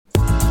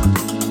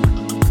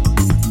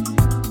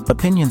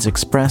Opinions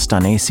expressed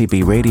on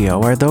ACB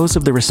Radio are those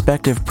of the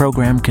respective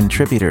program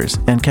contributors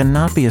and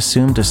cannot be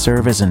assumed to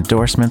serve as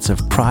endorsements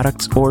of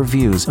products or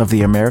views of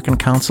the American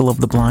Council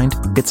of the Blind,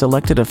 its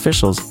elected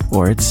officials,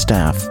 or its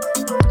staff.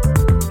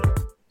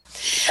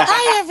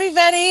 Hi,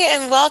 everybody,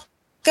 and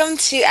welcome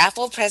to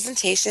Apple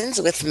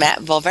Presentations with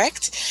Matt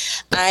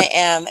Bulbrecht. I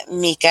am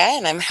Mika,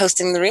 and I'm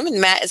hosting the room, and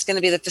Matt is going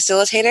to be the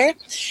facilitator.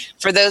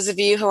 For those of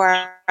you who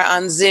are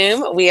on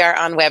Zoom, we are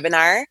on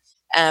webinar,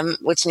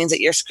 which means that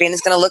your screen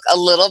is going to look a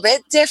little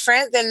bit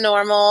different than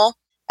normal.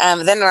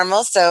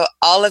 So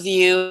all of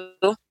you,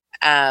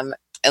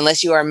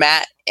 unless you are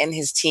Matt and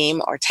his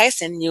team or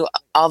Tyson,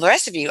 all the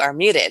rest of you are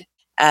muted.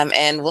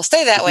 And we'll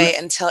stay that way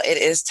until it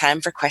is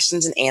time for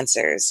questions and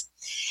answers.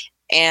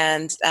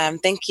 And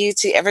thank you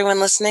to everyone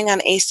listening on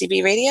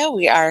ACB Radio.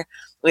 We are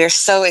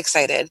so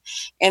excited.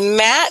 And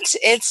Matt,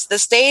 the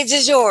stage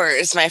is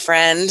yours, my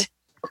friend.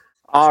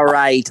 All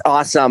right.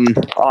 Awesome.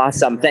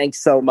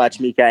 Thanks so much,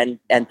 Mika.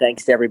 And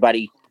thanks to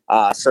everybody.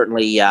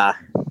 Certainly,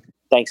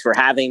 thanks for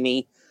having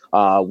me.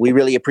 We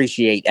really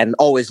appreciate and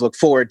always look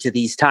forward to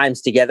these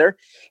times together.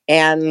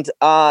 And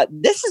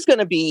this is going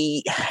to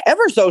be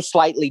ever so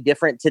slightly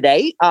different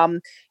today.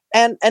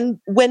 And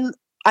when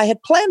I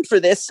had planned for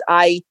this,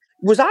 I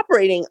was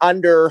operating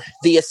under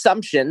the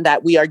assumption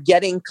that we are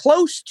getting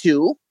close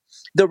to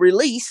the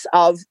release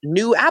of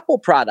new Apple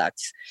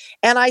products.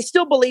 And I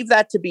still believe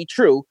that to be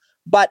true.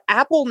 But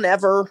Apple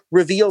never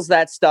reveals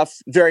that stuff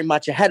very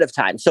much ahead of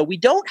time. So we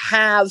don't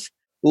have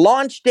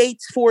launch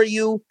dates for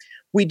you.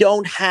 We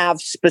don't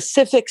have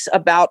specifics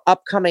about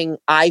upcoming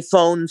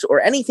iPhones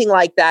or anything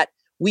like that.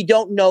 We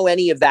don't know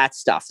any of that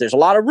stuff. There's a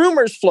lot of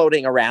rumors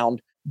floating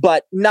around,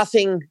 but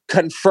nothing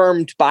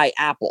confirmed by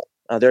Apple.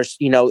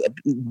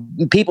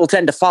 People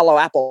tend to follow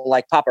Apple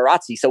like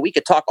paparazzi. So we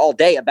could talk all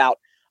day about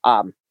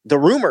the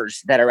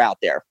rumors that are out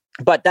there,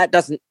 but that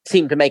doesn't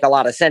seem to make a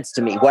lot of sense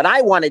to me. What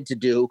I wanted to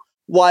do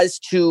was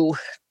to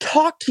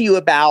talk to you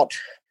about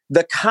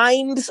the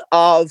kinds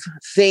of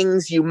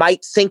things you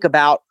might think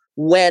about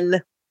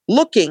when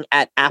looking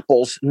at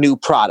Apple's new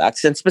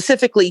products, and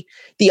specifically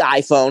the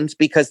iPhones,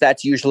 because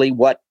that's usually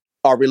what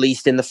are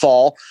released in the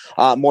fall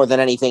more than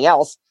anything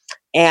else.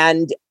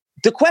 And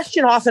the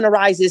question often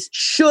arises,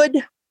 should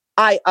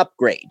I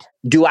upgrade?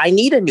 Do I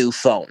need a new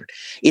phone?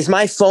 Is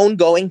my phone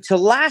going to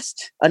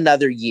last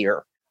another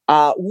year?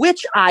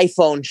 Which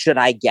iPhone should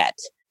I get?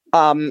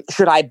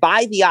 Should I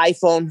buy the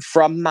iPhone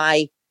from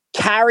my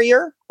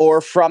carrier or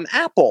from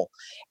Apple?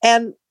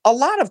 And a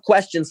lot of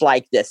questions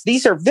like this.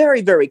 These are very,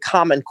 very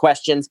common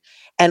questions.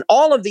 And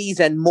all of these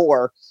and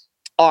more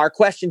are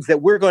questions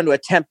that we're going to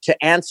attempt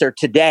to answer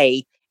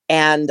today.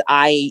 And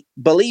I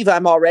believe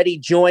I'm already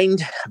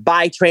joined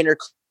by Trainer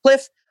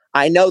Cliff.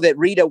 I know that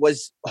Rita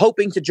was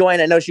hoping to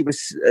join. I know she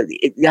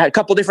had a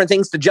couple different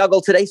things to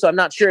juggle today, so I'm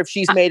not sure if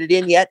she's made it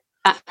in yet.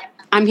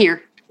 I'm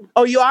here.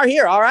 Oh, you are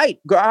here. All right,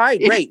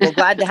 great. Well,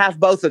 glad to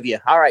have both of you.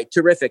 All right,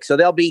 terrific. So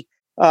they'll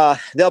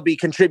be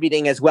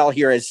contributing as well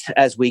here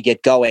as we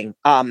get going.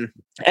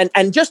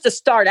 And just to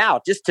start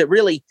out, just to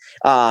really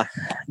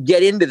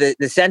get into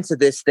the sense of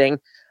this thing,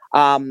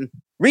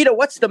 Rita,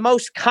 what's the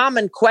most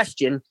common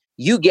question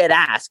you get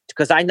asked?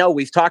 Because I know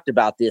we've talked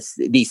about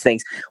these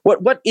things.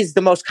 What is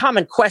the most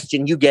common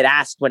question you get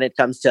asked when it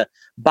comes to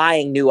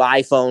buying new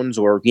iPhones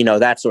or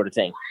that sort of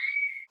thing?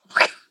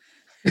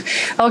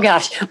 Oh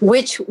gosh,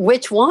 which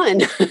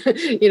one?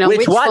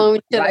 Which one? Phone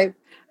should I?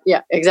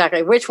 Yeah,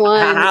 exactly. Which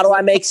one? How do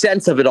I make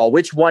sense of it all?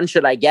 Which one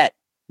should I get?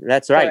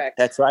 That's right. Correct.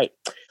 That's right.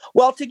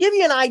 Well, to give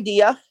you an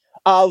idea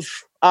of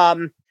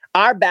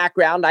our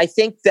background, I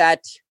think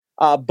that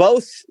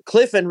both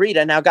Cliff and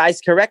Rita. Now, guys,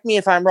 correct me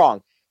if I'm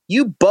wrong.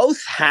 You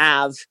both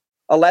have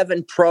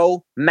 11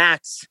 Pro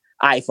Max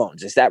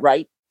iPhones. Is that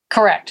right?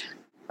 Correct.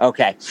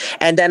 Okay.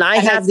 And then I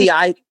have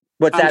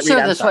what's that? Sure,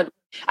 Rita? that's what.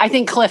 I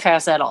think Cliff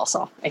has that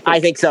also.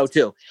 I think so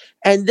too.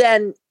 And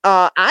then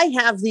I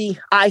have the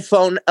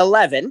iPhone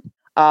 11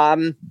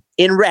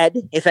 in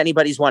red, if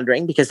anybody's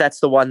wondering, because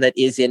that's the one that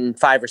is in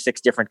 5 or 6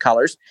 different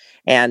colors.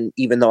 And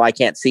even though I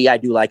can't see, I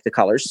do like the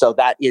colors. So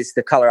that is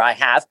the color I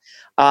have.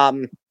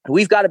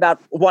 We've got about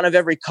one of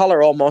every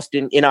color almost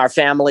in our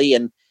family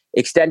and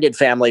extended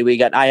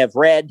family. I have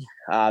red.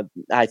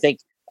 I think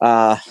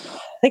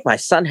my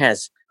son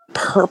has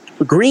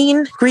purple,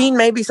 green,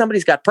 maybe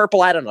somebody's got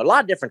purple. I don't know. A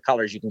lot of different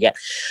colors you can get.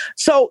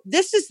 So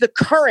this is the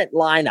current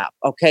lineup.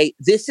 Okay.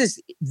 This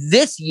is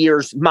this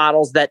year's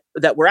models that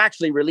were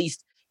actually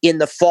released in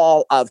the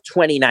fall of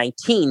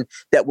 2019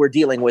 that we're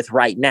dealing with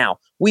right now.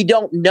 We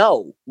don't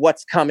know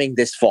what's coming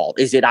this fall.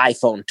 Is it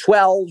iPhone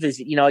 12? Is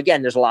it,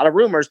 again, there's a lot of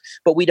rumors,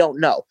 but we don't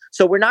know.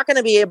 So we're not going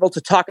to be able to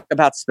talk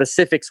about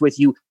specifics with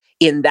you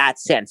in that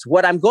sense.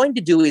 What I'm going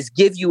to do is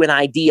give you an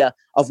idea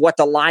of what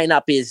the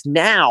lineup is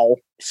now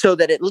so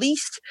that at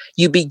least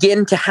you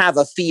begin to have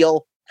a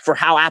feel for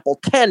how Apple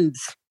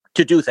tends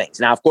to do things.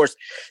 Now, of course,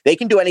 they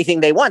can do anything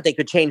they want. They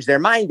could change their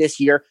mind this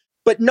year.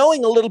 But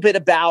knowing a little bit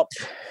about,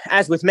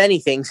 as with many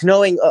things,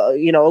 knowing a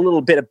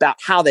little bit about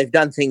how they've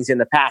done things in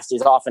the past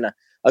is often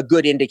a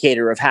good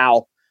indicator of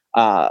how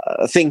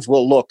things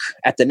will look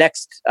at the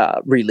next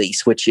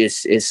release, which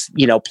is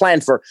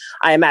planned for,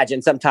 I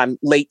imagine, sometime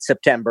late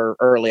September,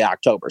 early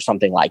October,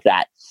 something like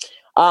that.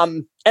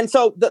 And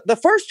so the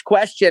first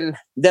question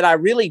that I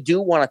really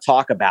do want to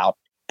talk about,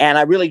 and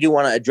I really do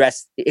want to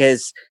address,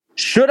 is,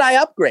 should I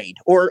upgrade?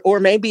 Or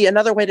maybe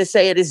another way to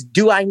say it is,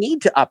 do I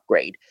need to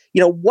upgrade?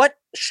 What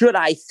should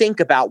I think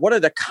about? What are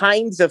the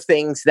kinds of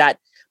things that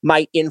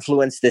might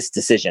influence this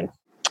decision?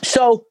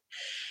 So,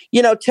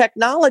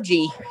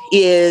 technology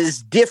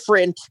is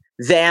different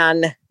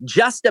than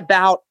just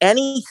about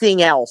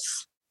anything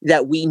else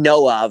that we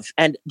know of,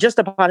 and just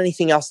about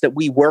anything else that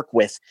we work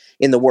with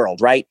in the world,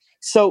 right?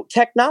 So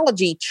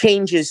technology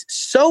changes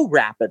so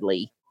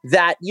rapidly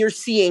that you're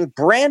seeing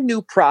brand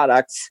new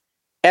products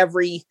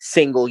every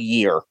single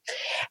year.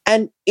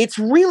 And it's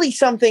really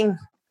something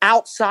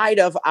outside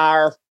of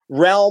our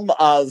realm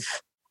of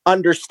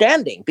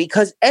understanding,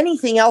 because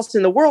anything else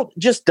in the world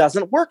just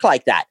doesn't work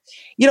like that.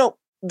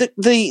 The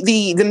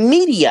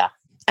media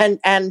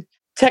and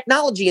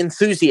technology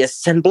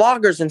enthusiasts and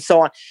bloggers and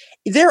so on,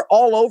 they're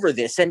all over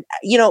this. And,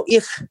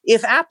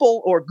 if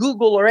Apple or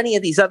Google or any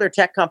of these other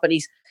tech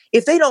companies,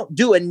 if they don't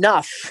do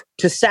enough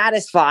to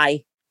satisfy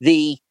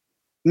the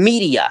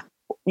media,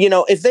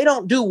 if they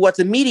don't do what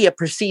the media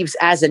perceives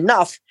as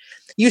enough,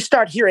 you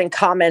start hearing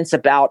comments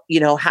about,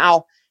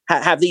 how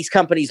have these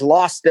companies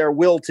lost their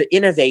will to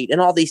innovate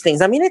and all these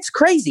things. I mean, it's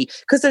crazy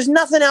because there's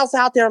nothing else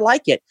out there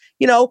like it.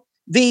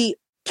 The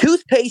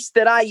toothpaste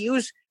that I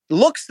use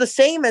looks the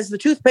same as the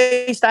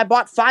toothpaste I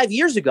bought 5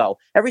 years ago.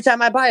 Every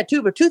time I buy a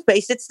tube of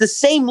toothpaste, it's the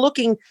same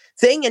looking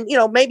thing. And,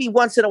 maybe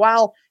once in a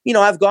while,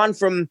 I've gone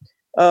from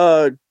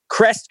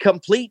Crest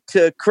Complete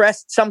to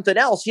Crest something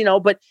else,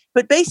 but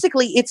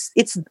basically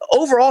it's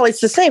overall,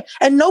 it's the same.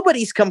 And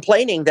nobody's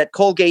complaining that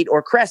Colgate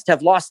or Crest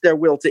have lost their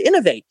will to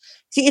innovate.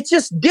 See, it's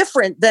just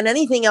different than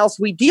anything else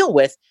we deal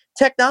with.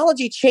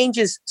 Technology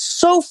changes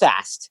so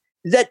fast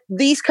that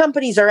these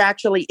companies are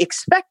actually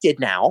expected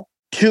now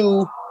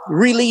to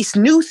release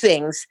new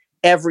things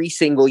every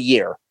single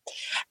year.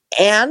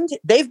 And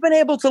they've been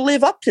able to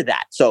live up to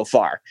that so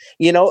far.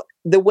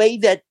 The way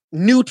that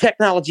new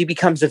technology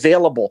becomes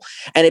available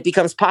and it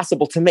becomes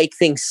possible to make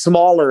things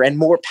smaller and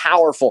more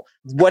powerful,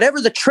 whatever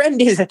the trend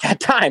is at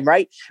that time,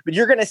 right? But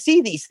you're going to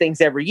see these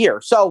things every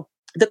year. So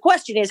the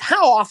question is,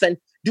 how often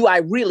do I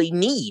really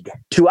need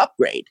to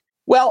upgrade?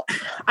 Well,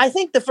 I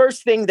think the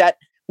first thing that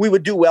we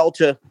would do well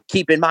to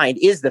keep in mind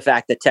is the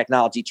fact that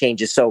technology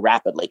changes so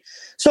rapidly.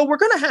 So we're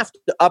going to have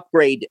to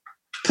upgrade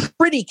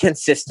pretty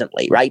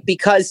consistently, right?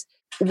 Because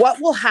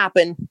what will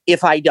happen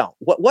if I don't?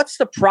 What's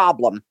the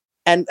problem?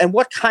 And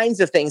what kinds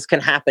of things can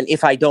happen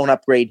if I don't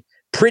upgrade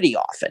pretty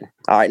often?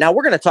 All right, now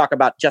we're going to talk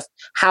about just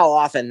how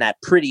often that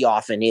pretty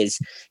often is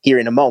here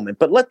in a moment.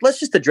 But let's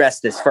just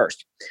address this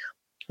first.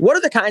 What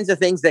are the kinds of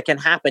things that can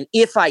happen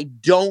if I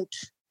don't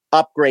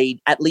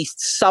upgrade at least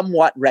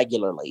somewhat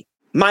regularly?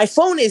 My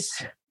phone is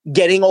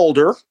getting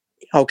older,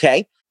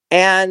 okay?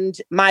 And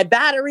my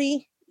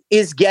battery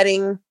is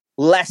getting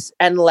less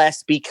and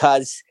less,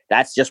 because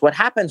that's just what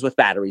happens with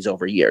batteries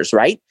over years,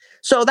 right?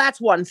 So that's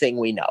one thing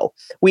we know.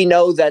 We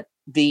know that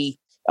the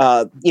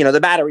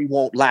battery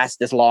won't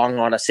last as long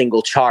on a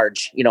single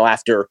charge,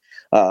 after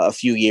a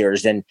few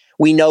years. And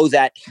we know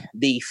that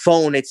the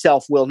phone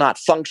itself will not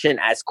function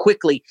as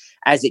quickly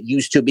as it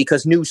used to,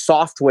 because new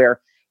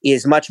software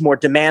is much more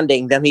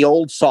demanding than the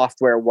old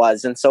software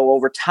was. And so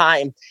over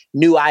time,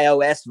 new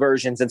iOS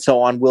versions and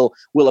so on will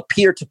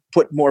appear to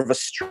put more of a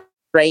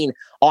strain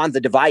on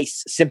the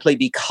device, simply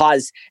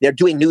because they're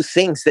doing new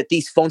things that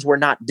these phones were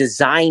not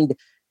designed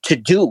to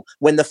do.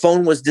 When the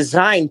phone was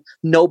designed,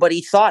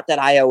 nobody thought that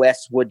iOS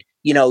would,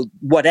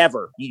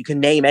 whatever. You can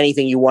name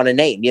anything you want to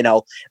name,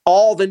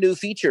 all the new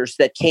features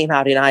that came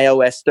out in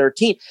iOS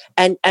 13.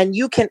 And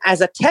you can, as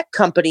a tech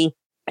company,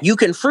 you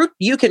can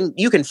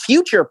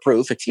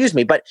future-proof,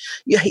 but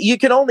you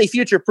can only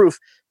future-proof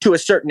to a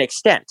certain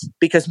extent,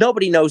 because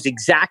nobody knows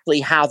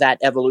exactly how that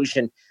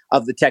evolution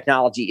of the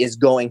technology is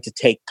going to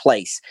take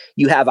place.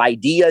 You have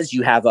ideas,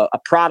 you have a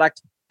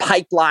product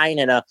pipeline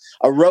and a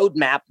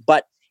roadmap,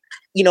 but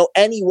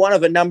any one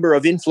of a number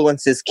of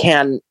influences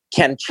can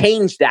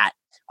change that.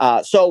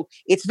 So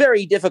it's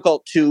very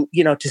difficult to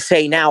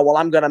say now, well,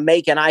 I'm going to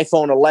make an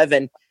iPhone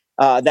 11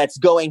 that's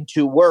going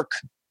to work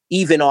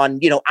even on,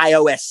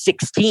 iOS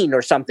 16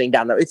 or something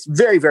down there. It's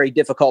very, very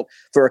difficult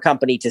for a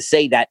company to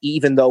say that,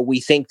 even though we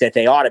think that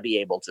they ought to be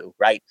able to,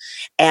 right?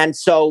 And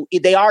so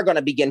they are going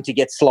to begin to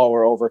get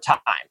slower over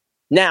time.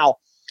 Now,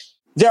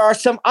 there are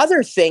some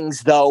other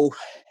things, though,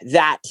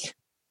 that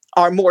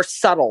are more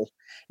subtle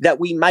that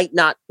we might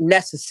not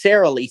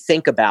necessarily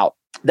think about,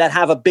 that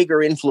have a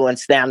bigger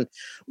influence than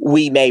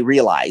we may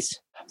realize.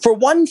 For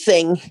one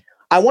thing,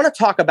 I want to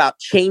talk about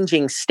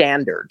changing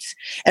standards.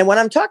 And when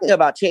I'm talking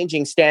about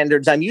changing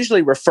standards, I'm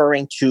usually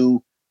referring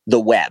to the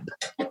web.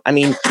 I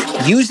mean,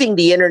 using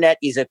the internet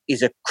is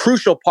a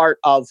crucial part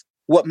of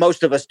what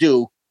most of us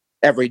do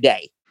every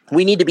day.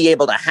 We need to be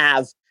able to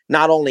have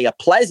not only a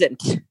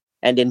pleasant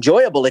and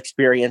enjoyable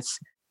experience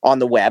on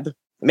the web,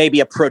 maybe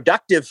a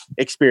productive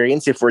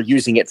experience if we're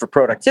using it for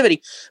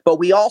productivity, but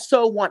we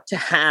also want to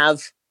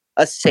have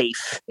a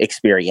safe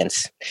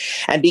experience.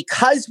 And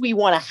because we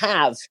want to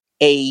have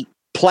a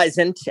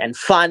pleasant and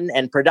fun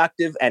and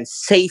productive and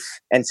safe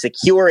and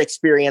secure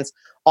experience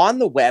on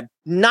the web,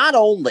 not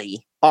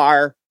only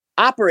are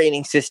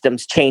operating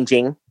systems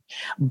changing,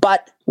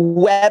 but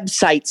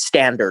website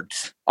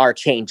standards are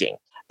changing.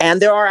 And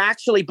there are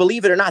actually,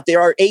 believe it or not, there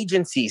are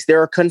agencies,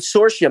 there are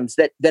consortiums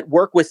that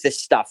work with this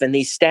stuff and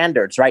these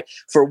standards, right?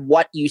 For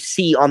what you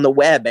see on the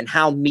web and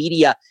how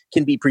media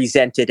can be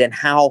presented and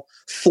how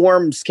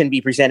forms can be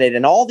presented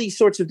and all these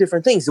sorts of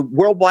different things. The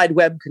World Wide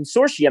Web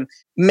Consortium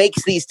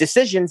makes these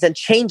decisions and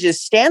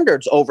changes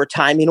standards over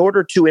time in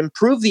order to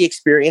improve the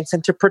experience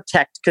and to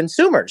protect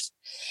consumers.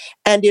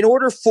 And in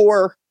order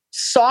for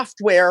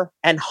software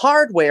and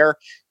hardware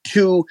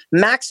to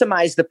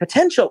maximize the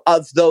potential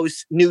of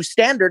those new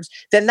standards,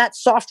 then that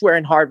software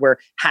and hardware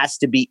has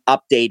to be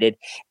updated.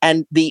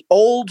 And the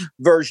old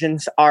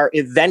versions are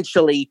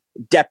eventually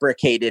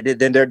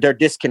deprecated and they're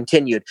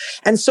discontinued.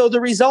 And so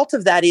the result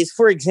of that is,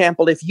 for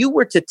example, if you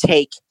were to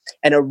take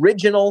an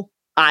original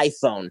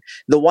iPhone,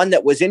 the one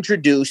that was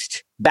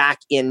introduced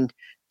back in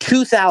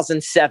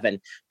 2007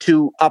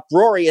 to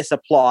uproarious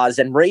applause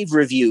and rave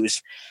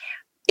reviews,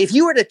 if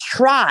you were to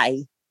try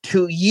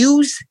to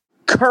use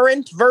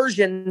current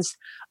versions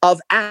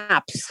of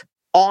apps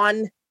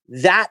on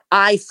that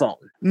iPhone,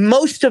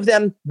 most of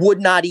them would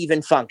not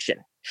even function.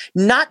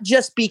 Not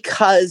just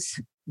because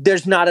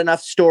there's not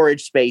enough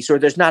storage space or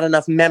there's not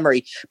enough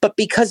memory, but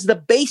because the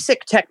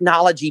basic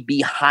technology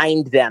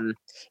behind them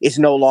is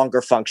no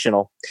longer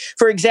functional.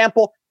 For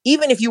example,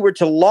 even if you were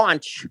to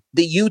launch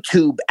the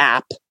YouTube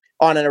app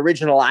on an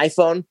original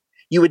iPhone,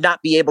 you would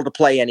not be able to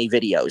play any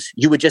videos.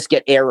 You would just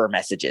get error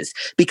messages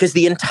because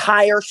the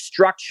entire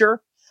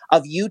structure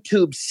of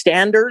YouTube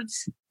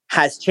standards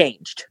has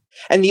changed.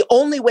 And the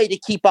only way to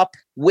keep up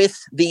with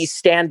these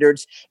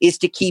standards is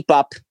to keep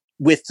up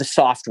with the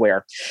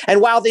software. And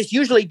while this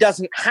usually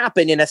doesn't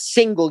happen in a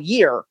single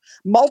year,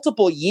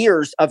 multiple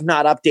years of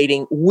not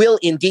updating will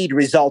indeed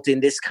result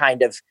in this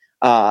kind of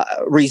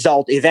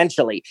result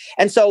eventually.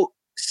 And so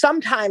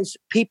sometimes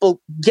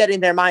people get in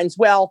their minds,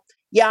 well,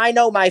 yeah, I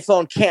know my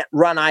phone can't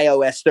run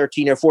iOS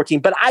 13 or 14,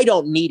 but I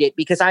don't need it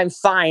because I'm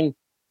fine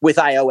with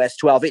iOS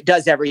 12. It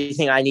does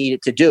everything I need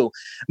it to do.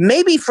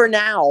 Maybe for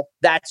now,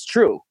 that's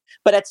true.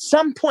 But at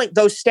some point,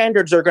 those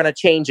standards are going to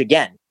change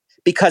again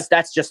because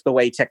that's just the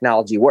way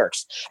technology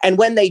works. And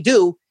when they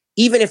do,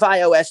 even if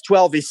iOS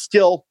 12 is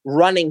still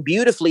running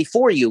beautifully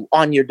for you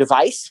on your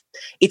device,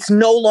 it's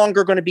no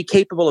longer going to be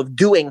capable of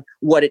doing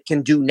what it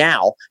can do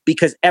now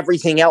because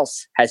everything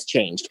else has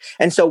changed.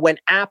 And so when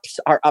apps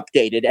are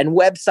updated and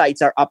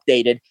websites are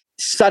updated,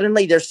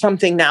 suddenly there's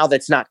something now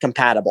that's not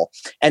compatible.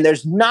 And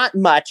there's not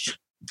much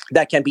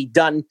that can be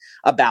done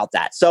about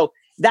that. So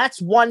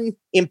that's one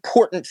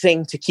important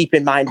thing to keep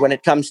in mind when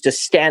it comes to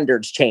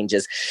standards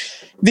changes.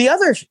 The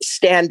other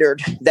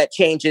standard that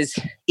changes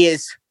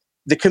is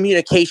the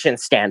communication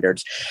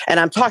standards. And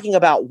I'm talking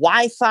about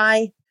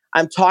Wi-Fi.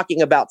 I'm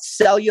talking about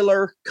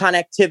cellular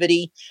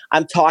connectivity.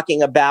 I'm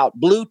talking about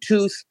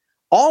Bluetooth.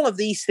 All of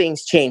these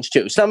things change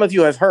too. Some of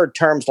you have heard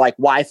terms like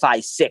Wi-Fi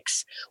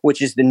 6,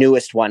 which is the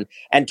newest one,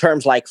 and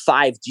terms like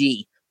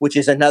 5G, which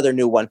is another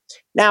new one.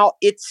 Now,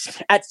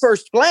 it's at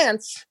first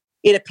glance,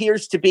 it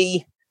appears to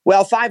be,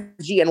 well,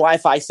 5G and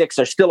Wi-Fi 6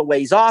 are still a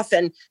ways off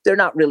and they're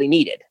not really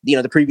needed. You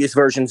know, the previous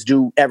versions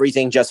do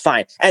everything just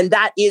fine. And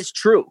that is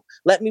true.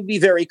 Let me be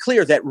very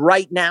clear that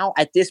right now,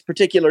 at this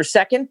particular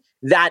second,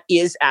 that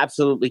is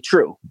absolutely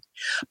true.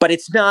 But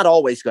it's not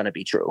always going to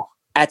be true.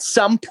 At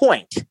some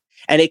point,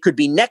 and it could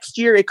be next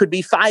year, it could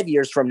be 5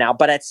 years from now,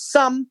 but at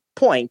some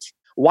point,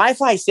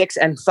 Wi-Fi 6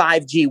 and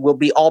 5G will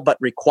be all but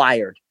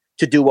required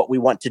to do what we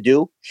want to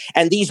do.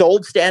 And these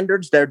old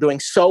standards, they're doing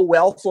so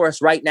well for us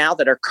right now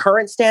that our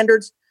current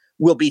standards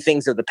will be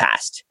things of the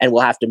past and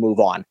we'll have to move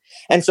on.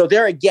 And so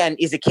there again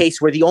is a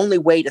case where the only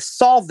way to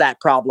solve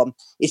that problem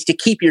is to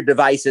keep your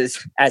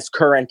devices as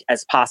current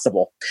as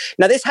possible.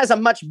 Now, this has a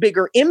much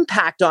bigger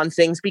impact on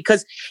things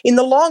because in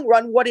the long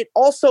run, what it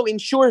also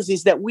ensures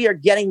is that we are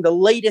getting the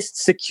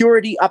latest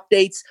security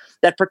updates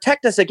that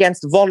protect us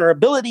against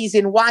vulnerabilities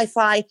in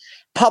Wi-Fi,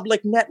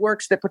 public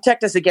networks, that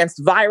protect us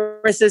against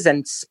viruses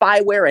and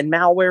spyware and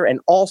malware and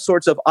all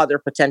sorts of other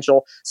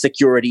potential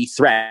security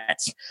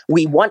threats.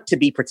 We want to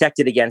be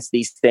protected against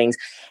these things.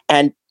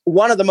 And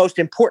one of the most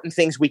important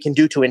things we can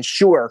do to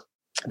ensure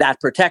that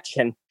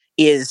protection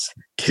is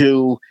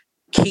to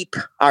keep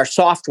our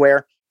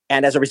software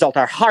and as a result,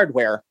 our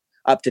hardware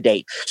up to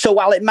date. So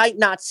while it might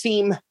not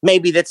seem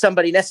maybe that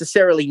somebody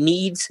necessarily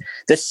needs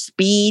the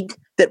speed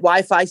that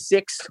Wi-Fi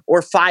 6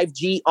 or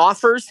 5G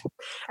offers,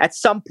 at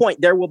some point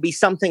there will be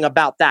something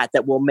about that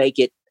will make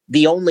it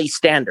the only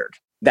standard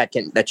that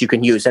you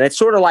can use. And it's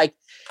sort of like,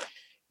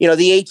 you know,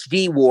 the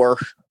HD war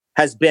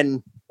has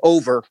been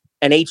over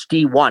and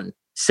HD won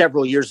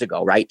several years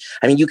ago, right?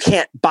 I mean, you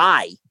can't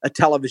buy a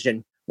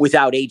television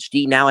without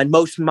HD now. And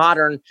most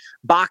modern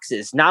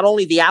boxes, not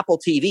only the Apple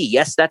TV,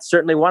 yes, that's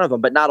certainly one of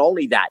them, but not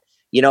only that,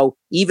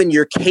 even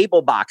your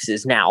cable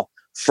boxes now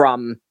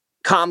from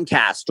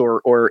Comcast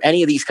or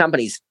any of these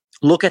companies,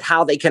 look at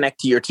how they connect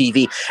to your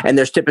TV. And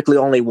there's typically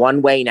only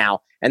one way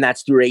now, and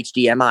that's through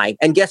HDMI.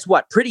 And guess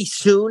what? Pretty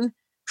soon,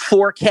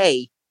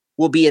 4K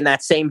will be in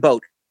that same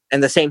boat.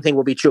 And the same thing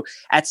will be true.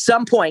 At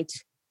some point,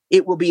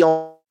 it will be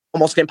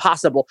almost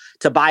impossible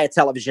to buy a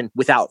television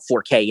without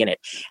 4K in it.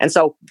 And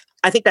so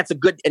I think that's a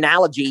good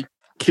analogy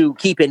to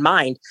keep in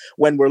mind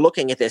when we're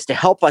looking at this, to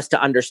help us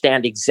to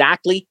understand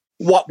exactly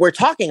what we're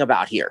talking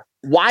about here,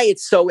 why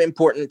it's so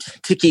important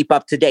to keep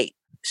up to date.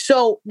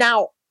 So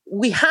now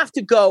we have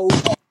to go.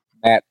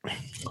 Matt.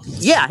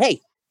 Yeah, hey.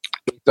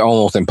 It's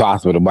almost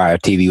impossible to buy a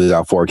TV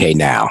without 4K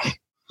now.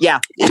 Yeah,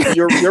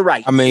 you're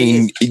right. I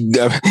mean,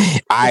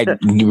 I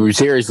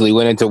seriously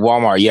went into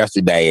Walmart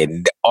yesterday,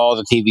 and all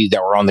the TVs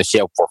that were on the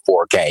shelf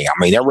were 4K. I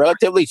mean, they're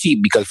relatively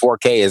cheap because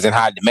 4K is in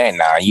high demand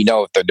now.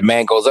 If the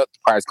demand goes up, the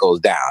price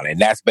goes down, and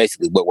that's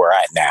basically what we're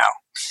at now.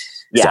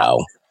 Yeah.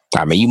 So,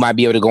 I mean, you might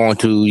be able to go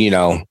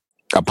into,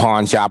 a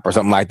pawn shop or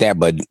something like that,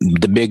 but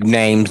the big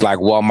names like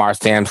Walmart,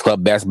 Sam's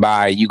Club, Best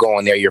Buy, you go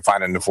in there, you're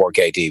finding the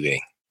 4K TV.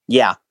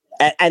 Yeah,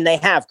 and they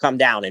have come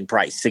down in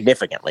price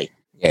significantly.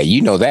 Yeah,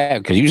 you know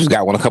that because you just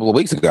got one a couple of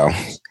weeks ago.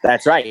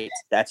 That's right.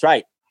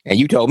 And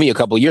you told me a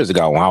couple of years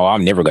ago, "Oh,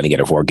 I'm never going to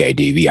get a 4K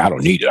TV. I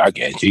don't need it. I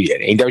can't see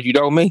it." Ain't that what you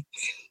told me?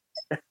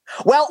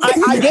 Well,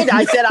 I did.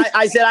 I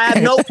said I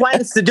have no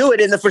plans to do it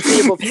in the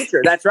foreseeable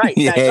future. That's right.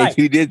 That's right.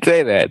 You did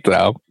say that.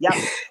 So yeah,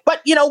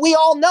 but we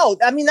all know.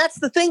 I mean, that's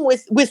the thing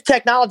with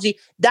technology.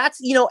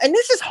 That's and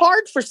this is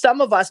hard for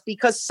some of us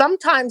because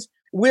sometimes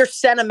we're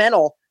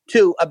sentimental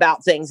too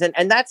about things.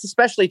 And that's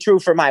especially true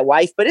for my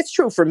wife, but it's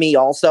true for me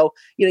also.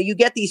 You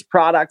get these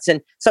products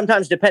and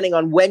sometimes depending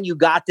on when you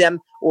got them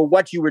or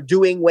what you were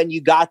doing when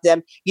you got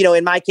them,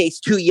 in my case,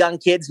 2 young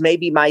kids,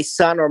 maybe my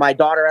son or my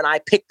daughter and I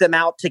picked them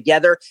out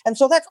together. And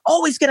so that's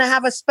always going to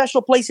have a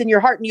special place in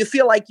your heart. And you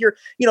feel like you're,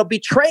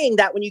 betraying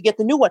that when you get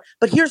the new one.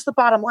 But here's the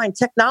bottom line.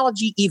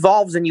 Technology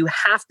evolves and you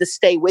have to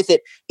stay with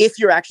it if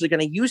you're actually going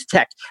to use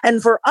tech.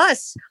 And for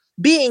us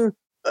being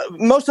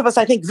most of us,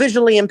 I think,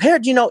 visually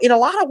impaired, in a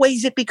lot of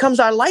ways, it becomes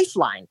our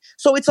lifeline.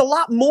 So it's a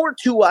lot more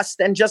to us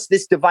than just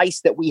this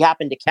device that we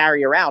happen to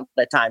carry around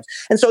at times.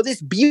 And so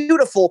this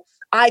beautiful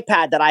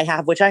iPad that I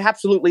have, which I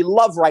absolutely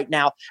love right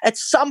now, at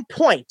some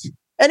point,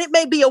 and it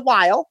may be a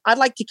while, I'd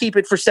like to keep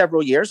it for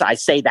several years. I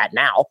say that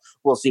now.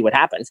 We'll see what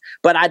happens.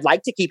 But I'd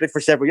like to keep it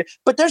for several years.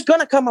 But there's going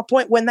to come a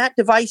point when that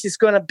device is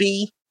going to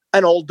be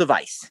an old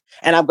device.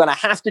 And I'm going to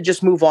have to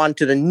just move on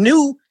to the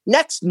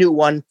next new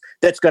one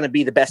that's going to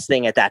be the best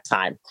thing at that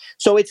time.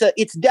 So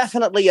it's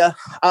definitely a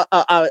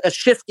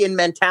shift in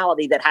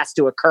mentality that has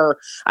to occur,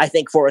 I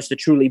think, for us to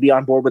truly be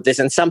on board with this.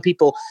 And some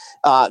people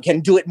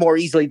can do it more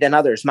easily than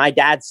others. My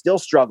dad still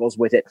struggles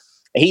with it.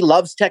 He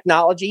loves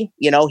technology.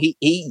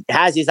 He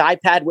has his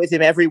iPad with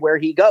him everywhere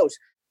he goes.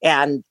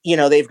 And,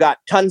 they've got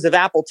tons of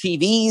Apple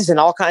TVs and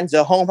all kinds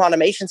of home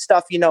automation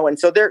stuff, and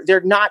so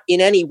they're not in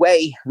any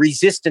way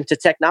resistant to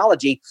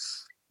technology.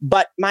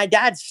 But my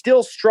dad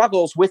still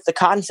struggles with the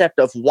concept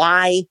of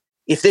why,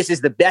 if this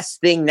is the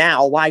best thing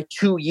now, why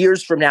 2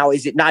 years from now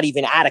is it not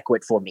even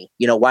adequate for me?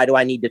 Why do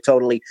I need to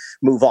totally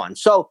move on?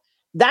 So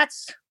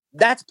that's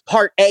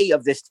part A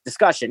of this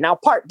discussion. Now,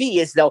 part B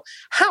is, though,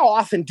 how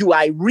often do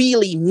I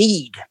really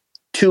need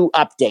to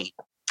update?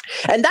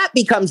 And that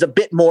becomes a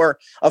bit more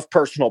of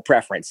personal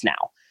preference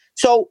now.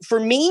 So for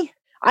me,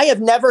 I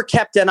have never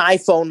kept an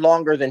iPhone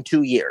longer than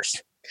 2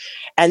 years.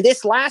 And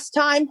this last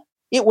time,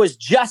 it was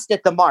just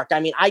at the mark. I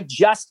mean, I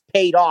just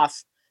paid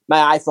off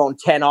my iPhone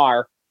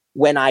XR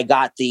when I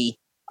got the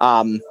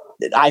iPhone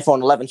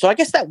 11. So I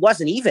guess that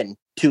wasn't even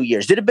 2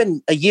 years. It had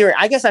been a year.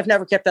 I guess I've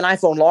never kept an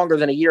iPhone longer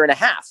than a year and a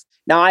half.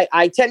 Now,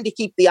 I tend to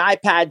keep the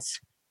iPads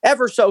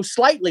ever so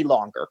slightly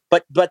longer.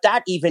 But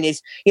that even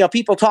is,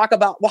 people talk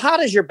about, well, how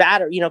does your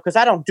battery, because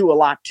I don't do a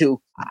lot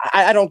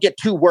I don't get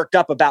too worked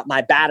up about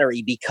my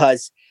battery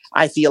because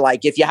I feel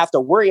like if you have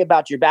to worry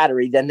about your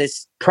battery, then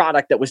this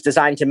product that was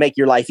designed to make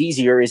your life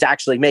easier is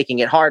actually making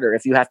it harder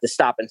if you have to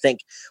stop and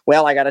think,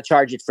 well, I got to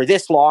charge it for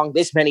this long,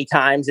 this many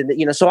times.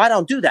 And, so I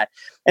don't do that.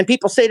 And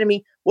people say to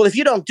me, well, if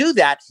you don't do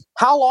that,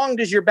 how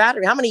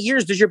many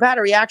years does your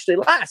battery actually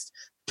last?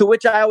 To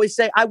which I always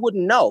say, I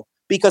wouldn't know,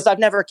 because I've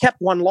never kept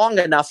one long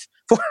enough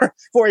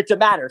for it to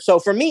matter. So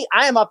for me,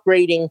 I am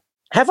upgrading.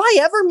 Have I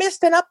ever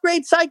missed an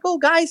upgrade cycle,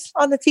 guys,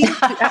 on the TV?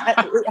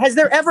 Has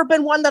there ever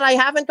been one that I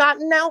haven't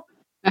gotten now?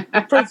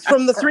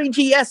 From the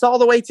 3GS all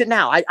the way to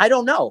now? I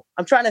don't know.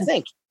 I'm trying to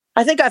think.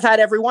 I think I've had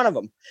every one of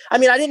them. I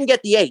mean, I didn't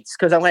get the 8s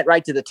because I went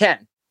right to the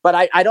 10.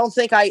 But I don't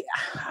think I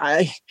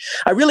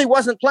really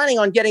wasn't planning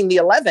on getting the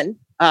 11,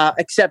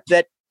 except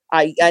that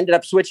I ended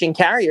up switching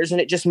carriers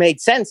and it just made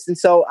sense. And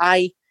so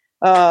I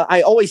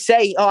always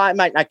say, oh, I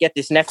might not get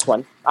this next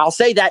one. I'll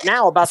say that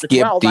now about the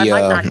 12. I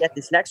might not get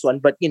this next one,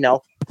 but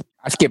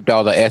I skipped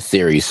all the S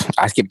series.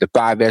 I skipped the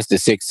 5S, the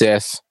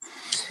 6S,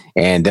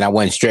 and then I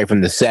went straight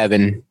from the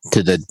 7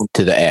 to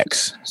the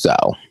X. So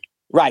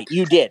right,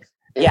 you did.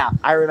 Yeah,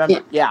 I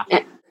remember. Yeah.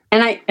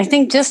 And I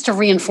think just to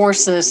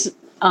reinforce this,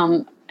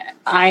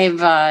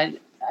 I've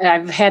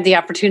I've had the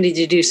opportunity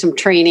to do some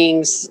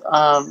trainings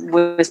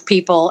with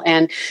people,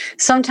 and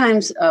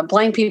sometimes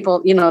blind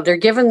people, they're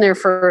given their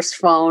first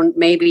phone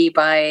maybe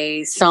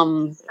by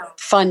some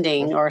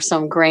funding or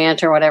some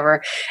grant or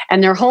whatever,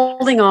 and they're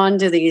holding on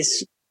to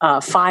these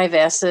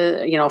 5S,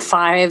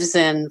 5s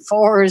and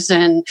 4s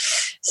and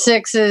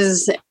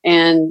 6s,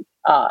 and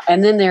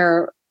then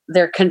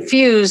they're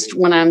confused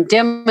when I'm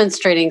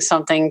demonstrating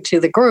something to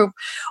the group.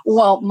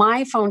 Well,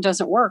 my phone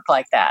doesn't work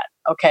like that.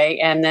 Okay.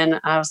 And then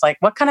I was like,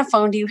 what kind of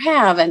phone do you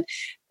have? And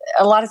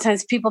a lot of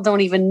times people don't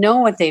even know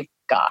what they've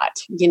got.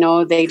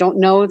 They don't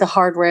know the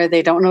hardware.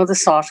 They don't know the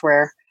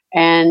software.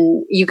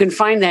 And you can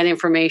find that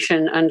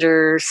information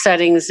under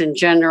settings in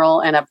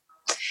general and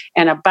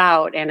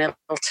about, and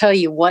it'll tell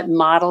you what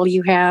model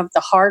you have.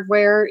 The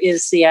hardware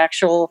is the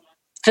actual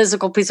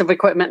physical piece of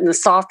equipment, and the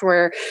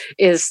software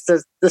is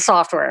the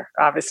software,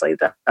 obviously,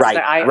 the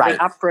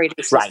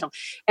operating system.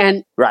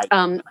 And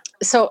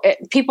so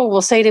people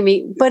will say to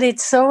me, but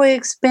it's so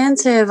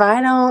expensive.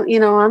 I'm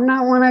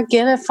not want to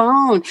get a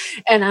phone.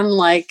 And I'm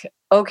like,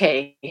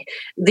 okay,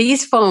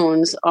 these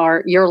phones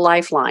are your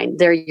lifeline.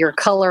 They're your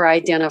color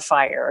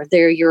identifier.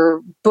 They're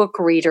your book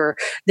reader.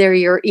 They're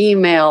your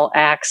email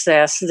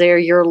access. They're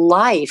your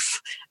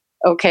life.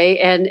 Okay,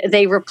 and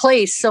they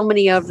replace so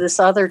many of this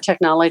other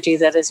technology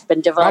that has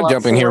been developed. I'll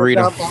jump in here,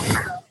 Rita.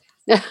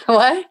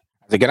 What?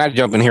 Can I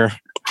jump in here?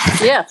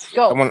 Yes,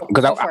 go.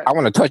 Because I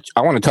want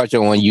to touch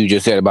on what you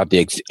just said about the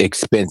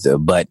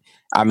expensive, but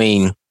I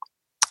mean,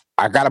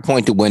 I got to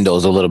point to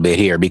Windows a little bit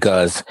here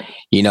because,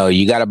 you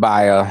got to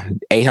buy a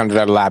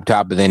 $800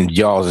 laptop and then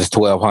JAWS is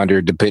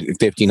 $1,200,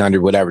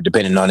 $1,500, whatever,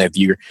 depending on if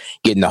you're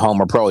getting the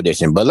Home or Pro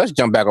edition. But let's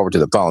jump back over to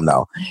the phone,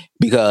 though,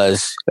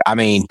 because,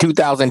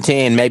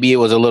 2010, maybe it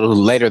was a little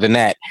later than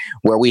that,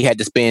 where we had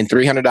to spend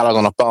 $300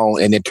 on a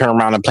phone and then turn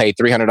around and pay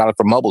 $300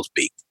 for mobile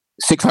speak.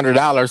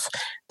 $600,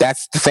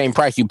 that's the same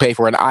price you pay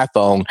for an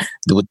iPhone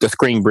with the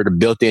screen reader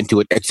built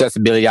into it,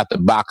 accessibility out the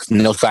box,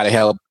 no side of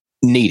help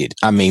needed.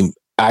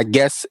 I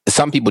guess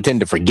some people tend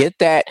to forget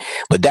that,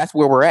 but that's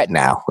where we're at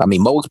now.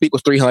 Mobile speak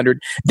was $300.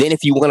 Then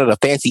if you wanted a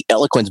fancy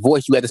eloquence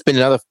voice, you had to spend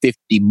another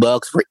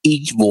 $50 for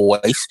each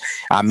voice.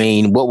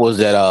 What was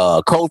it?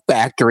 Code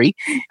Factory.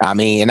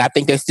 And I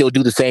think they still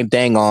do the same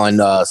thing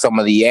on some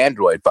of the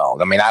Android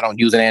phones. I don't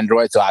use an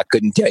Android, so I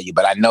couldn't tell you,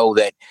 but I know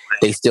that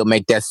they still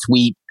make that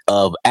suite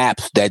of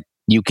apps that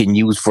you can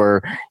use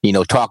for,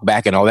 talk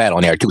back and all that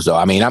on there too. So,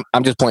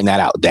 I'm just pointing that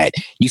out, that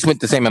you spent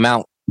the same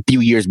amount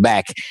few years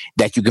back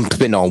that you can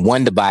spend on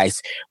one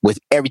device with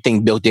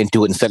everything built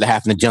into it instead of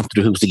having to jump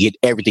through hoops to get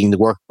everything to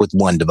work with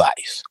one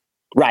device.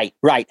 Right.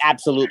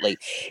 Absolutely.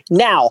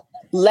 Now,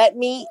 let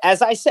me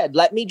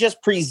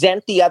just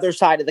present the other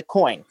side of the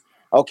coin.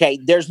 Okay.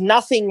 There's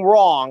nothing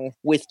wrong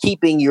with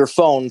keeping your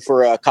phone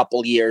for a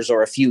couple years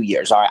or a few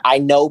years. All right. I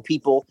know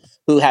people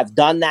who have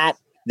done that.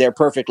 They're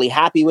perfectly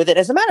happy with it.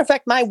 As a matter of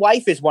fact, my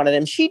wife is one of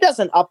them. She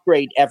doesn't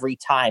upgrade every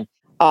time.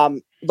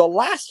 The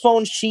last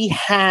phone she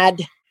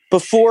had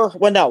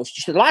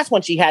the last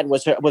one she had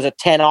was a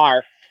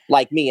 10R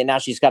like me, and now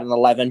she's got an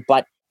 11.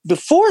 But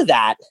before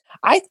that,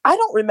 I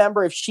don't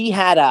remember if she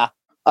had a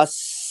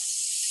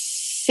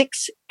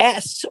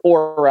 6S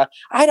or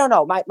I don't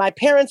know. My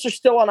parents are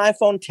still on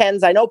iPhone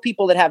 10s. I know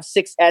people that have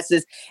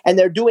 6S's and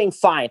they're doing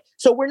fine.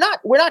 So we're not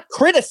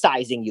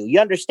criticizing you. You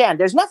understand?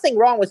 There's nothing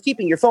wrong with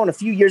keeping your phone a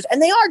few years,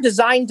 and they are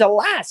designed to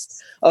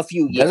last a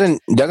few years.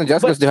 Doesn't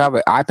Jessica still have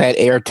an iPad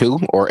Air 2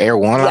 or Air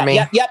 1?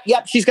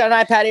 Yep. She's got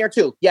an iPad Air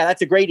 2. Yeah,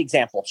 that's a great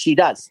example. She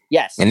does.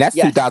 Yes. And that's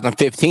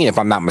 2015, if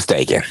I'm not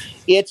mistaken.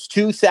 It's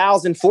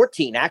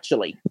 2014,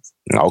 actually.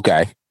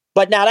 Okay.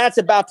 But now that's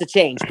about to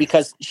change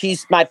because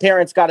my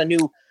parents got a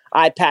new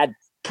iPad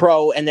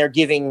Pro and they're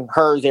giving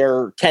her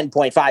their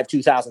 10.5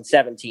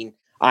 2017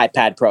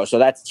 iPad Pro.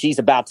 So she's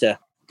about to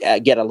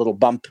get a little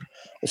bump,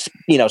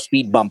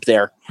 speed bump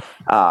there.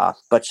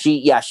 But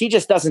she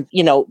just doesn't,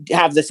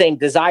 have the same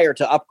desire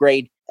to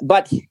upgrade.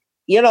 But,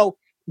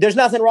 there's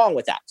nothing wrong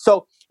with that.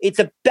 So it's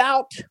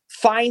about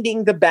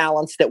finding the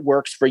balance that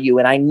works for you.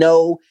 And I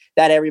know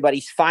that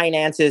everybody's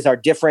finances are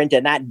different,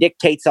 and that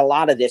dictates a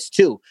lot of this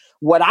too.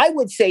 What I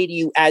would say to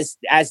you as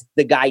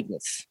the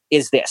guidance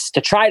is this,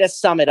 to try to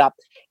sum it up,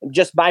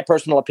 just my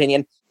personal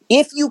opinion.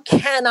 If you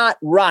cannot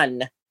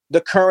run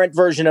the current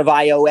version of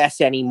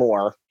iOS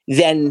anymore,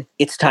 then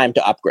it's time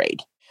to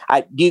upgrade.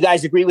 Do you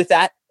guys agree with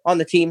that on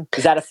the team?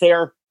 Is that a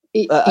fair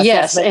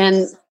yes,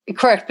 and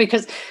correct,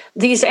 because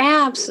these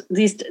apps,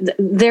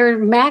 they're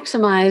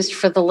maximized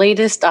for the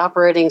latest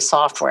operating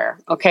software,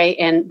 okay?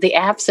 And the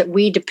apps that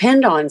we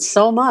depend on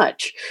so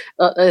much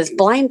as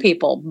blind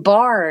people,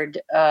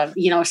 Bard,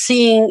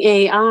 Seeing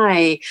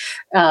AI,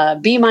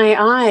 Be My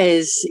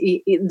Eyes,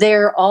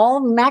 they're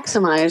all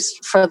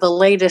maximized for the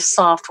latest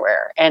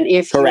software. And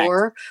if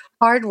your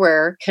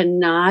hardware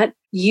cannot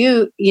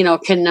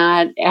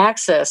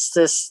access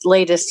this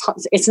latest,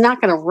 it's not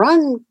going to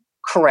run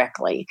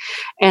correctly.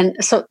 And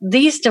so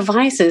these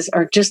devices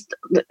are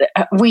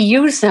we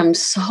use them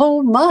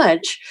so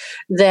much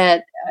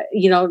that,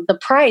 the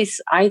price,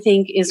 I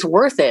think, is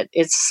worth it.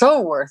 It's so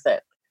worth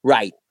it.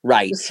 Right.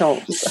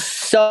 So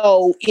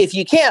if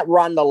you can't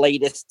run the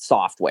latest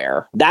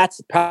software,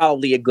 that's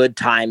probably a good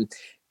time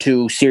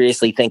to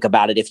seriously think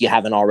about it if you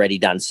haven't already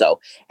done so.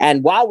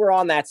 And while we're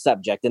on that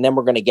subject, and then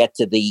we're going to get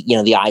to the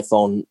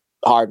iPhone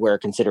hardware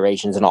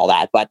considerations and all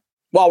that. But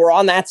while we're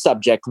on that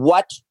subject,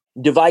 what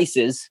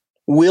devices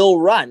will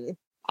run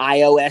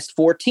iOS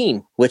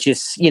 14, which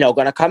is,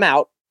 going to come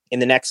out in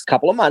the next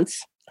couple of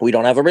months? We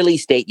don't have a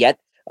release date yet.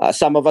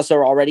 Some of us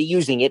are already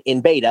using it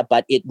in beta,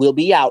 but it will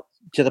be out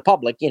to the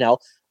public.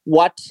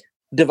 What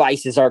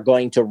devices are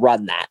going to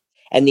run that?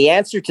 And the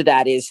answer to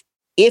that is,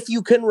 if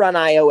you can run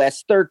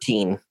iOS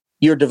 13,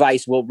 your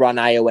device will run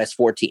iOS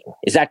 14.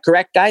 Is that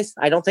correct, guys?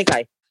 I don't think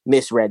I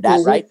misread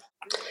that, right?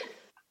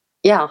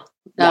 Yeah.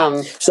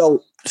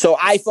 So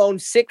iPhone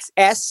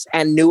 6S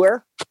and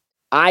newer,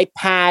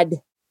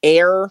 iPad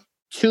Air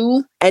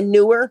 2 and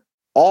newer,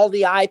 all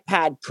the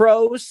iPad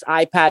Pros,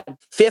 iPad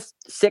 5th,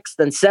 6th,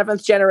 and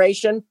 7th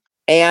generation,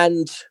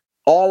 and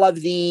all of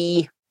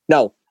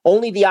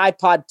only the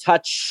iPod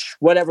Touch,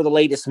 whatever the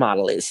latest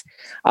model is.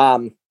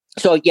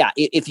 So yeah,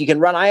 if you can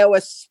run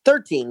iOS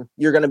 13,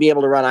 you're going to be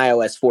able to run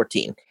iOS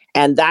 14.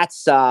 And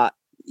that's a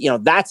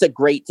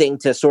great thing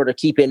to sort of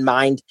keep in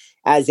mind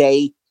as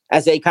a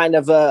kind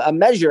of a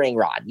measuring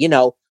rod,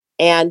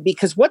 and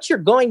because what you're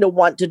going to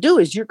want to do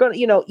is you got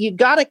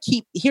to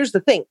keep, here's the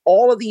thing,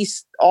 all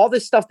this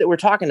stuff that we're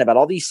talking about,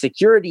 all these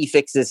security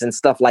fixes and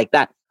stuff like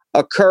that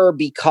occur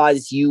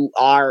because you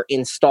are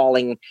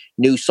installing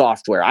new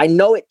software. I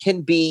know it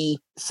can be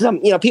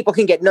people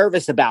can get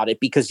nervous about it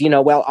because,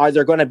 are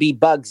there going to be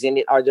bugs in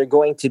it? Are there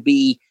going to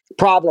be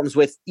problems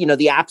with, the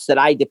apps that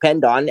I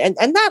depend on? And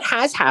that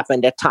has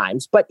happened at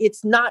times, but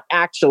it's not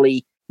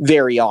actually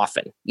very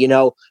often,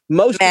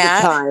 most of the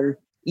time.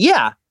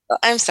 Yeah.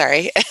 I'm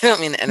sorry. I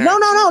don't mean to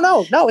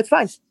interrupt. No, it's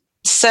fine.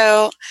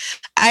 So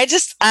I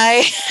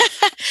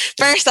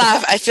first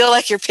off, I feel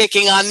like you're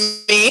picking on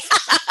me.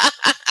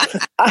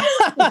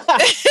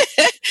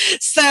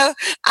 So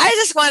I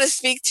just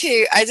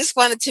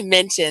wanted to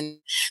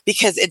mention,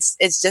 because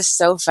it's just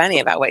so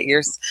funny about what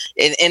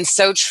and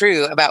so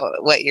true about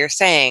what you're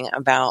saying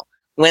about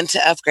when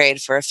to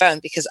upgrade for a phone,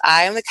 because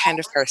I am the kind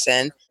of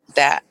person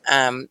that,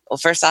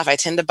 first off, I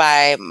tend to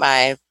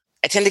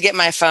get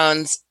my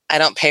phones. I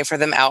don't pay for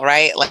them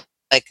outright, like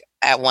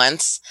at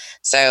once.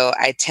 So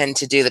I tend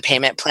to do the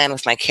payment plan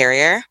with my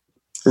carrier.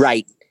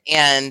 Right.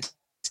 And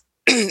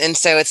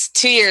so it's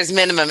 2 years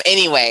minimum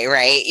anyway,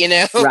 right?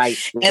 Right.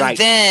 And right.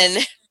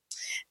 then,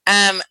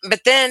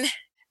 but then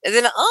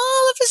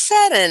all of a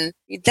sudden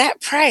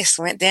that price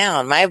went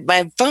down.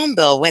 My phone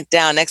bill went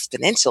down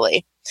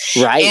exponentially.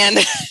 Right.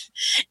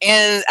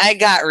 And I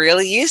got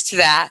really used to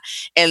that.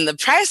 And the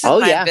price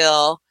of my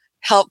bill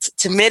helped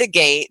to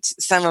mitigate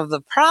some of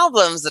the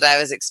problems that I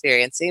was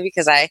experiencing,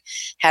 because I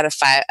had an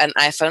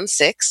iPhone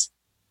 6.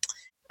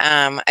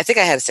 I think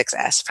I had a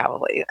 6S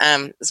probably.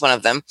 It's one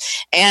of them.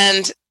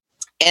 And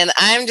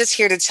I'm just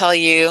here to tell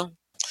you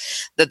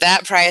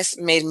that price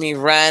made me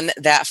run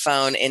that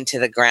phone into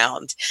the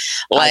ground.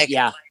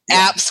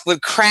 Apps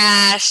would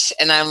crash,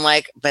 and I'm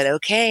like, but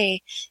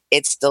okay,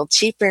 it's still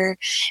cheaper.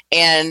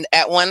 And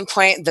at one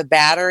point, the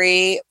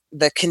battery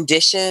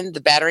condition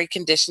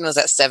was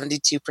at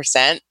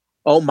 72%.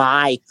 Oh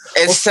my.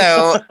 And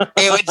so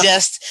it would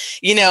just,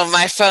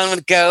 my phone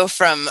would go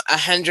from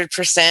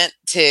 100%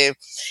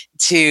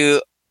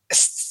 to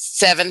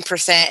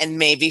 7% in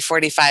maybe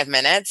 45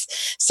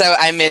 minutes. So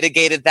I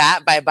mitigated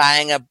that by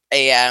buying a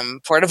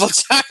portable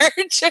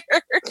charger.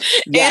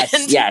 Yes.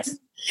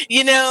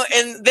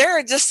 And there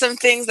are just some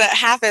things that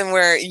happen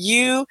where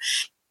you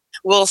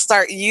will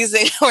start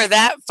using, or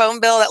that phone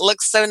bill that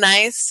looks so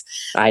nice.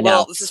 I know.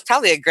 Well, this is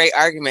probably a great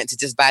argument to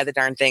just buy the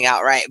darn thing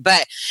outright,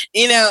 but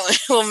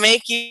will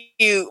make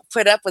you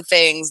put up with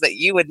things that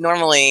you would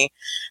normally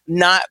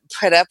not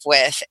put up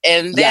with.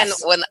 And then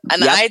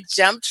I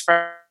jumped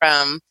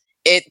from,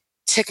 it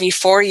took me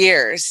 4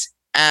 years.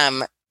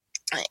 And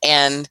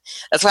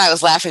that's why I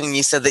was laughing when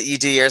you said that you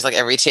do yours like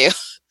every 2.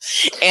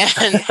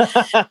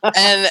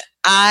 And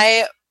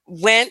I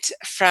went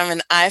from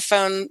an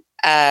iPhone,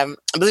 I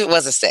believe it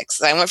was a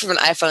 6. I went from an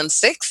iPhone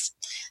 6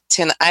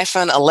 to an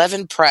iPhone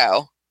 11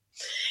 Pro.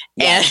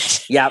 And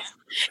it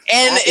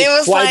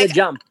was quite like a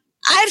jump.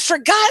 I'd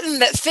forgotten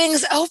that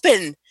things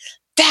open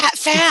that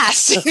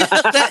fast.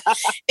 That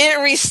it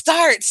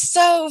restarts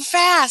so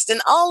fast.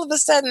 And all of a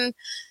sudden,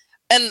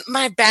 and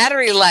my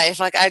battery life,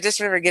 like I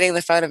just remember getting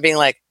the phone and being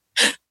like,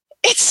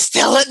 it's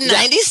still at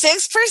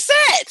 96%,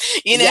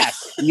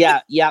 Yes.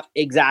 Yeah,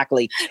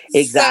 exactly.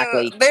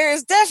 So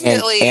there's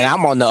definitely... And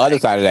I'm on the other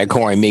side of that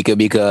coin, Mika,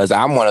 because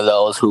I'm one of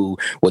those who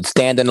would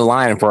stand in the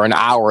line for an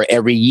hour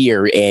every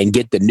year and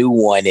get the new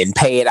one and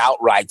pay it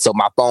outright so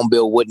my phone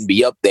bill wouldn't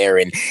be up there.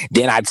 And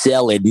then I'd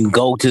sell it and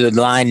go to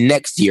the line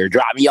next year,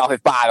 drop me off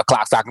at 5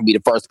 o'clock so I can be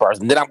the first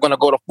person. Then I'm going to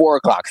go to 4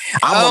 o'clock.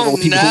 I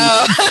was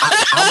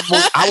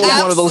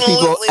one of those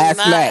people, ask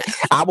Matt,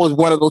 I was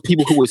one of those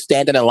people who would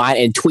stand in the line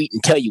and tweet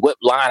and tell you what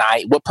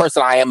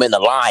person I am in the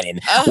line and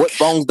what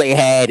phones they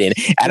had, and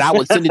I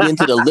would send it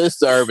into the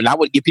listserv, and I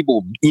would give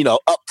people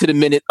up to the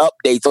minute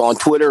updates on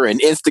Twitter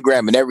and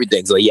Instagram and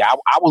everything. So yeah,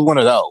 I was one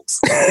of those.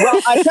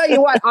 Well, I tell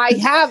you what, I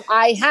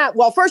have.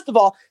 Well, first of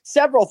all,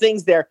 several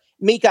things there,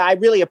 Mika. I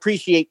really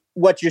appreciate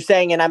what you're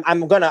saying, and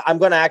I'm gonna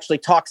actually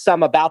talk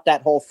some about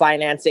that whole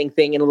financing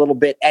thing in a little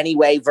bit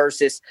anyway,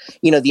 versus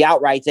the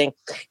outright thing.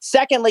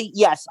 Secondly,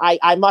 yes,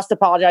 I must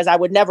apologize. I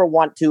would never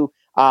want to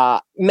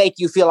make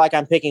you feel like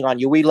I'm picking on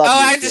you. We love you.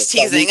 Oh, I'm just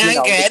teasing.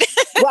 I'm good.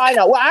 Well, I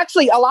know. Well,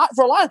 actually, a lot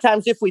of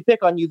times, if we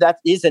pick on you, that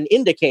is an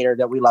indicator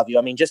that we love you.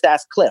 I mean, just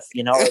ask Cliff.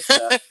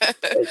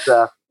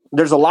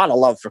 There's a lot of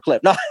love for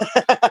Cliff. No,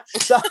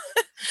 so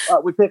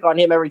we pick on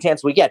him every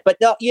chance we get. But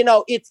no,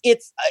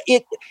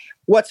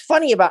 what's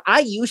funny about, I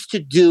used to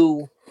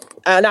do,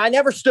 and I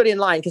never stood in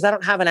line because I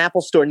don't have an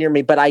Apple store near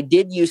me, but I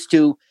did used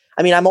to.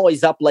 I mean, I'm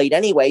always up late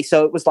anyway,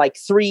 so it was like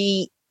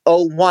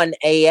 3:01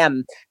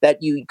 a.m. that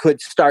you could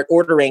start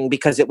ordering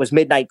because it was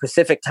midnight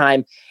Pacific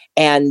time,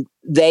 and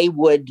they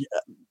would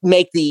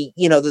make the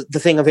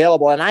thing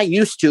available. And I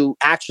used to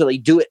actually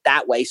do it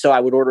that way, so I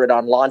would order it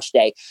on launch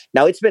day.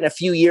 Now it's been a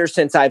few years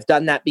since I've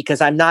done that because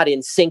I'm not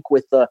in sync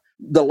with the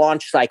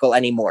launch cycle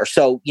anymore.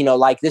 So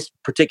like this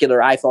particular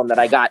iPhone that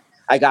I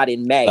got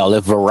in May. Well,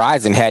 if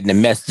Verizon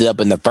hadn't messed it up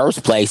in the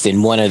first place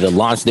and wanted to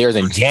launch theirs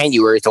in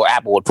January, so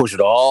Apple would push it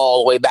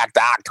all the way back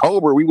to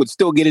October, we would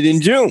still get it in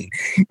June.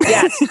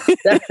 Yes,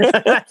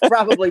 that's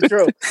probably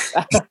true.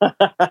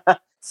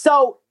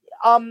 So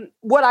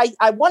what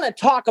I want to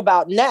talk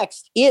about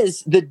next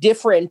is the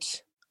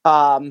different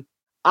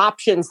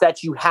options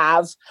that you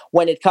have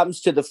when it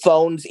comes to the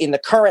phones in the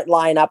current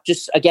lineup.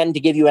 Just again, to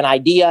give you an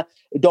idea,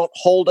 don't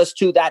hold us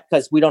to that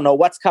because we don't know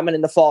what's coming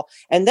in the fall.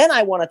 And then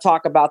I want to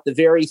talk about the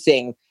very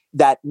thing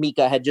that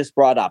Mika had just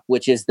brought up,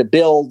 which is the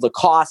bill, the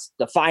cost,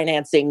 the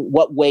financing,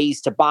 what ways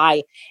to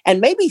buy,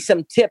 and maybe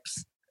some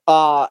tips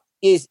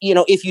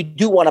if you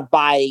do want to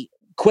buy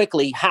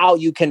quickly, how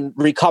you can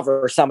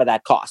recover some of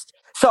that cost.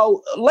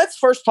 So let's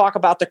first talk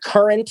about the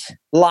current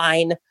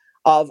line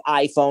of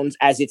iPhones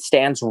as it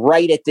stands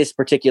right at this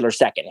particular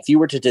second. If you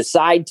were to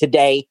decide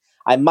today,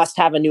 I must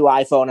have a new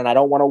iPhone and I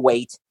don't want to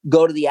wait,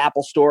 go to the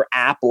Apple Store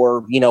app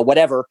or,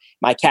 whatever,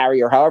 my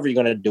carrier, however you're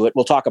going to do it.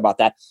 We'll talk about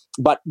that.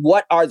 But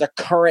what are the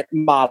current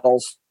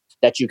models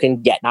that you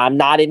can get? Now, I'm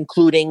not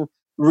including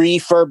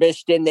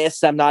refurbished in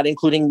this. I'm not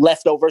including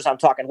leftovers. I'm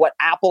talking what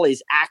Apple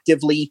is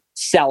actively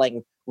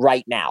selling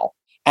right now.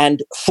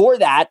 And for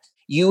that,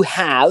 you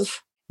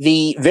have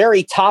the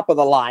very top of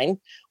the line,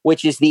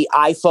 which is the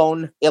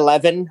iPhone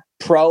 11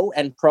 Pro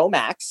and Pro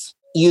Max.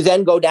 You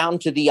then go down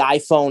to the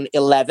iPhone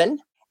 11,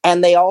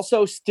 and they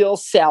also still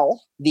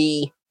sell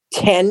the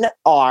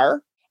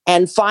 10R.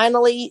 And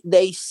finally,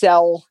 they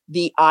sell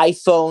the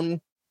iPhone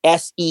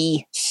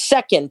SE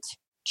second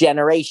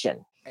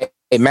generation.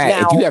 Hey,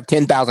 Matt, now, if you have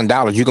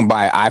 $10,000, you can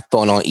buy an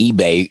iPhone on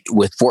eBay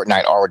with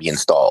Fortnite already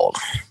installed.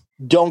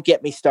 Don't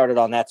get me started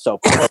on that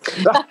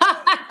soapbox.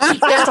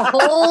 That's a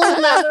whole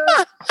nother...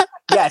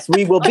 Yes,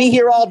 we will be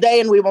here all day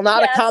and we will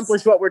not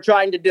accomplish what we're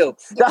trying to do.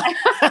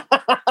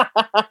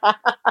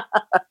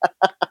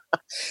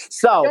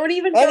 So, don't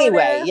even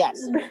anyway,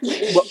 yes.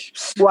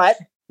 What?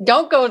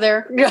 Don't go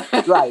there.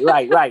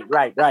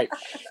 Right.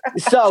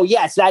 So,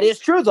 yes, that is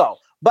true though.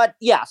 But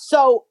yeah,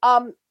 so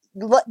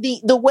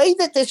the way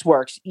that this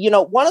works,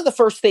 one of the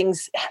first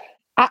things,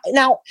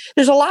 now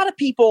there's a lot of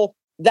people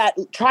that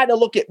try to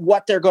look at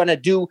what they're going to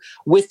do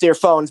with their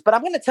phones. But I'm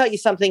going to tell you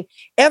something.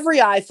 Every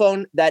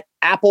iPhone that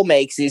Apple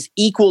makes is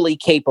equally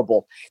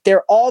capable.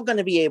 They're all going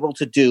to be able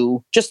to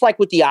do, just like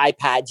with the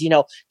iPads,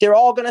 they're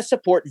all going to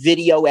support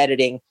video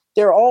editing.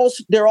 They're all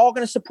going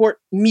to support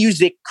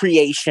music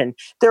creation.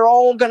 They're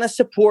all going to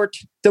support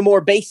the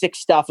more basic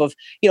stuff of,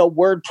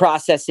 word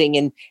processing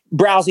and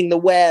browsing the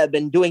web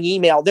and doing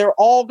email. They're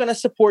all going to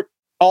support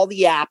all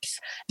the apps.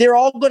 They're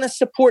all going to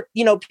support,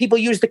 people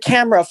use the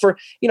camera for,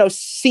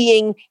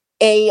 seeing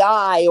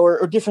AI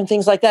or different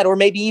things like that, or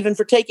maybe even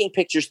for taking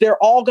pictures. They're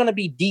all going to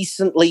be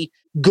decently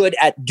good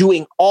at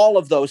doing all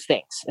of those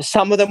things.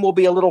 Some of them will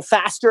be a little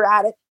faster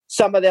at it.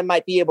 Some of them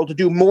might be able to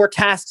do more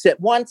tasks at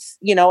once,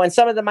 and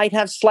some of them might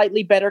have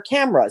slightly better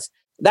cameras.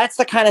 That's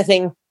the kind of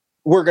thing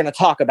we're going to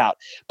talk about.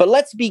 But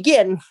let's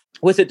begin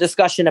with a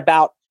discussion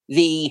about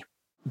the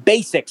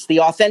basics, the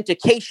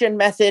authentication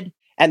method,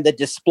 and the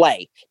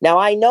display. Now,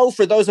 I know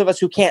for those of us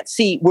who can't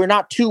see, we're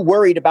not too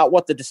worried about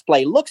what the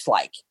display looks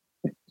like.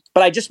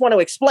 But I just want to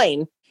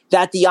explain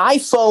that the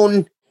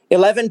iPhone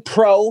 11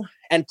 Pro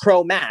and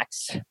Pro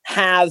Max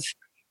have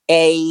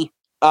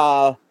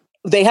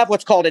they have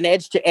what's called an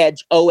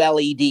edge-to-edge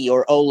OLED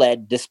or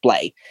OLED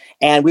display.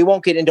 And we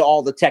won't get into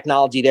all the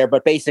technology there,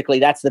 but basically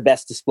that's the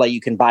best display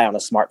you can buy on a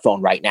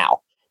smartphone right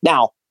now.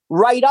 Now,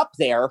 right up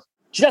there,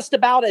 just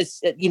about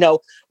as,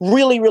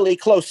 really, really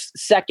close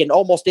second,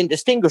 almost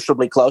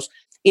indistinguishably close,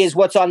 is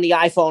what's on the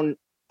iPhone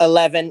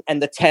 11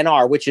 and the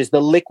 10R, which is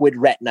the Liquid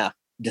Retina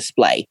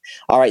display.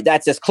 All right,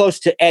 that's as close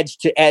to edge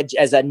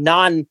as a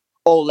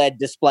non-OLED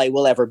display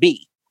will ever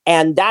be.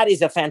 And that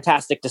is a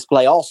fantastic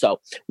display also.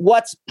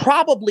 What's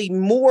probably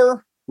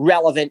more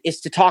relevant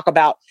is to talk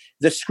about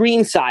the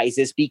screen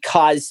sizes,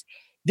 because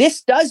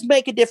this does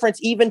make a difference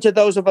even to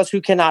those of us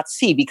who cannot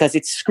see, because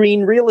it's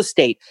screen real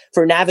estate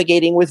for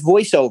navigating with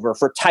VoiceOver,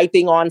 for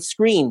typing on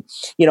screen,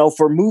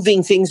 for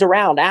moving things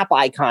around, app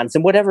icons,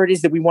 and whatever it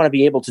is that we want to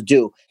be able to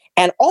do.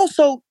 And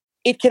also,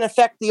 it can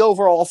affect the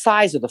overall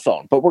size of the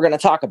phone, but we're going to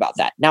talk about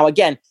that. Now,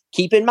 again,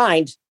 keep in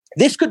mind,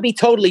 this could be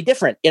totally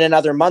different in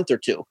another month or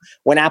two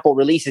when Apple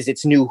releases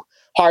its new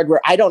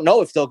hardware. I don't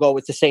know if they'll go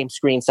with the same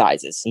screen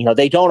sizes.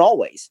 They don't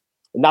always.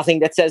 Nothing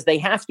that says they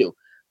have to.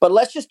 But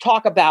let's just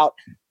talk about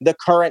the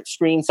current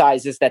screen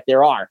sizes that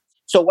there are.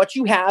 So what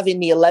you have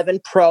in the 11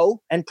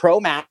 Pro and Pro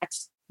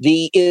Max,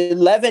 the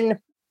 11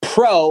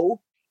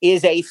 Pro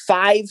is a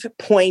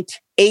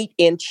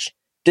 5.8-inch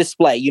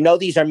display.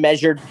 These are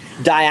measured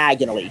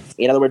diagonally.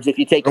 In other words, if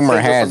you take rumor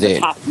has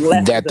it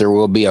that there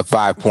will be a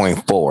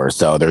 5.4.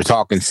 So they're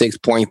talking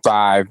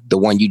 6.5. The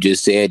one you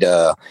just said,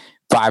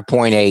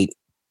 5.8,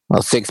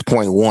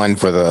 6.1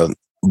 for the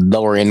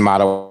lower end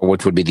model,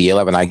 which would be the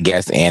 11, I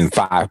guess, and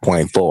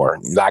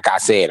 5.4. Like I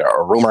said,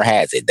 a rumor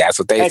has it. That's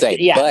what they say.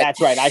 Yeah, but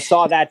that's right. I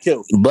saw that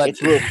too. But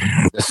the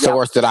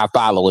source that I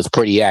follow is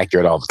pretty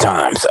accurate all the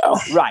time. So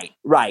right.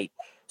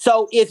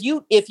 So if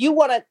you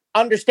want to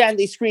understand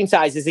these screen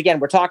sizes, again,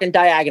 we're talking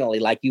diagonally,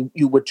 like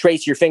you would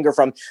trace your finger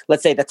from,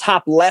 let's say, the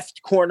top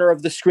left corner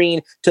of the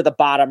screen to the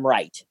bottom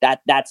right.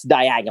 That's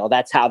diagonal.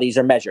 That's how these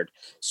are measured.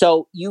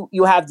 So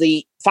you have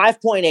the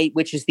 5.8,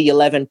 which is the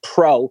 11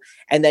 Pro,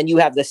 and then you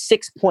have the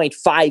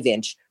 6.5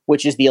 inch,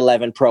 which is the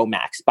 11 Pro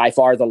Max, by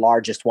far the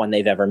largest one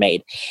they've ever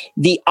made.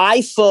 The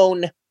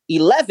iPhone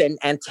 11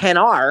 and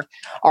 10R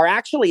are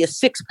actually a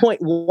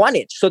 6.1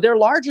 inch. So they're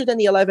larger than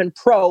the 11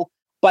 Pro,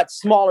 but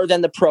smaller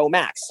than the Pro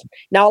Max.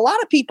 Now, a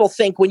lot of people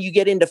think when you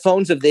get into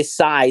phones of this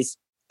size,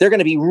 they're going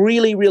to be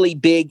really, really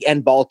big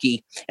and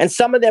bulky. And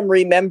some of them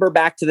remember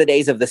back to the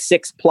days of the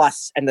 6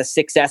 Plus and the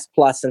 6S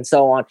Plus and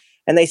so on.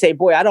 And they say,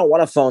 boy, I don't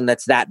want a phone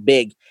that's that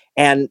big.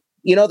 And,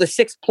 the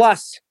 6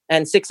 Plus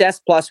and 6S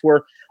Plus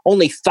were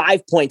only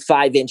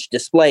 5.5 inch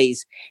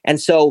displays.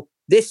 And so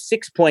this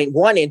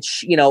 6.1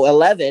 inch,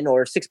 11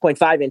 or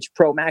 6.5 inch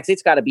Pro Max,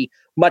 it's got to be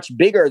much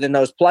bigger than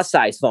those plus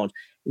size phones.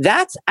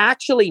 That's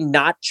actually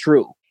not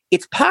true.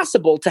 It's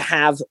possible to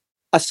have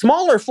a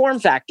smaller form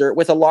factor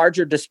with a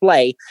larger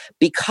display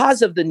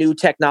because of the new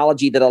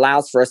technology that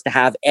allows for us to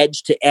have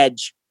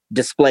edge-to-edge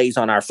displays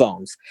on our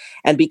phones.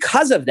 And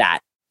because of that,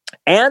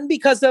 and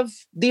because of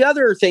the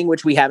other thing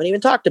which we haven't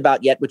even talked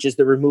about yet, which is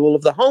the removal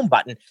of the home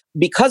button,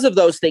 because of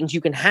those things,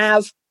 you can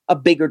have a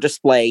bigger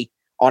display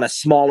on a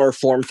smaller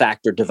form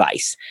factor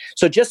device.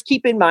 So just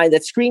keep in mind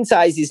that screen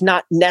size is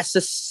not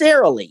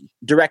necessarily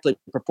directly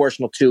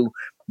proportional to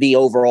the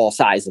overall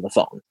size of the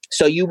phone.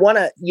 So you want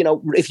to,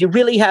 if you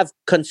really have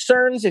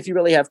concerns, if you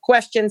really have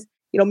questions,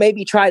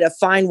 maybe try to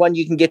find one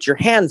you can get your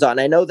hands on.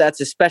 I know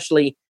that's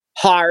especially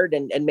hard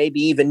and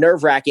maybe even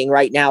nerve-wracking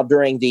right now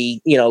during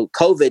the,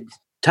 COVID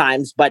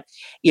times, but,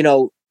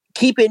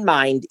 keep in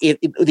mind if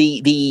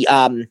the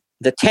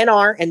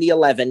 10R and the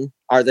 11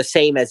 are the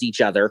same as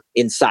each other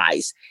in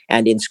size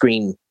and in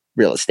screen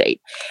real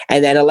estate.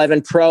 And then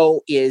 11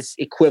 Pro is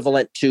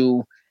equivalent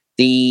to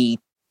the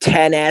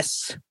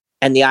 10S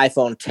and the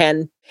iPhone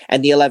 10,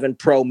 and the 11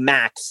 Pro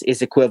Max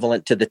is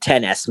equivalent to the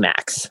 10S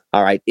Max.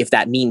 All right, if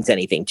that means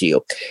anything to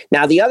you.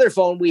 Now, the other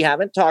phone we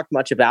haven't talked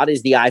much about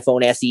is the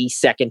iPhone SE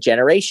second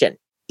generation.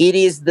 It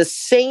is the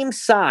same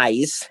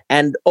size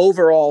and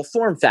overall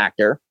form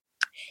factor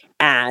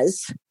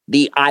as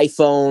the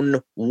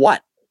iPhone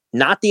what?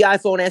 Not the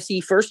iPhone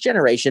SE first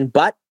generation,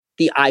 but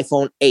the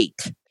iPhone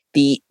 8.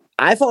 The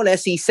iPhone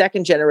SE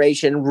second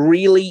generation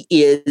really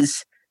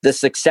is the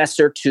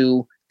successor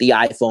to the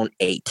iPhone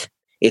 8.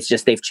 It's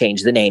just they've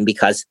changed the name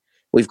because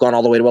we've gone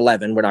all the way to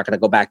 11. We're not going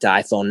to go back to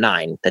iPhone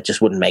 9. That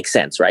just wouldn't make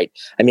sense, right?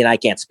 I mean, I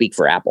can't speak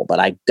for Apple, but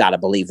I got to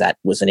believe that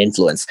was an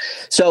influence.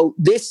 So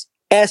this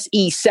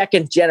SE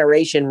second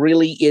generation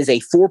really is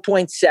a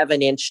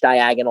 4.7-inch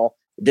diagonal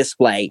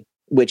display,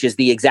 which is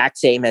the exact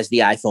same as the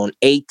iPhone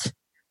 8,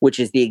 which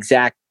is the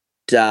exact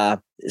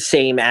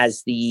same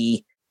as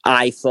the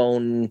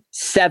iPhone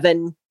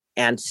 7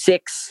 and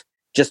 6,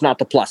 just not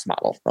the Plus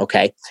model,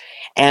 okay?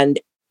 And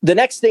the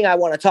next thing I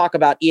want to talk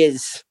about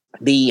is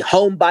the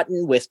home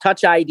button with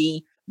Touch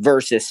ID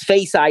versus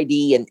Face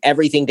ID and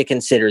everything to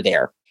consider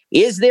there.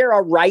 Is there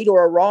a right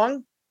or a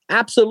wrong?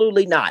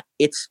 Absolutely not.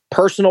 It's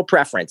personal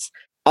preference.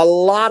 A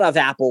lot of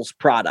Apple's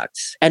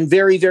products, and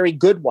very, very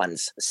good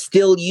ones,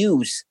 still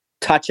use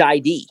Touch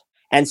ID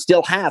and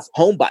still have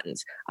home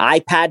buttons.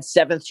 iPad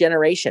 7th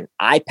generation,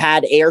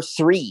 iPad Air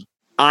 3,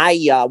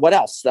 what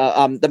else?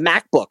 The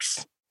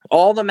MacBooks.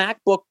 All the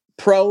MacBook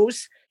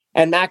Pros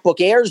and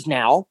MacBook Airs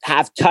now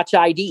have Touch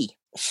ID.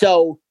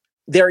 So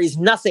there is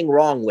nothing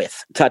wrong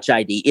with Touch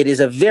ID. It is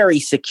a very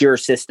secure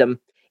system.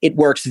 It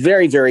works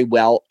very, very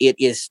well. It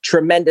is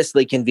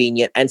tremendously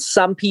convenient. And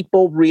some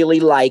people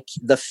really like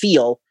the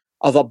feel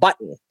of a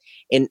button.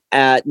 And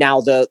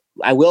now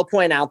I will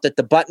point out that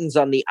the buttons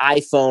on the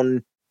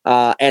iPhone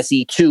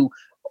SE2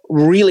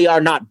 really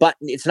are not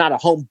button. It's not a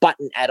home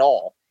button at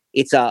all.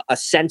 It's a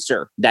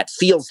sensor that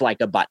feels like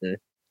a button.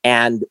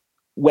 And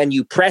when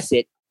you press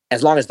it,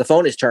 as long as the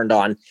phone is turned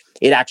on,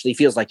 it actually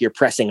feels like you're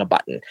pressing a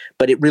button,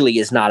 but it really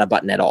is not a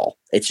button at all.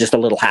 It's just a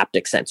little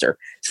haptic sensor.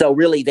 So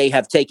really, they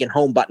have taken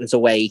home buttons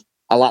away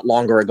a lot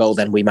longer ago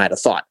than we might have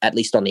thought, at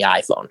least on the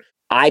iPhone.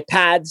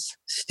 iPads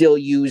still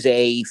use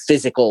a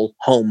physical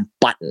home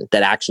button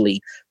that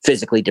actually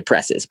physically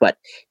depresses, but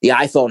the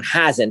iPhone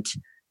hasn't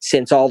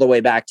since all the way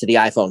back to the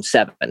iPhone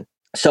 7.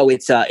 So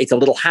it's a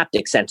little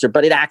haptic sensor,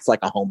 but it acts like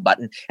a home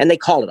button, and they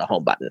call it a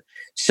home button.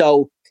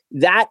 So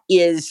that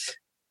is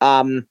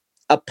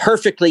a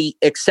perfectly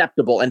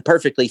acceptable and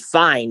perfectly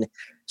fine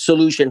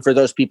solution for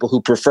those people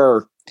who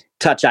prefer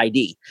Touch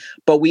ID.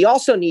 But we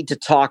also need to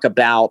talk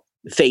about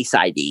Face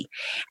ID.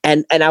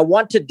 And I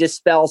want to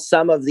dispel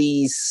some of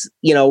these,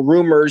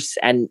 rumors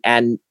and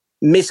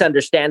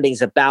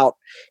misunderstandings about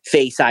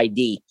Face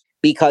ID,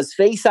 because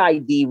Face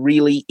ID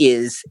really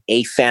is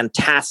a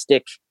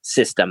fantastic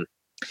system.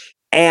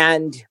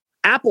 And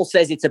Apple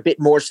says it's a bit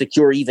more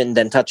secure even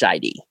than Touch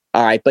ID.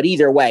 All right. But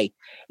either way,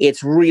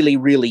 it's really,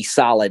 really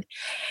solid.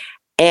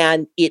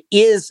 And it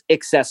is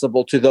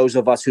accessible to those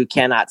of us who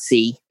cannot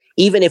see.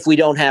 Even if we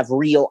don't have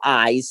real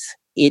eyes,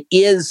 it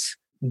is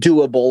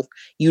doable.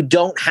 You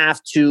don't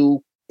have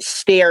to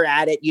stare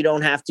at it. You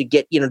don't have to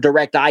get,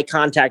 direct eye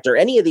contact or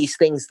any of these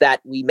things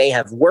that we may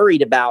have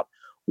worried about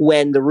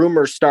when the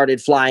rumors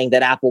started flying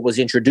that Apple was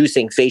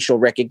introducing facial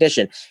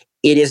recognition.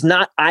 It is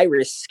not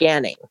iris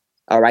scanning.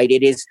 All right.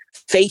 It is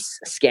face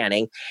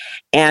scanning.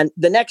 And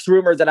the next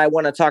rumor that I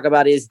want to talk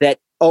about is that,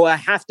 I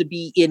have to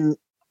be in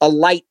a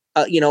light,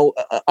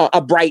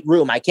 a bright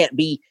room. I can't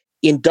be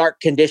in dark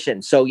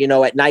conditions. So,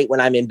 at night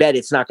when I'm in bed,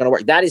 it's not going to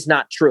work. That is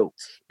not true,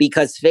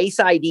 because Face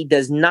ID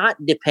does not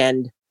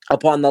depend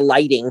upon the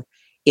lighting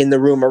in the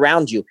room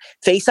around you.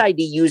 Face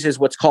ID uses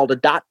what's called a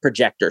dot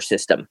projector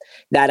system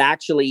that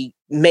actually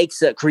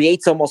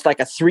creates almost like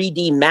a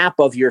 3D map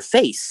of your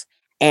face.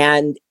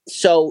 And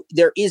so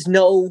there is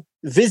no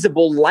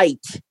visible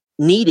light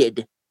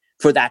needed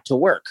for that to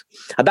work.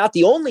 About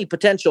the only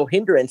potential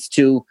hindrance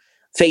to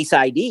Face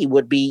ID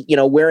would be,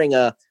 wearing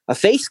a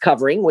face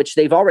covering, which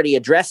they've already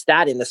addressed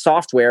that in the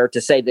software to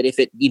say that if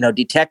it,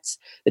 detects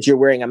that you're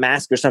wearing a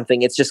mask or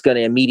something, it's just going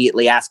to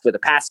immediately ask for the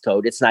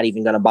passcode. It's not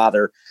even going to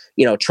bother,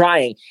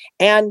 trying.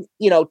 And,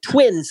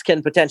 twins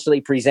can potentially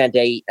present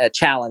a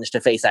challenge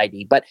to Face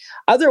ID. But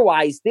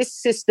otherwise, this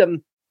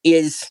system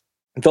is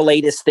the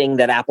latest thing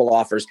that Apple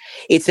offers.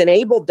 It's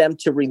enabled them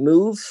to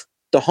remove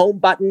the home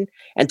button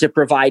and to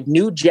provide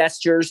new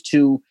gestures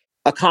to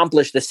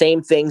accomplish the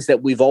same things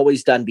that we've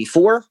always done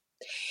before.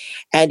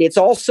 And it's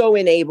also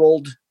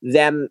enabled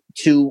them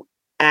to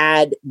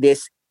add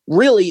this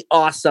really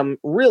awesome,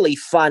 really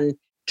fun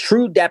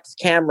true depth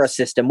camera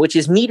system, which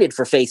is needed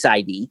for Face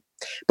ID,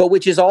 but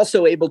which is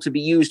also able to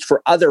be used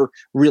for other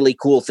really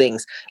cool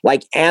things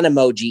like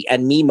Animoji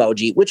and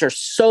Memoji, which are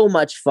so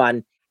much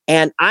fun.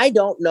 And I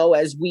don't know,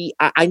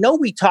 I know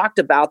we talked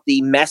about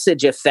the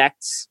message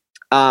effects,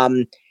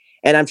 and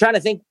I'm trying to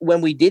think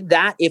when we did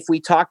that, if we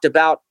talked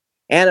about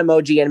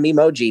Animoji and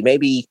Memoji.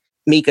 Maybe,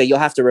 Mika, you'll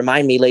have to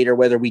remind me later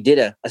whether we did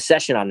a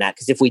session on that,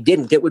 because if we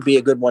didn't, it would be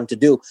a good one to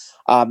do,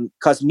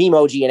 because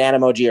Memoji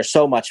and Animoji are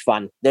so much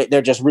fun.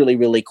 They're just really,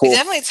 really cool. We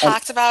definitely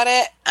talked about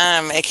it.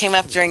 It came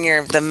up during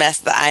the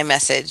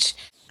iMessage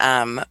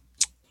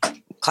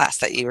class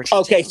that you were teaching.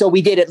 Okay, so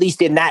we did, at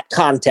least in that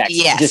context.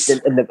 Yes. Just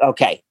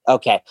okay.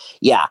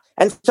 Yeah.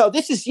 And so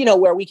this is,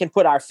 where we can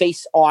put our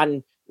face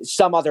on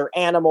some other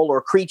animal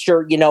or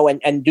creature,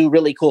 and do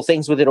really cool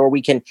things with it, or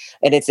we can,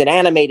 and it's an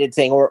animated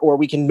thing, or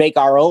we can make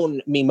our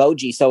own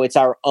Memoji. So it's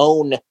our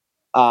own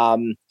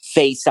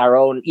face, our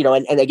own,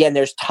 and again,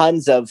 there's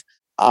tons of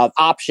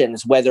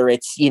options, whether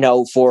it's,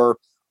 for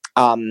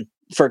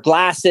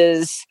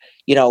glasses,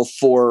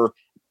 for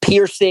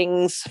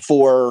piercings,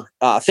 for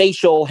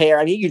facial hair.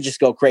 I mean, you just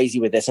go crazy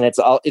with this, and it's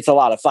a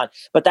lot of fun.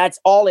 But that's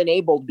all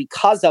enabled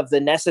because of the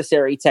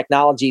necessary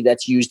technology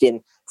that's used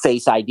in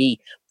Face ID.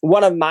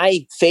 One of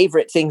my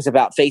favorite things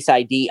about Face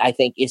ID, I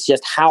think, is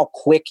just how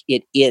quick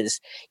it is.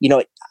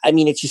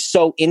 It's just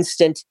so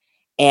instant.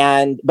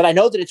 But I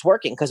know that it's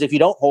working, because if you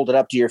don't hold it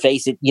up to your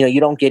face, you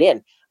don't get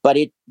in. But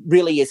it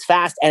really is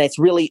fast, and it's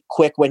really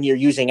quick when you're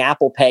using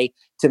Apple Pay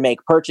to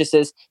make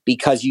purchases,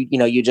 because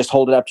you just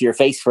hold it up to your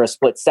face for a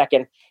split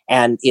second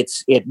and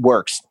it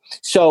works.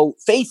 So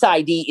Face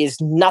ID is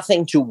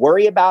nothing to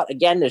worry about.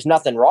 Again, there's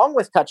nothing wrong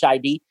with Touch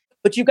ID,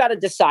 but you've got to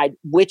decide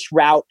which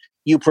route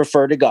you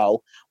prefer to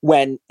go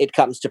when it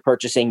comes to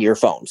purchasing your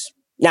phones.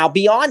 Now,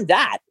 beyond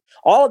that,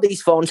 all of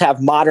these phones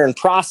have modern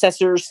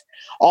processors.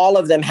 All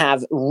of them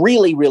have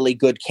really, really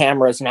good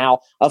cameras now.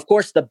 Of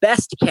course, the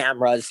best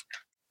cameras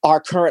are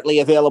currently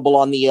available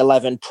on the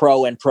 11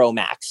 Pro and Pro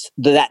Max.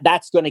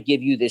 That's going to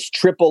give you this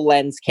triple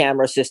lens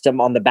camera system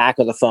on the back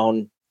of the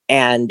phone.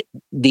 And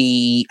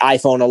the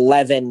iPhone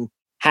 11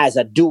 has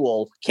a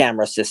dual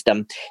camera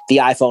system. The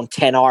iPhone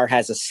XR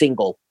has a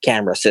single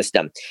camera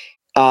system.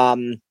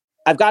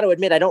 I've got to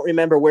admit, I don't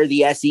remember where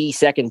the SE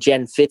second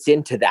gen fits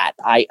into that.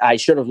 I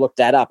should have looked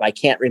that up. I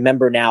can't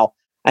remember now.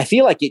 I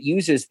feel like it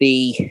uses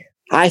the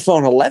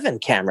iPhone 11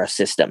 camera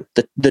system,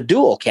 the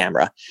dual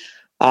camera.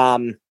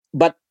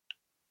 But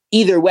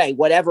either way,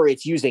 whatever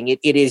it's using, it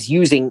is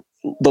using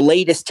the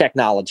latest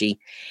technology.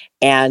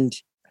 And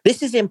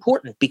this is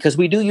important because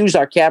we do use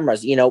our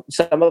cameras.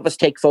 Some of us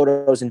take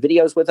photos and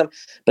videos with them,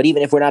 but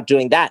even if we're not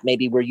doing that,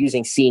 maybe we're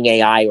using Seeing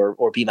AI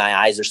or Be My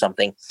Eyes or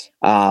something.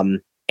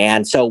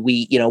 And so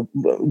we,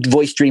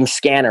 Voice Dream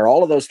Scanner,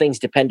 all of those things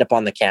depend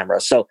upon the camera.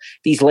 So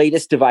these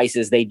latest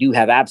devices, they do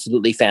have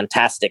absolutely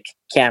fantastic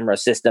camera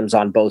systems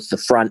on both the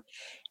front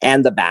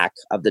and the back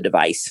of the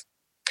device.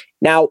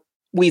 Now,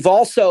 we've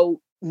also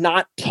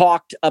not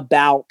talked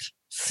about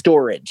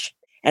storage.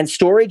 And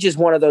storage is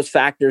one of those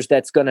factors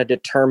that's going to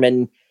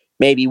determine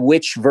maybe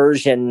which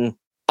version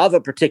of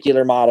a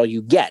particular model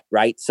you get,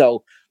 right?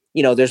 So,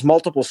 there's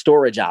multiple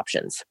storage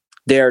options.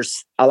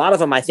 There's a lot of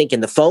them, I think,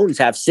 in the phones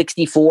have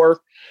 64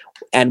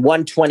 and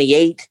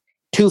 128,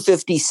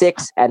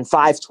 256 and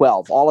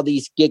 512, all of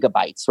these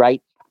gigabytes,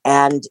 right?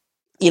 And,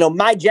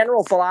 my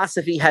general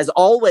philosophy has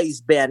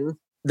always been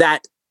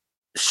that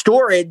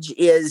storage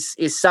is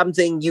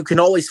something you can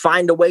always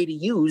find a way to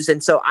use.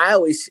 And so I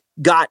always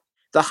got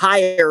the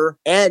higher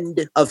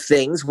end of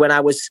things when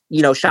I was,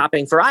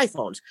 shopping for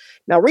iPhones.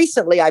 Now,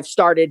 recently I've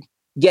started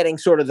getting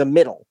sort of the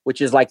middle, which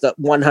is like the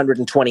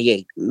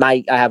 128.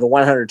 I have a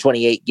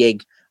 128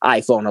 gig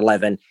iPhone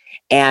 11,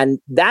 and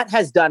that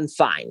has done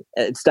fine.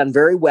 It's done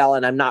very well,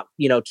 and I'm not,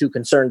 too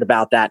concerned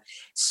about that.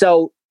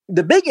 So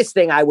the biggest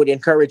thing I would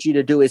encourage you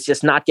to do is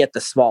just not get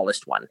the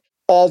smallest one.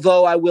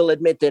 Although I will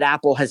admit that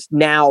Apple has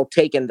now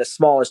taken the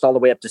smallest all the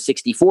way up to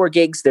 64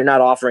 gigs. They're not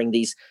offering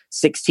these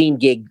 16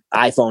 gig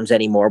iPhones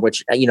anymore,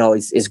 which,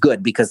 is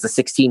good because the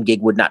 16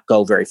 gig would not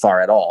go very far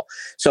at all.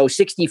 So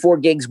 64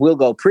 gigs will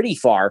go pretty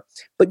far,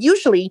 but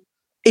usually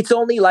it's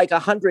only like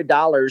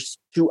 $100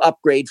 to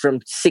upgrade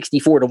from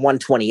 64 to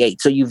 128.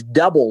 So you've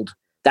doubled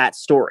that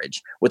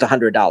storage with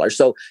 $100.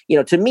 So,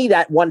 to me,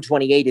 that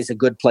 128 is a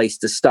good place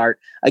to start.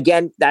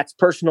 Again, that's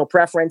personal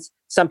preference.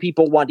 Some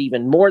people want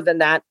even more than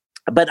that.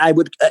 But I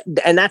would,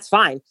 and that's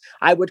fine.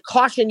 I would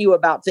caution you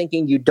about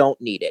thinking you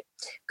don't need it,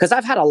 because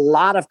I've had a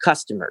lot of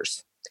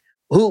customers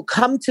who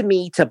come to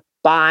me to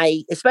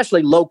buy,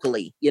 especially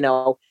locally,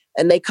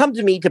 and they come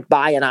to me to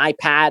buy an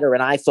iPad or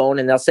an iPhone,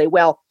 and they'll say,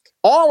 well,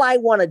 all I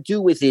want to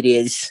do with it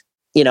is,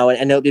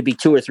 and it'll be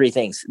 2 or 3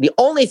 things. The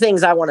only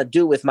things I want to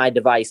do with my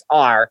device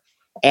are,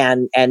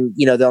 and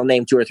they'll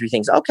name 2 or 3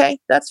 things. Okay,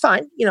 that's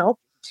fine.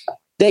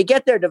 They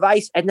get their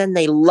device and then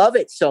they love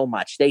it so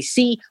much. They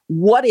see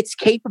what it's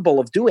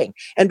capable of doing.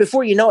 And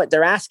before you know it,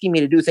 they're asking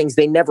me to do things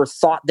they never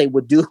thought they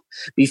would do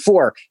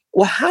before.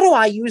 Well, how do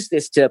I use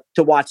this to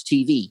watch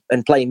TV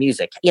and play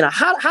music?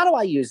 How do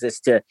I use this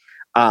to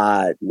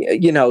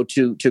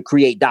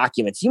create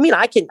documents? You mean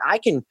I can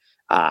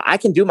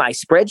do my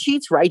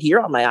spreadsheets right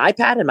here on my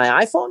iPad and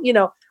my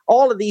iPhone?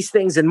 All of these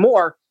things and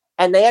more.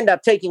 And they end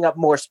up taking up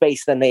more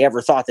space than they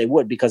ever thought they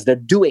would because they're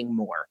doing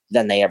more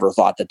than they ever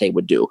thought that they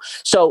would do.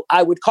 So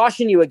I would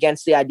caution you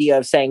against the idea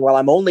of saying, well,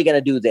 I'm only going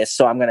to do this,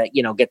 so I'm going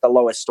to, get the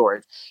lowest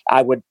storage.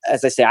 I would,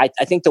 as I say, I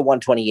think the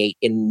 128,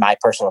 in my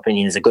personal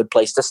opinion, is a good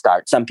place to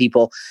start. Some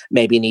people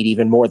maybe need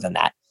even more than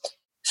that.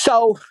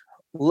 So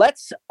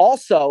let's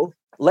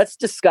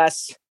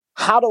discuss,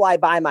 how do I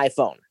buy my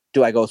phone?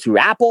 Do I go through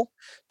Apple?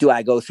 Do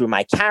I go through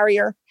my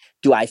carrier?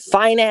 Do I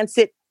finance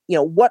it?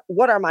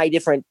 What are my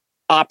different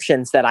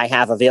options that I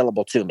have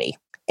available to me?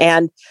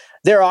 And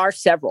there are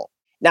several.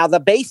 Now, the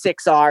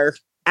basics are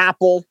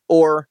Apple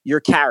or your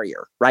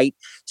carrier, right?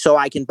 So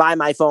I can buy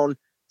my phone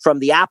from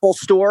the Apple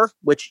store,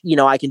 which,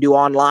 I can do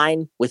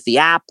online with the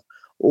app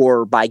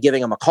or by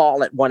giving them a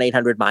call at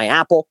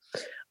 1-800-MY-APPLE.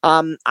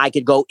 I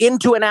could go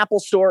into an Apple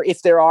store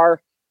if there are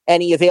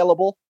any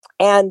available.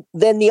 And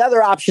then the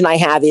other option I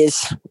have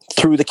is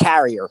through the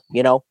carrier,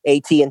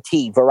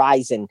 AT&T,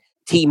 Verizon,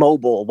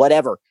 T-Mobile,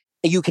 whatever.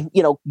 You can,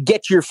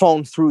 get your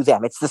phone through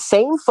them. It's the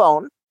same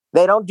phone.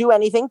 They don't do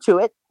anything to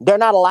it. They're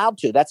not allowed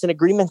to. That's an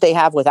agreement they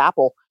have with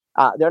Apple.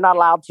 They're not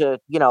allowed to,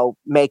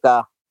 make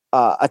an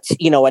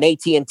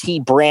AT&T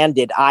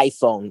branded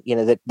iPhone,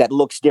 that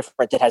looks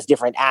different, that has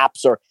different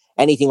apps or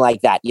anything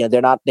like that.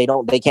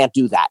 They can't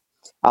do that.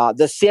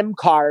 The SIM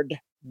card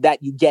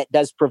that you get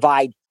does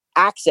provide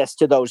access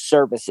to those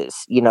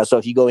services. So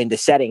if you go into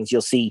settings,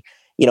 you'll see,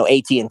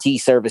 AT&T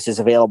services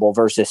available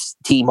versus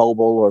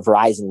T-Mobile or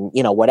Verizon,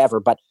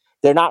 whatever. But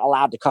they're not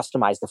allowed to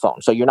customize the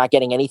phone. So you're not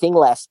getting anything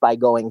less by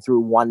going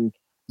through one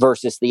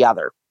versus the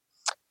other.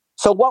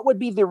 So what would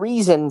be the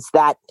reasons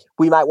that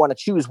we might want to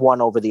choose one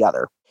over the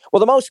other? Well,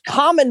 the most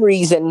common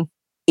reason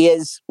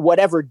is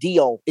whatever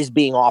deal is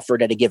being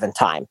offered at a given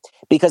time,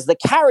 because the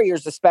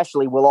carriers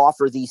especially will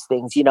offer these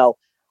things,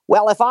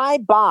 well, if I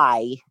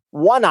buy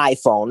one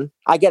iPhone,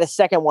 I get a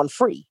second one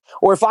free.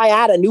 Or if I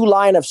add a new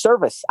line of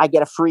service, I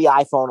get a free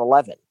iPhone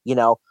 11,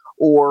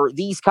 or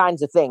these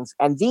kinds of things.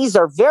 And these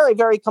are very,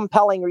 very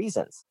compelling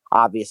reasons,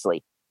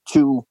 obviously,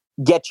 to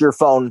get your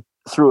phone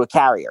through a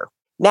carrier.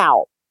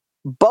 Now,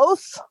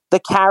 both the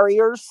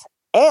carriers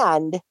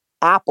and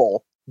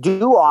Apple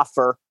do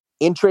offer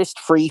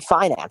interest-free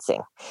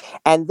financing.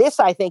 And this,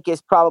 I think,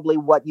 is probably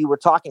what you were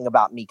talking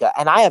about, Mika.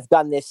 And I have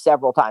done this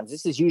several times.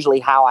 This is usually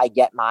how I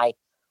get my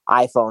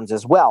iPhones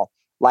as well.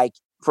 Like,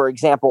 for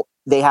example,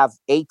 they have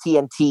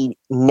AT&T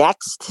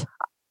Next,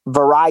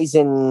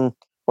 Verizon.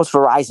 What's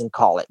Verizon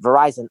call it?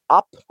 Verizon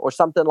Up or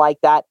something like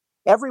that.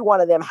 Every one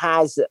of them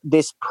has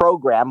this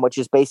program, which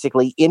is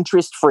basically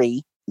interest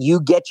free. You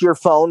get your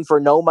phone for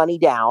no money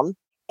down,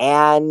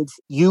 and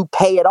you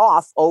pay it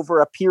off over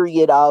a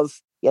period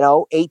of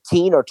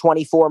 18 or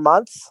 24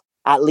 months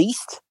at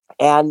least.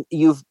 And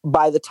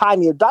by the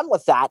time you're done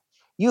with that,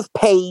 you've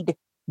paid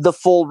the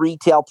full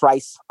retail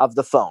price of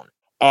the phone.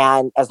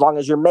 And as long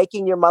as you're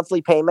making your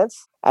monthly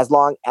payments, as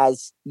long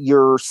as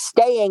you're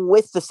staying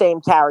with the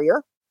same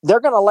carrier, they're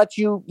going to let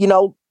you,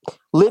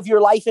 live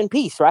your life in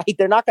peace, right?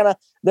 They're not going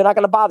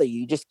to bother you.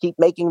 You just keep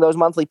making those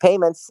monthly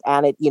payments,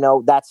 and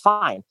that's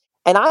fine.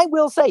 And I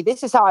will say,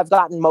 this is how I've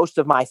gotten most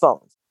of my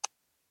phones.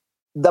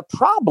 The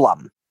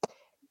problem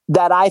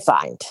that I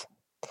find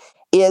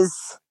is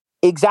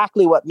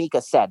exactly what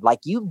Mika said. Like,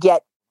 you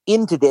get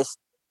into this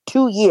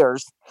 2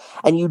 years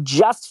and you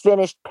just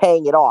finished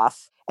paying it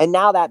off. And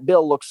now that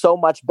bill looks so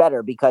much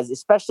better, because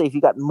especially if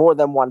you got more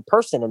than one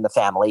person in the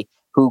family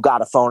who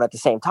got a phone at the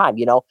same time,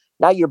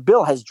 now your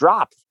bill has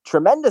dropped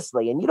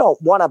tremendously, and you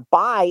don't want to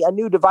buy a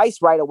new device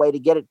right away to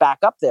get it back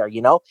up there,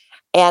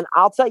 And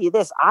I'll tell you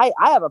this, I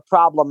have a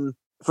problem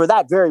for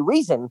that very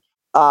reason,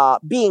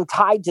 being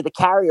tied to the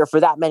carrier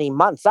for that many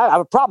months. I have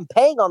a problem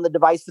paying on the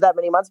device for that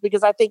many months,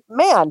 because I think,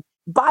 man,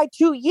 by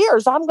 2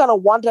 years, I'm going to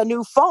want a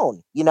new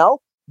phone,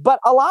 But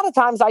a lot of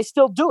times I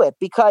still do it,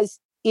 because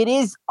it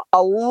is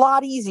a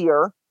lot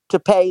easier to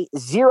pay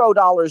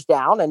 $0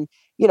 down and,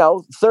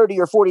 $30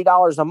 or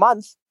 $40 a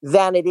month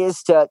than it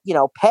is to,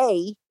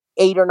 pay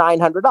 $800 or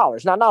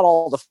 $900. Now, not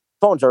all the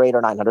phones are $800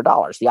 or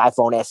 $900. The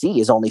iPhone SE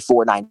is only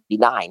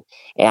 $499,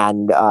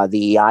 and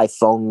the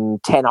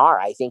iPhone XR,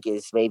 I think,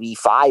 is maybe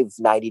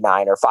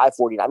 $599 or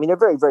 $549. I mean, they're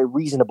very, very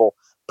reasonable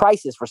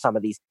prices for some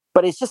of these.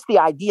 But it's just the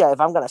idea,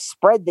 if I'm going to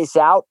spread this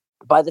out,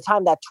 by the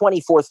time that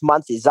 24th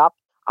month is up,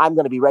 I'm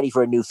going to be ready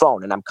for a new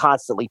phone, and I'm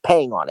constantly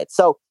paying on it.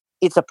 So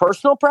it's a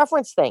personal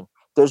preference thing.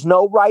 There's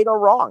no right or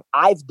wrong.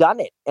 I've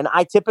done it, and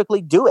I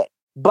typically do it.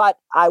 But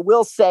I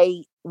will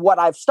say, what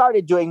I've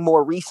started doing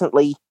more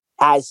recently,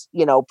 as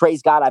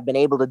praise God, I've been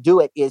able to do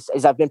it, is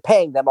I've been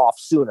paying them off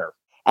sooner.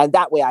 And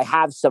that way I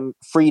have some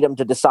freedom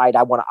to decide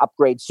I want to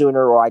upgrade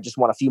sooner, or I just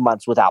want a few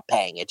months without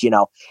paying it,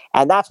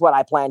 And that's what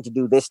I plan to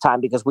do this time,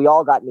 because we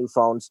all got new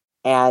phones.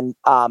 And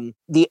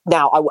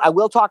now I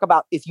will talk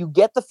about, if you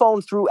get the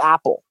phone through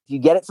Apple, if you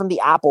get it from the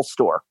Apple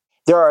store,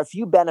 there are a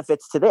few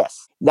benefits to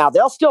this. Now,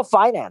 they'll still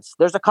finance.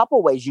 There's a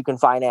couple ways you can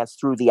finance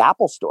through the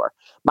Apple store.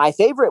 My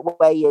favorite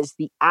way is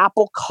the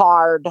Apple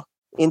Card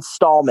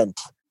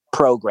installment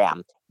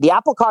program. The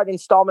Apple Card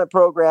installment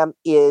program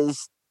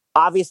is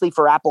obviously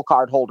for Apple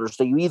Card holders.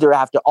 So you either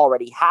have to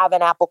already have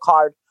an Apple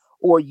Card,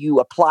 or you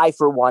apply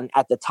for one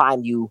at the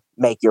time you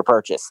make your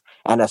purchase.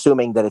 And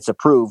assuming that it's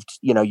approved,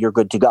 you're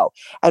good to go.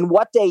 And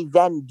what they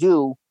then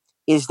do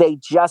is they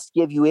just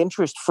give you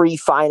interest-free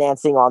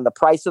financing on the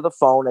price of the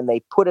phone, and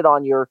they put it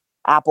on your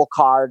Apple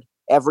Card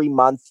every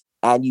month,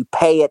 and you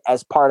pay it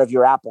as part of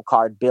your Apple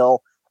Card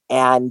bill,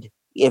 and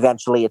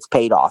eventually it's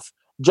paid off.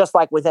 Just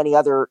like with any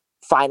other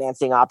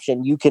financing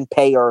option, you can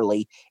pay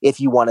early if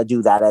you want to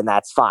do that, and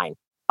that's fine.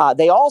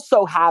 They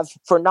also have,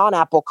 for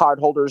non-Apple Card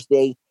holders,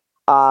 they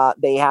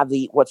have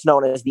what's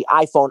known as the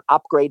iPhone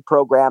upgrade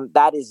program.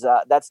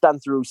 That's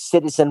done through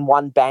Citizen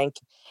One Bank,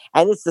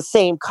 and it's the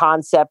same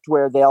concept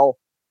where they'll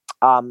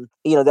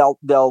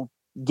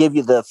give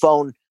you the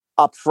phone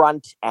up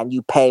front and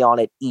you pay on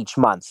it each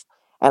month.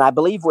 And I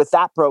believe with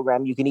that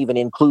program, you can even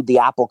include the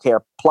Apple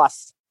Care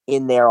Plus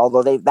in there,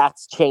 although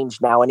that's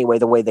changed now anyway,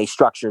 the way they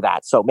structure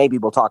that. So maybe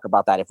we'll talk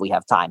about that if we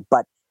have time.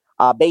 But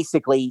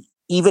basically,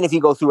 even if you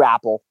go through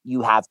Apple,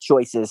 you have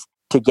choices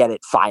to get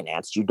it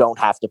financed. You don't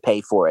have to pay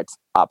for it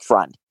up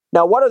front.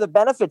 Now, what are the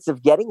benefits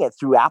of getting it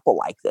through Apple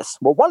like this?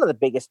 Well, one of the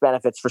biggest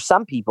benefits for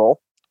some people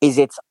is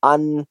it's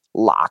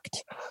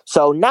unlocked.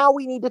 So now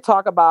we need to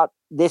talk about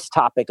this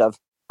topic of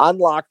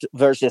unlocked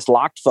versus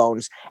locked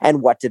phones,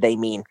 and what do they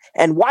mean?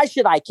 And why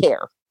should I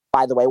care?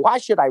 By the way, why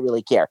should I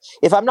really care?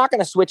 If I'm not going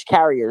to switch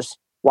carriers,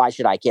 why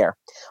should I care?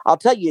 I'll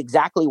tell you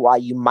exactly why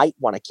you might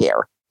want to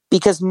care.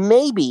 Because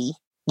maybe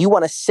you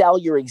want to sell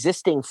your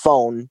existing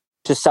phone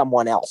to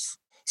someone else.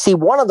 See,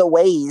 one of the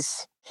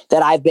ways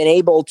that I've been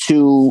able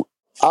to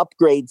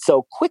upgrade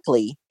so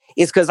quickly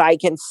is because I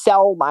can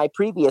sell my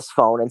previous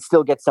phone and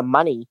still get some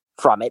money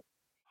from it,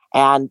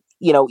 and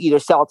either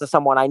sell it to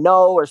someone I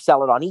know or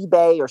sell it on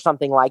eBay or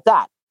something like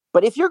that.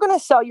 But if you're going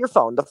to sell your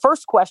phone, the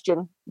first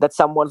question that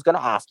someone's going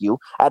to ask you,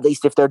 at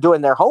least if they're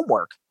doing their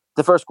homework,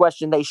 the first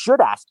question they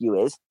should ask you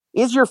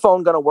is your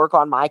phone going to work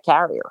on my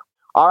carrier?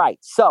 All right,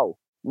 so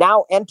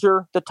now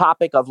enter the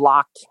topic of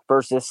locked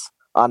versus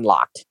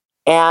unlocked.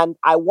 And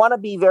I want to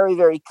be very,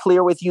 very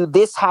clear with you.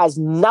 This has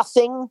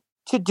nothing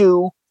to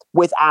do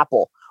with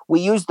Apple. We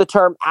use the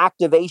term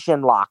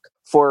activation lock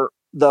for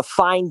the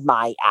Find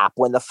My app,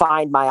 when the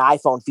Find My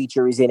iPhone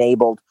feature is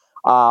enabled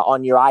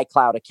on your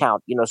iCloud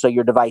account, so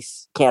your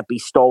device can't be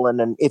stolen.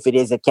 And if it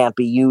is, it can't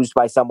be used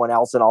by someone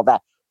else and all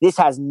that. This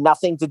has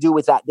nothing to do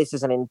with that. This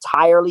is an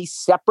entirely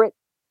separate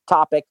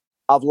topic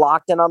of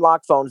locked and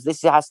unlocked phones,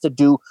 this has to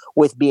do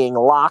with being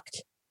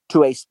locked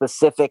to a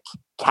specific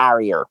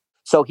carrier.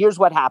 So here's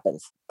what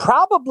happens.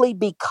 Probably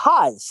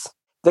because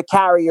the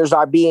carriers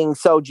are being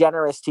so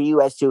generous to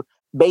you as to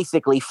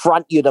basically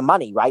front you the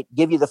money, right?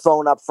 Give you the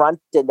phone up front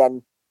and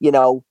then,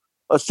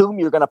 assume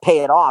you're going to pay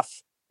it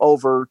off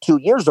over 2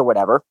 years or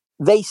whatever.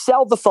 They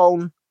sell the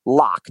phone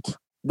locked.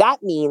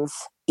 That means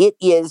it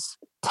is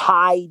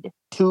tied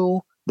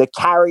to the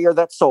carrier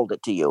that sold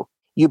it to you.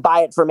 You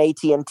buy it from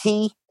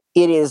AT&T,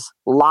 it is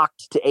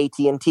locked to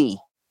AT&T.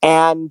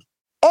 And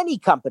any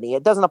company,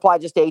 it doesn't apply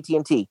just to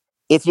AT&T.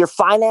 If you're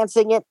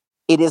financing it,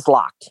 it is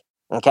locked.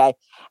 Okay.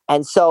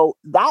 And so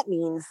that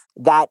means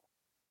that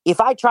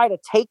if I try to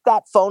take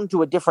that phone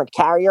to a different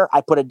carrier,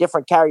 I put a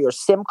different carrier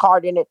SIM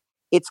card in it,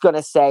 it's going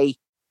to say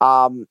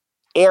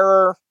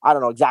error. I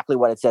don't know exactly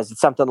what it says.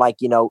 It's something like,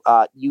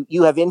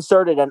 you have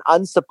inserted an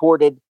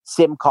unsupported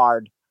SIM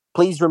card.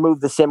 Please remove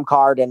the SIM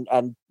card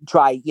and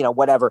try,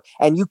 whatever.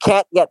 And you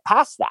can't get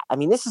past that. I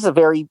mean, this is a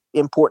very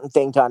important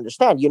thing to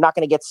understand. You're not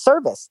going to get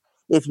service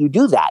if you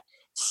do that.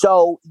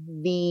 So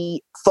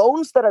the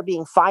phones that are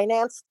being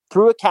financed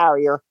through a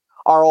carrier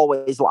are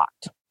always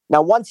locked.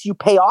 Now, once you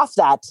pay off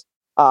that,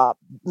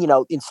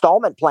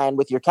 installment plan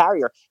with your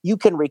carrier, you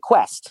can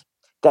request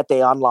that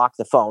they unlock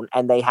the phone,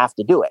 and they have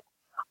to do it.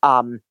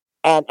 And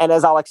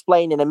as I'll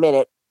explain in a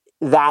minute,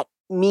 that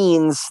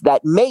means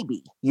that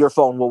maybe your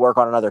phone will work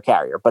on another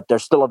carrier, but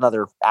there's still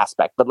another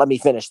aspect. But let me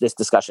finish this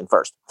discussion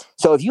first.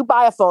 So if you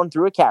buy a phone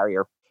through a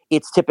carrier,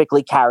 it's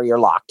typically carrier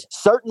locked.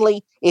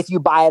 Certainly, if you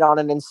buy it on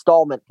an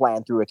installment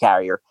plan through a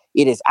carrier,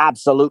 it is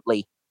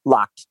absolutely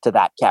locked to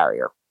that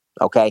carrier.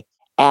 Okay.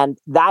 And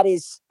that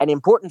is an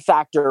important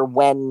factor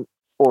when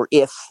or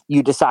if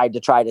you decide to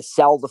try to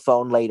sell the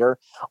phone later,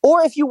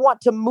 or if you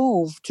want to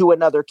move to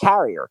another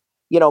carrier.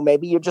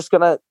 Maybe you're just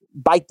going to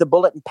bite the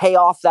bullet and pay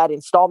off that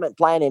installment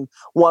plan in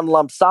one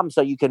lump sum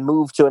so you can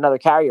move to another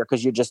carrier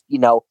because you just,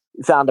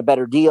 found a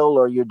better deal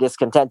or you're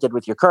discontented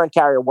with your current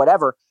carrier,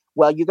 whatever.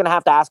 Well, you're going to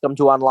have to ask them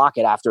to unlock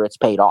it after it's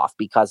paid off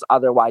because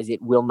otherwise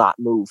it will not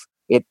move.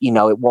 It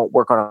won't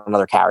work on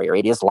another carrier.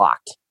 It is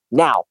locked.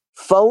 Now,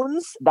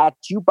 phones that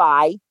you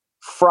buy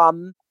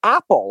from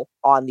Apple,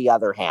 on the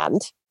other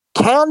hand,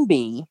 can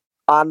be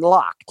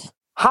unlocked.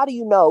 How do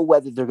you know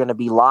whether they're going to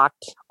be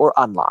locked or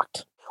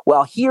unlocked?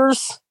 Well,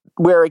 here's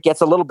where it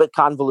gets a little bit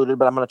convoluted,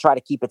 but I'm going to try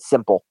to keep it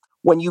simple.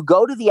 When you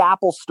go to the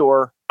Apple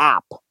Store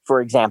app, for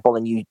example,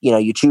 and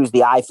you choose the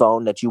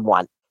iPhone that you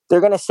want,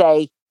 they're going to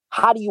say,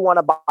 how do you want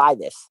to buy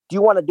this? Do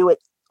you want to do it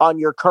on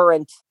your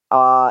current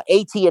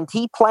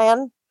AT&T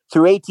plan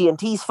through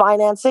AT&T's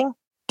financing?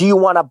 Do you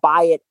want to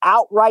buy it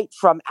outright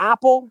from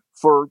Apple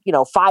for,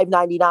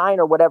 $5.99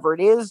 or whatever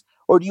it is?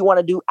 Or do you want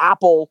to do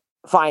Apple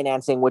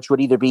financing, which would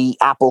either be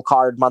Apple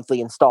Card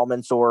monthly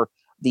installments or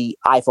the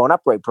iPhone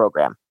upgrade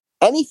program?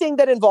 Anything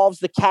that involves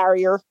the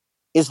carrier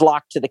is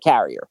locked to the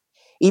carrier.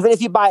 Even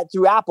if you buy it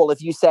through Apple,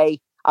 if you say,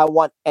 I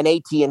want an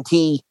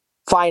AT&T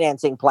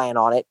financing plan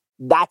on it,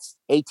 that's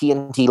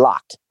AT&T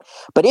locked.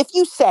 But if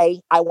you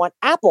say, I want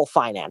Apple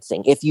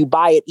financing, if you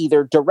buy it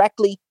either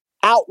directly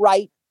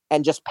outright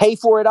and just pay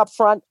for it up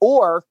front,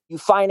 or you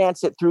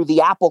finance it through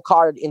the Apple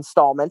Card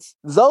installments,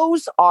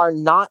 those are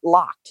not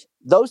locked.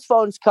 Those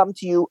phones come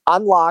to you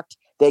unlocked.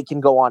 They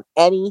can go on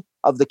any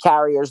of the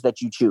carriers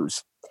that you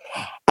choose.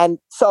 And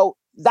so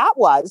that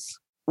was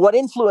what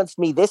influenced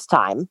me this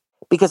time,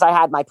 because I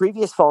had my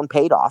previous phone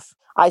paid off.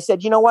 I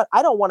said, you know what?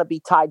 I don't want to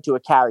be tied to a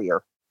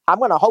carrier. I'm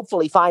going to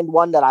hopefully find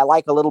one that I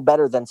like a little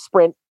better than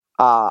Sprint,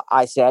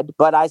 I said.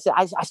 But I said,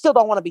 I still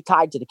don't want to be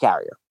tied to the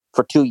carrier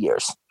for 2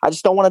 years. I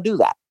just don't want to do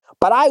that.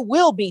 But I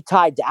will be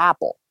tied to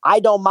Apple. I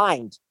don't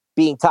mind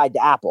being tied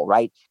to Apple,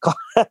 right?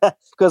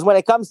 Because when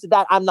it comes to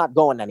that, I'm not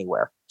going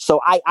anywhere.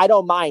 So I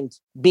don't mind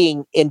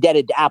being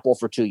indebted to Apple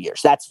for 2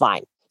 years. That's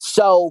fine.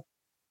 So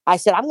I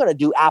said, I'm going to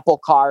do Apple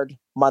Card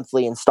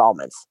monthly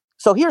installments.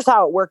 So here's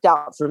how it worked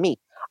out for me.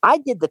 I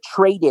did the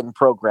trade-in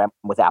program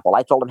with Apple.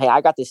 I told them, hey,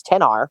 I got this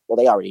 10R. Well,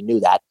 they already knew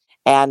that.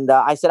 And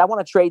I said, I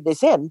want to trade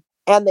this in.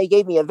 And they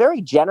gave me a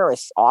very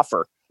generous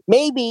offer.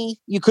 Maybe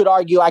you could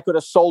argue I could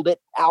have sold it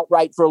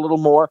outright for a little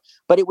more,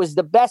 but it was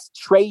the best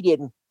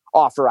trade-in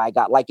offer I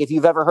got. Like if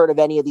you've ever heard of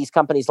any of these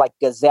companies like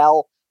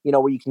Gazelle,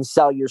 where you can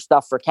sell your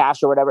stuff for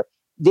cash or whatever,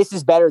 this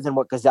is better than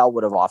what Gazelle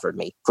would have offered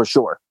me for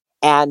sure.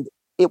 And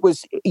it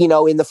was,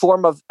 in the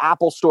form of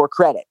Apple Store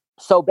credit.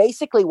 So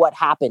basically what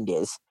happened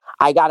is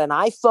I got an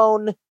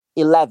iPhone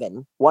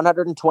 11,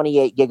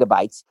 128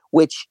 gigabytes,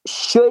 which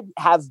should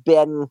have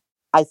been,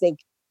 I think,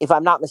 if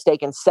I'm not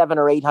mistaken, $700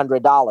 or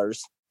 $800.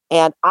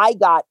 And I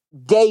got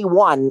day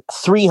one,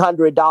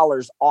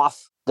 $300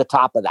 off the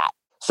top of that.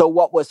 So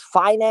what was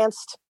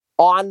financed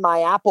on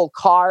my Apple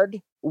Card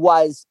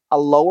was a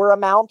lower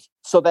amount,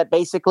 so that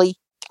basically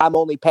I'm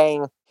only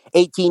paying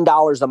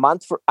 $18 a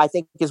month for, I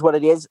think is what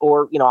it is,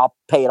 or, I'll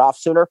pay it off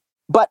sooner.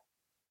 But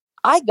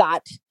I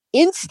got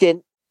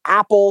instant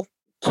Apple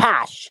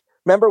Cash.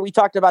 Remember we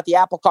talked about the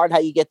Apple Card, how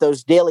you get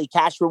those daily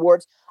cash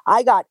rewards?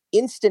 I got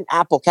instant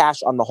Apple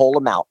Cash on the whole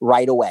amount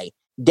right away.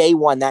 Day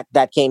one,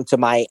 that came to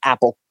my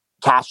Apple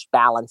Cash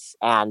balance,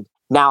 and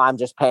Now I'm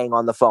just paying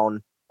on the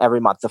phone every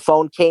month. The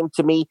phone came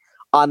to me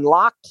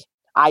unlocked.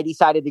 I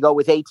decided to go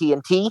with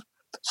AT&T.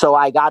 So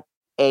I got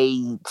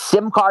a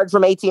SIM card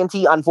from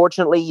AT&T.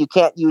 Unfortunately, you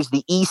can't use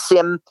the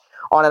eSIM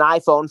on an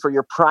iPhone for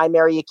your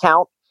primary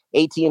account.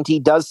 AT&T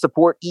does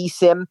support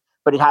eSIM,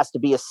 but it has to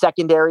be a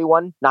secondary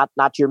one,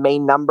 not your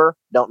main number.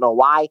 Don't know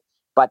why,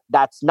 but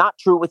that's not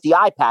true with the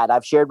iPad.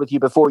 I've shared with you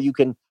before, you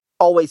can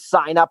always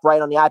sign up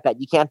right on the iPad.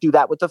 You can't do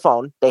that with the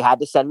phone. They had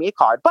to send me a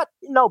card, but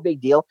no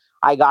big deal.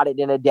 I got it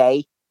in a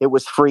day. It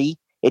was free.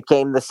 It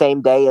came the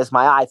same day as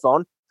my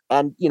iPhone.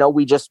 And,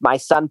 my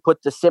son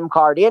put the SIM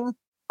card in,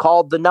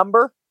 called the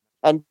number,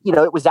 and,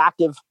 it was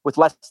active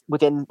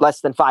within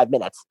less than 5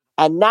 minutes.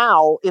 And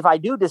now if I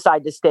do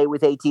decide to stay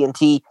with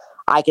AT&T,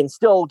 I can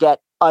still get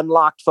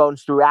unlocked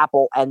phones through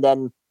Apple and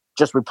then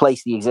just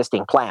replace the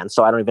existing plan.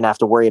 So I don't even have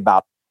to worry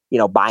about,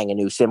 buying a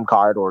new SIM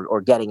card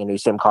or getting a new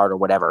SIM card or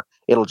whatever.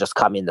 It'll just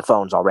come in the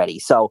phones already.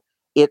 So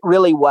it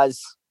really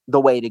was the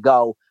way to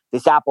go.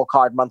 This Apple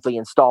Card monthly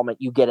installment,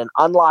 you get an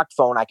unlocked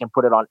phone. I can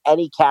put it on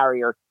any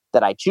carrier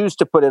that I choose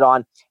to put it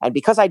on. And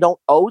because I don't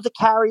owe the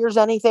carriers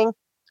anything,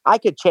 I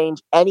could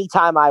change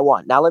anytime I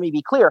want. Now, let me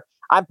be clear.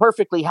 I'm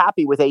perfectly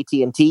happy with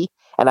AT&T,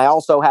 and I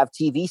also have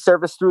TV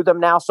service through them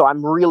now. So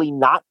I'm really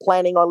not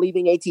planning on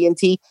leaving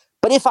AT&T.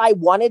 But if I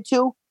wanted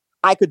to,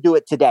 I could do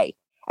it today.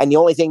 And the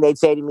only thing they'd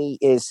say to me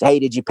is, hey,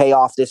 did you pay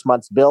off this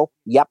month's bill?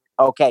 Yep.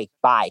 Okay,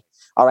 bye.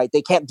 All right.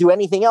 They can't do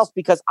anything else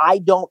because I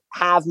don't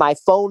have my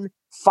phone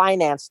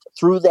financed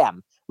through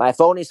them. My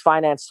phone is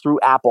financed through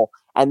Apple.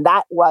 And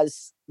that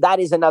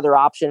is another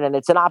option. And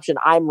it's an option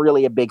I'm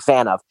really a big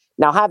fan of.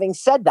 Now, having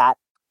said that,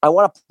 I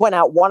want to point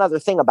out one other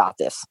thing about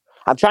this.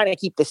 I'm trying to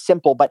keep this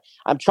simple, but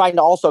I'm trying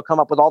to also come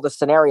up with all the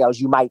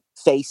scenarios you might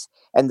face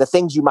and the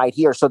things you might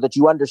hear so that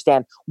you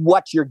understand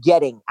what you're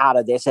getting out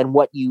of this and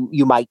what you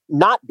might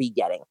not be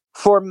getting.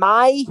 For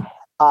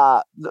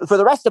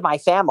the rest of my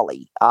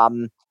family,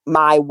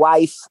 my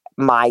wife,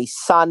 my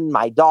son,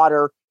 my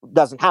daughter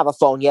doesn't have a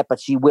phone yet, but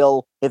she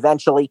will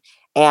eventually,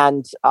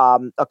 and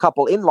a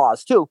couple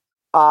in-laws too.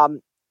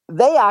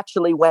 They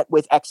actually went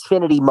with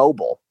Xfinity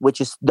Mobile, which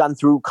is done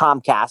through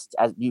Comcast,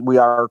 as we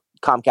are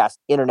Comcast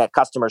internet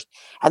customers.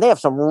 And they have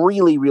some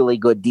really, really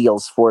good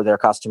deals for their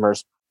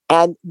customers.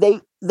 And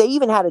they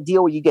even had a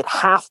deal where you get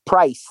half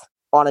price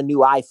on a new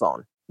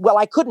iPhone. Well,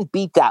 I couldn't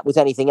beat that with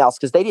anything else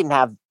because they didn't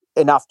have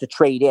enough to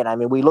trade in. I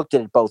mean, we looked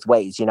at it both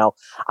ways,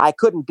 I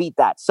couldn't beat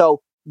that.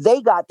 So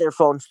they got their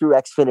phones through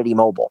Xfinity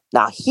Mobile.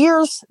 Now,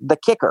 here's the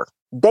kicker.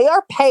 They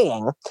are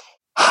paying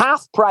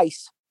half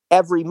price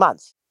every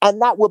month. And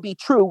that will be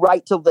true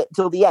right till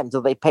the end,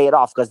 till they pay it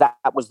off, because that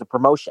was the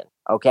promotion.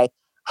 Okay.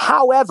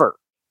 However,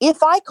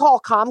 if I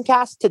call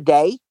Comcast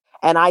today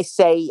and I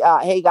say,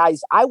 hey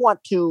guys, I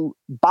want to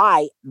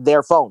buy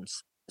their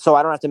phones so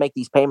I don't have to make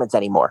these payments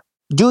anymore.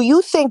 Do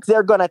you think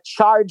they're going to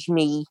charge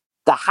me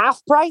the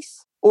half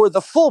price or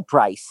the full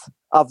price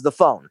of the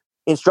phone?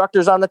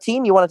 Instructors on the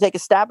team, you want to take a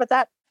stab at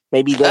that?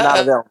 Maybe they're not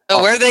available.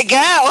 Where'd they go?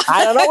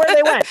 I don't know where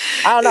they went.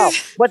 I don't know.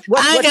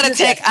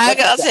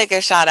 I'll take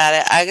a shot at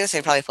it. I'm going to say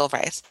probably full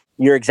price.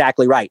 You're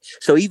exactly right.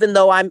 So even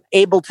though I'm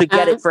able to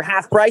get it for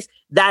half price,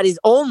 that is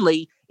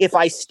only if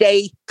I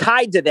stay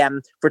tied to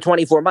them for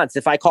 24 months.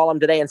 If I call them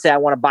today and say I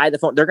want to buy the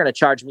phone, they're going to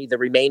charge me the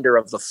remainder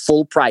of the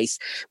full price,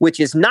 which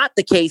is not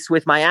the case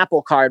with my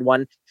Apple Card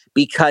one,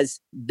 because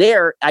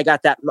there I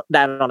got that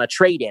on a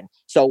trade-in.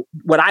 So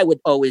what I would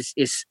owe is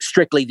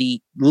strictly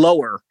the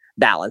lower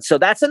balance. So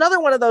that's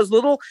another one of those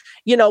little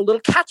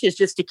catches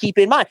just to keep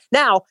in mind.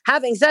 Now,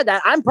 having said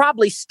that, I'm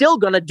probably still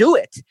going to do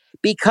it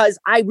because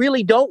I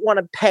really don't want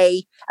to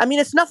pay. I mean,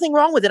 it's nothing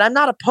wrong with it. I'm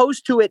not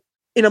opposed to it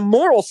in a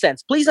moral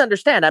sense. Please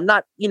understand, I'm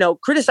not,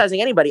 criticizing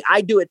anybody.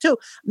 I do it too.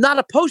 I'm not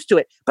opposed to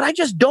it, but I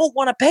just don't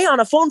want to pay on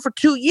a phone for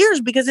 2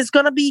 years because it's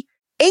going to be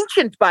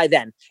ancient by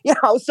then.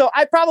 So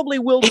I probably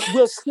will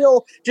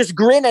still just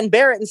grin and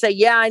bear it and say,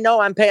 yeah, I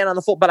know I'm paying on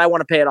the full, but I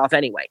want to pay it off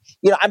anyway.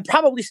 I'm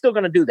probably still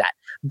going to do that.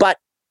 But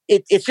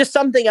it's just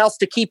something else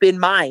to keep in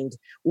mind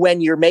when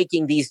you're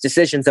making these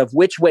decisions of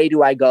which way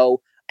do I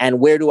go and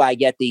where do I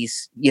get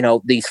these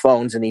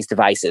phones and these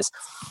devices.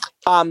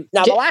 Now,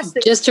 the last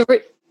thing,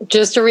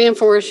 just to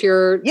reinforce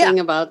your thing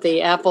about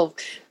the Apple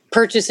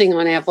purchasing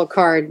on Apple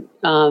Card,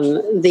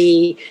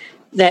 that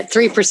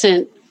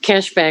 3%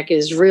 cashback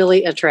is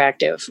really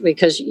attractive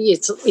because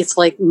it's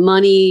like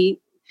money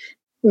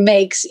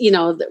makes,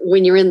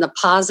 when you're in the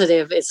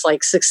positive, it's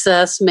like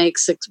success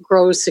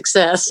grows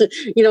success.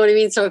 You know what I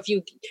mean? So if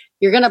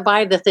you're going to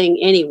buy the thing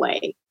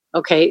anyway,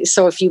 okay.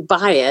 So if you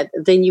buy it,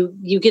 then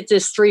you get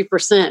this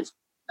 3%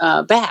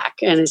 back,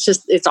 and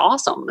it's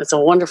awesome. It's a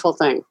wonderful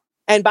thing.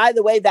 And by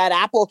the way, that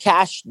Apple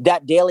Cash,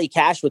 that daily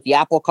cash with the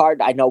Apple Card,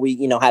 I know we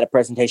had a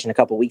presentation a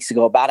couple of weeks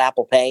ago about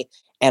Apple Pay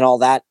and all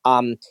that.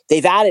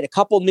 They've added a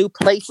couple new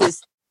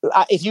places.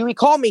 If you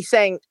recall me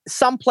saying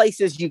some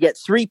places you get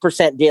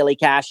 3% daily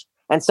cash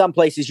and some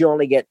places you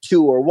only get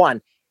 2 or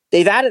 1.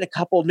 They've added a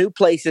couple new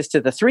places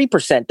to the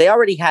 3%. They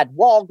already had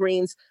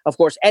Walgreens, of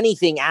course,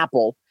 anything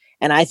Apple.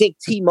 And I think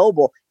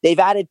T-Mobile, they've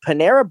added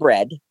Panera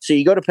Bread. So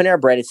you go to Panera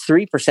Bread, it's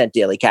 3%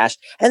 daily cash.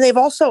 And they've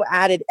also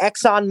added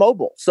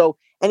ExxonMobil. So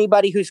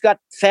anybody who's got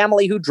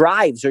family who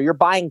drives or you're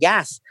buying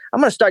gas, I'm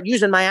going to start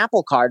using my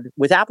Apple Card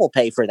with Apple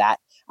Pay for that.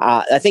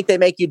 I think they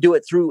make you do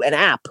it through an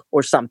app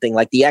or something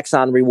like the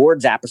Exxon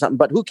Rewards app or something,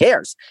 but who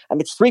cares? I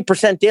mean, it's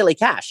 3% daily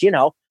cash,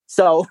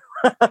 So,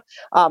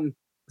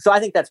 so I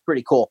think that's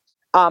pretty cool.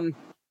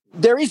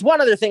 There is one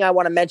other thing I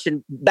want to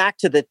mention back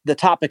to the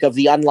topic of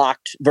the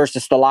unlocked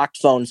versus the locked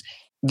phones.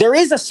 There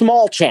is a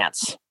small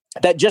chance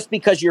that just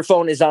because your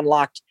phone is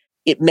unlocked,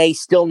 it may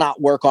still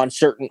not work on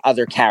certain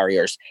other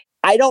carriers.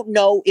 I don't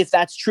know if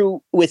that's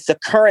true with the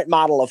current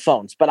model of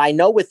phones, but I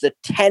know with the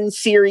 10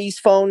 series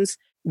phones,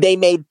 they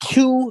made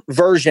 2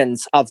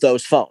 versions of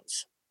those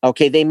phones.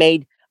 Okay, they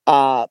made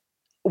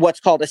what's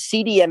called a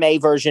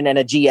CDMA version and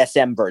a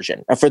GSM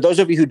version. And for those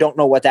of you who don't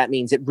know what that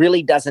means, it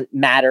really doesn't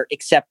matter,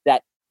 except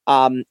that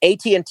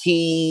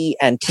AT&T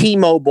and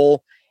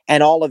T-Mobile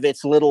and all of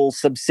its little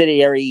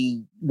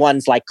subsidiary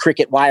ones like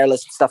Cricket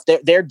Wireless and stuff,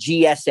 they're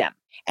GSM.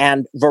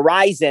 And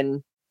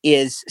Verizon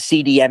is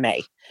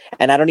CDMA.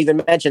 And I don't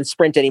even mention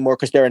Sprint anymore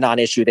because they're a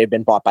non-issue. They've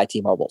been bought by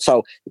T-Mobile.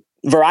 So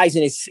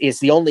Verizon is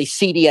the only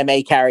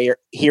CDMA carrier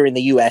here in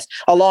the U.S.,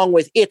 along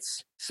with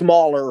its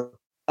smaller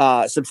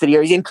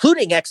subsidiaries,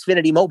 including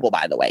Xfinity Mobile,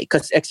 by the way,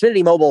 because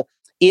Xfinity Mobile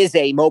is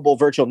a mobile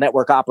virtual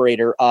network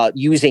operator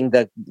using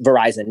the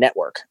Verizon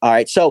network. All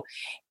right. So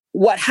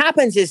what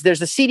happens is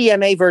there's a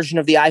CDMA version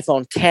of the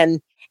iPhone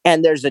 10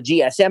 and there's a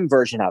GSM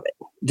version of it.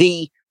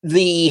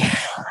 The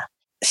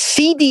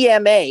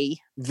CDMA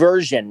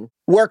version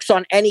works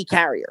on any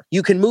carrier.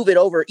 You can move it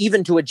over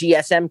even to a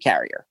GSM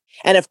carrier.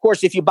 And of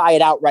course, if you buy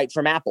it outright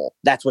from Apple,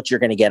 that's what you're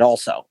going to get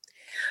also.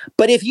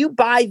 But if you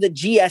buy the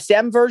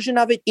GSM version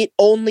of it, it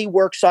only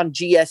works on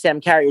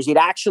GSM carriers. It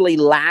actually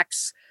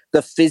lacks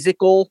the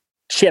physical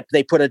chip.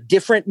 They put a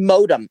different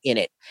modem in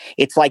it.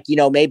 It's like,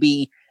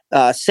 maybe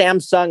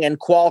Samsung and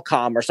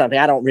Qualcomm or something.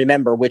 I don't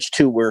remember which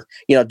two were,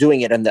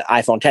 doing it in the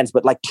iPhone 10s,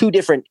 but like 2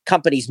 different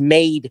companies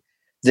made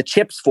the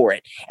chips for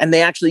it. And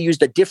they actually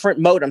used a different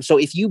modem. So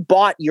if you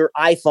bought your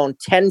iPhone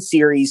 10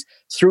 series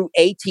through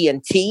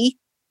AT&T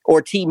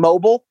or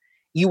T-Mobile,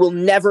 you will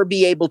never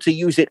be able to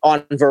use it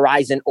on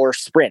Verizon or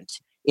Sprint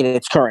in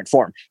its current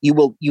form. You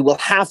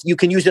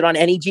can use it on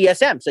any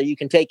GSM. So you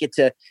can take it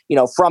to,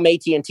 from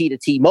AT&T to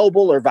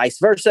T-Mobile or vice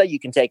versa. You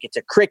can take it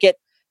to Cricket.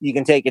 You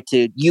can take it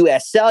to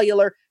US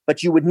Cellular,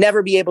 but you would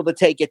never be able to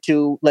take it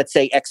to, let's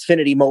say,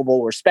 Xfinity Mobile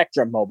or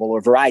Spectrum Mobile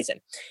or Verizon.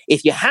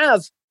 If you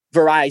have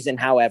Verizon,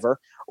 however,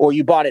 or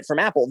you bought it from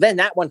Apple, then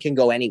that one can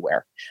go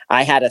anywhere.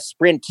 I had a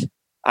Sprint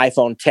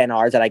iPhone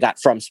 10R that I got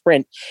from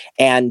Sprint,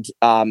 and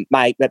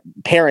my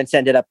parents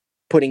ended up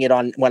putting it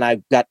on when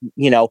I got,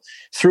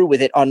 through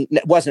with it on,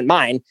 it wasn't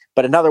mine,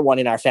 but another one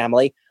in our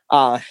family,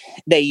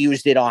 they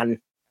used it on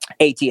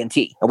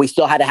AT&T. And we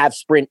still had to have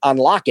Sprint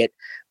unlock it,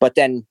 but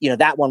then,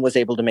 that one was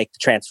able to make the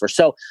transfer.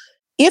 So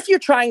if you're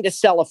trying to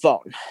sell a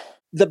phone,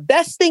 the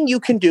best thing you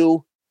can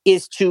do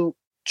is to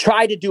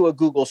try to do a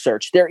Google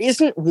search. There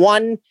isn't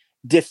one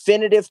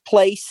definitive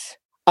place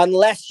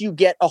unless you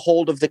get a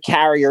hold of the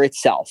carrier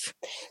itself.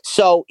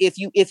 So if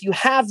you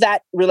have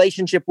that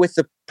relationship with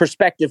the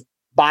prospective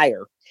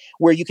buyer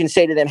where you can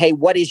say to them, hey,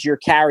 what is your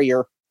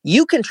carrier?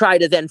 You can try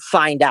to then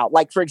find out.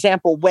 Like, for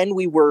example, when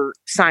we were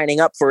signing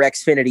up for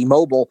Xfinity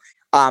Mobile,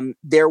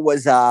 there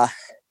was a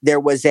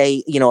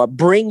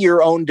bring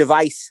your own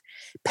device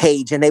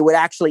page, and they would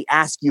actually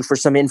ask you for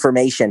some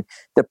information.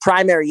 The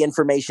primary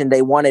information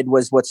they wanted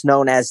was what's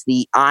known as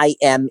the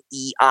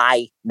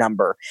IMEI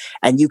number.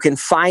 And you can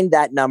find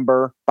that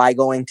number by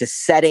going to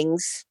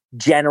Settings,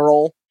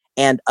 General,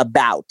 and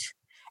About.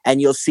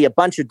 And you'll see a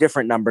bunch of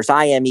different numbers,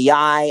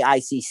 IMEI,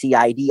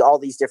 ICCID, all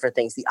these different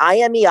things. The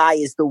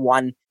IMEI is the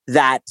one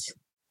that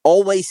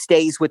always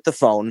stays with the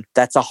phone.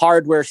 That's a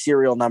hardware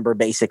serial number,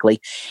 basically.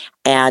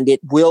 And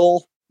it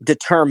will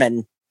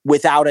determine,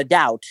 without a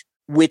doubt,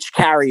 which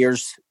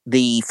carriers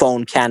the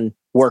phone can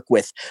work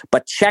with.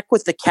 But check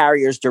with the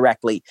carriers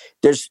directly.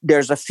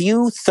 There's a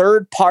few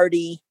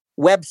third-party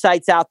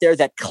websites out there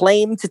that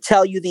claim to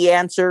tell you the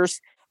answers.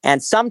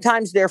 And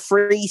sometimes they're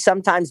free.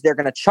 Sometimes they're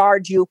going to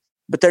charge you,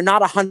 but they're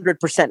not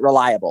 100%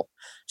 reliable.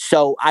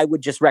 So I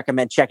would just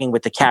recommend checking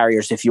with the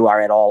carriers if you are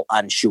at all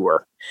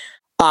unsure.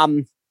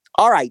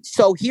 All right.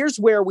 So here's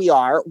where we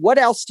are. What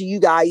else do you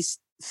guys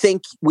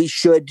think we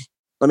should?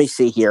 Let me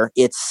see here.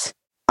 It's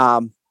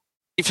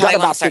you probably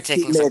want to start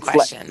taking some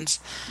questions.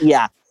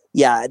 Yeah.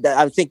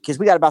 I think because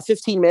we got about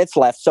 15 minutes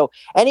left. So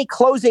any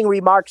closing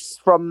remarks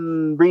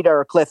from Rita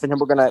or Cliff, and then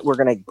we're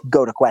gonna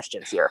go to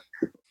questions here.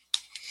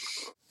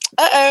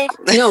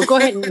 No, go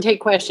ahead and take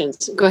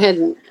questions. Go ahead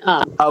and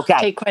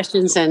take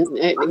questions, and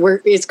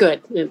it's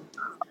good.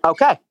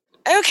 Okay.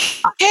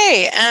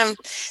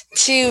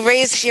 To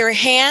raise your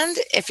hand,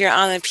 if you're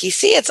on a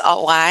PC, it's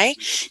Alt Y.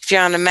 If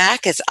you're on a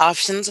Mac, it's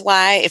Options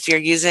Y. If you're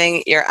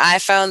using your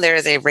iPhone, there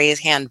is a raise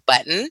hand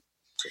button.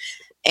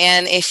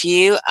 And if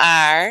you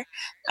are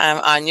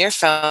on your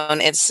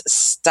phone, it's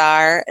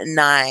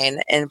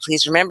 *9. And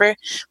please remember,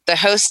 the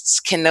hosts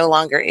can no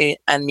longer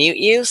unmute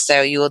you,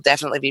 so you will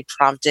definitely be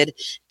prompted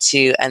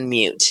to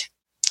unmute.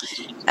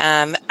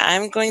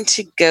 I'm going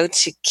to go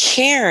to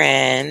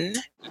Karen.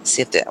 Let's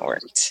see if that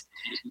worked.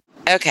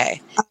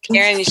 Okay.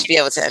 Karen, you should be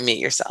able to unmute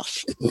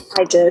yourself.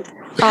 I did.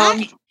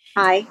 Hi.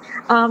 Hi.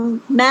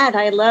 Matt,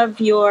 I love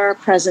your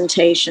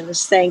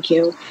presentations. Thank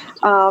you.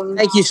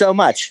 Thank you so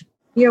much.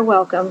 You're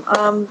welcome.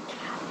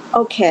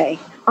 Okay.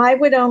 I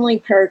would only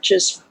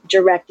purchase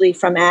directly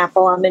from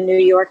Apple. I'm in New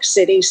York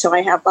City, so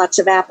I have lots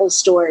of Apple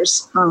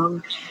stores.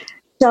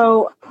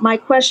 So my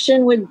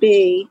question would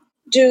be,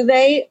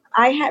 right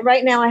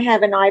now I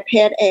have an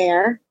iPad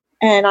Air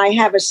and I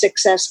have a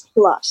 6S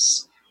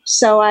Plus.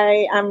 So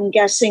I'm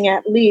guessing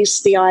at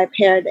least the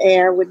iPad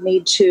Air would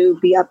need to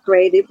be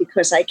upgraded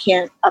because I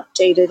can't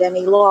update it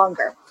any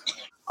longer.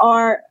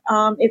 Or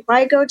if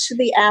I go to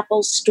the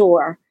Apple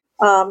store,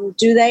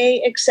 do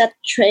they accept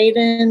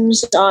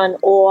trade-ins on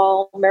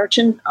all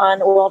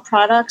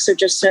products or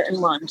just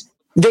certain ones?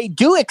 They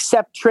do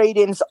accept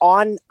trade-ins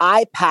on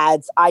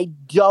iPads. I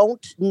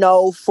don't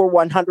know for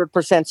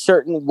 100%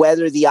 certain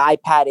whether the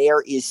iPad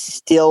Air is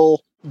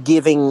still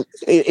giving,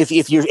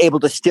 if you're able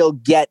to still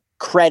get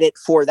credit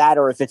for that,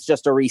 or if it's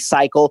just a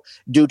recycle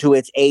due to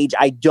its age.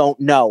 I don't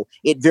know.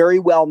 It very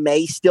well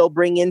may still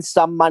bring in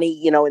some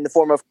money, in the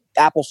form of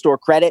Apple Store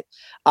credit.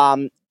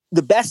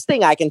 The best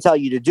thing I can tell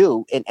you to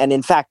do, and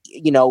in fact,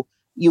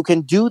 you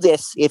can do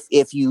this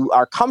if you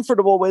are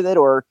comfortable with it,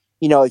 or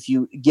if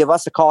you give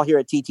us a call here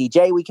at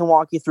TTJ, we can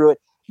walk you through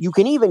it. You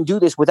can even do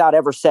this without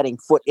ever setting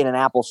foot in an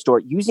Apple store.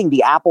 Using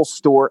the Apple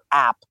Store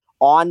app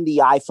on the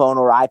iPhone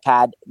or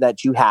iPad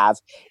that you have,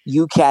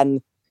 you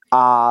can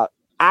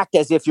act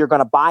as if you're going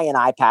to buy an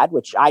iPad,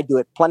 which I do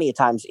it plenty of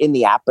times in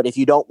the app. But if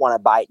you don't want to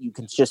buy it, you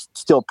can just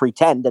still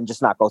pretend and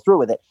just not go through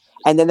with it.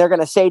 And then they're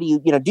going to say to you,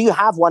 do you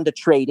have one to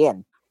trade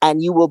in?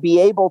 And you will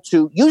be able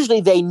to,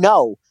 usually they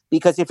know,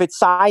 because if it's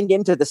signed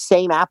into the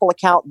same Apple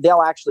account,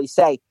 they'll actually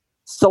say,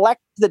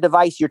 select the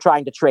device you're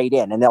trying to trade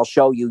in, and they'll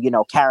show you,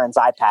 Karen's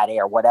iPad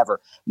Air,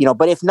 whatever,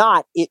 but if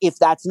not, if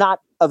that's not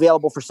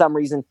available for some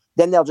reason,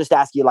 then they'll just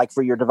ask you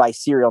for your device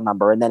serial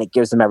number, and then it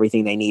gives them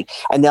everything they need.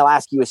 And they'll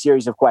ask you a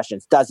series of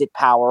questions. Does it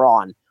power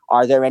on?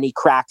 Are there any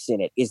cracks in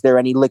it? Is there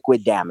any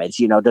liquid damage?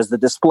 Does the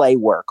display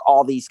work?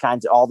 All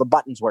the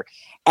buttons work.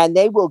 And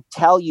they will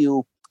tell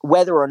you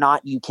whether or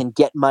not you can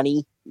get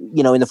money,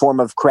 in the form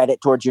of credit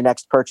towards your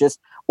next purchase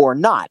or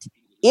not.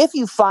 If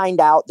you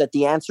find out that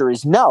the answer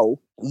is no,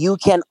 you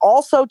can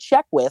also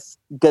check with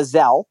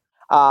Gazelle,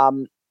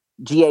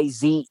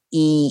 GAZELLE,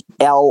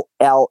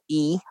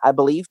 I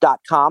believe,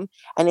 .com.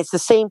 And it's the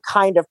same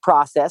kind of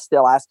process.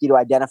 They'll ask you to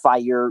identify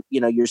your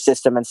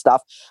system and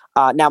stuff.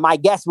 Now, my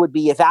guess would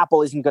be if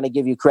Apple isn't going to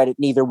give you credit,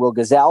 neither will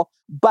Gazelle.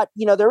 But,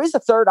 there is a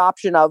third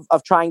option of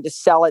trying to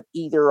sell it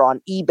either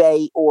on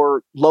eBay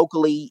or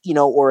locally,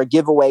 or a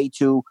giveaway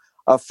to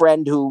a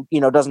friend who,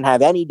 doesn't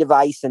have any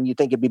device and you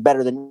think it'd be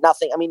better than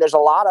nothing. I mean, there's a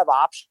lot of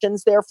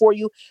options there for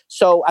you.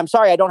 So I'm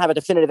sorry, I don't have a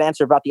definitive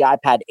answer about the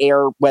iPad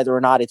Air, whether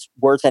or not it's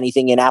worth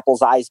anything in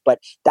Apple's eyes, but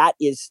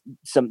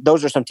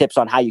those are some tips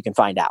on how you can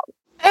find out.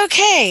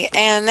 Okay.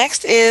 And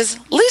next is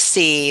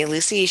Lucy.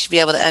 Lucy, you should be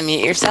able to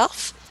unmute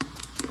yourself.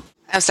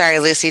 I'm sorry,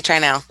 Lucy, try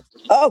now.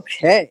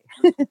 Okay.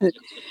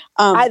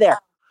 Hi there.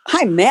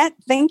 Hi, Matt.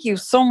 Thank you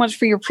so much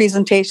for your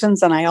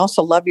presentations. And I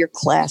also love your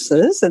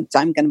classes. And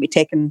I'm going to be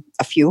taking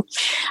a few.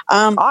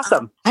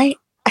 Awesome. I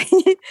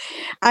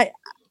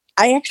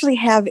actually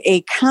have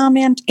a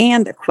comment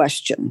and a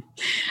question.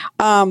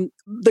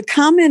 The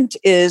comment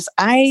is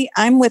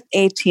I'm with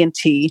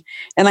AT&T,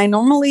 and I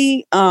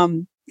normally,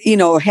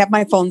 have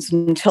my phones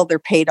until they're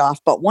paid off.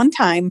 But one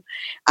time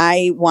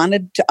I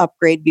wanted to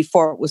upgrade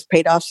before it was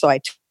paid off. So I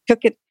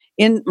took it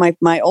in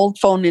my old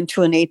phone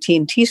into an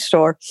AT&T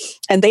store,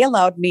 and they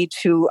allowed me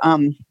to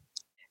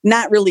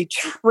not really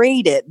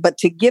trade it, but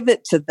to give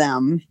it to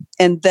them.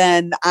 And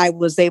then I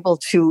was able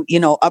to,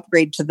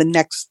 upgrade to the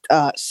next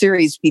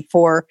series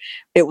before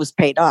it was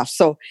paid off.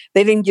 So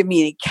they didn't give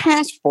me any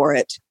cash for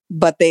it,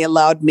 but they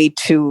allowed me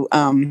to,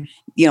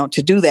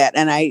 to do that.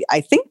 And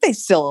I think they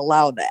still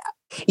allow that.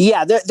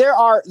 Yeah, there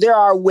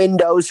are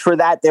windows for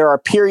that. There are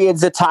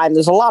periods of time.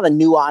 There's a lot of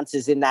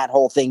nuances in that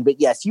whole thing.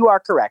 But yes, you are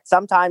correct.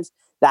 Sometimes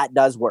that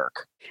does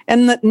work.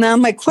 And now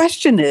my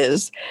question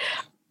is,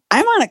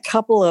 I'm on a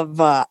couple of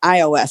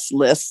iOS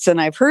lists,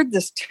 and I've heard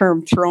this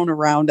term thrown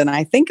around, and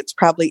I think it's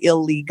probably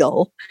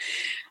illegal.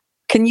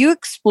 Can you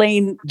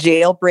explain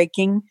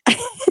jailbreaking?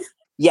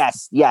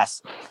 Yes.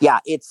 Yeah,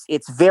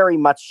 it's very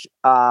much,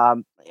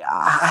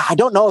 I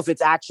don't know if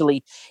it's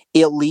actually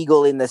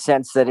illegal in the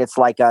sense that it's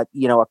like a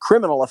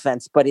criminal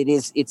offense, but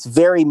it's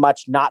very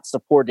much not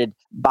supported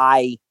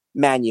by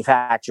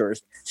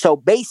manufacturers. So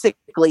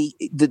basically,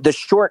 the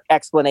short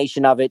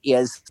explanation of it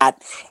is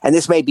that, and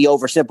this may be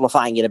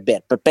oversimplifying it a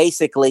bit, but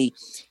basically,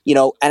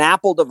 an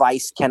Apple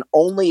device can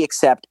only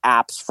accept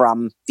apps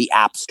from the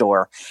App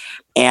Store.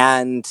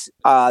 And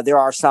there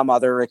are some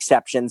other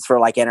exceptions for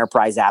like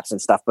enterprise apps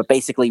and stuff, but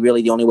basically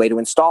really the only way to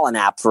install an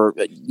app for,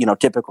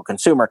 typical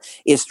consumer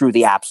is through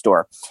the App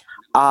Store.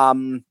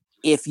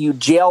 If you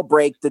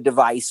jailbreak the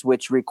device,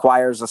 which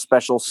requires a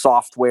special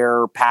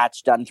software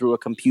patch done through a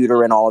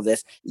computer and all of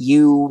this,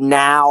 you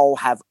now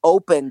have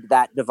opened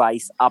that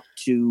device up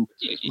to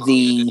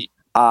the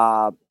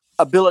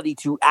ability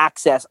to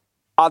access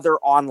other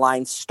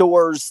online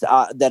stores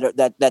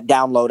that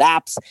download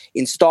apps,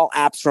 install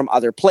apps from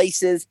other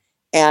places.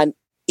 And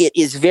it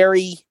is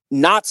very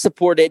not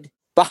supported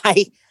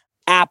by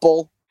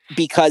Apple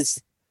because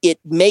it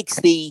makes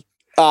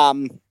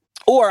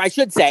or I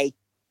should say,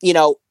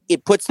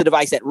 it puts the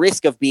device at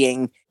risk of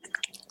being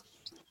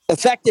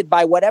affected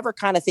by whatever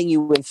kind of thing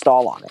you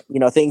install on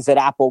it. Things that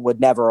Apple would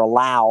never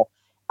allow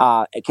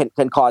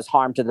can cause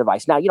harm to the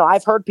device. Now,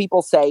 I've heard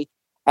people say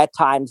at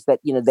times that,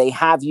 they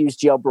have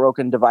used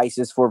jailbroken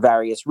devices for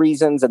various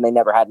reasons and they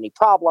never had any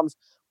problems,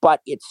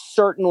 but it's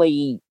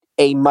certainly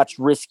a much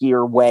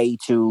riskier way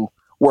to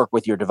work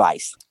with your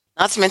device.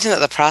 Not to mention that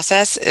the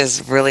process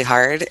is really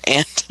hard,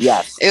 and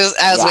yes,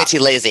 I was way too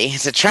lazy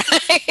to try.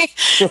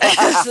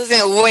 This is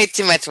way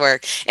too much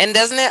work. And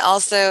isn't it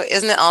also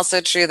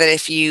true that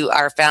if you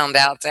are found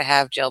out to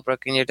have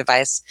jailbroken your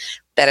device,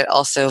 that it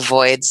also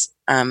voids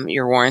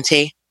your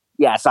warranty?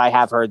 Yes, I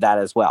have heard that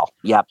as well.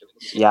 Yep.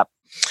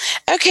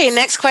 Okay,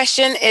 next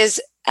question is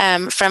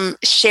from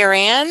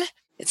Sharon.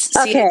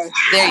 Okay.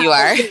 There you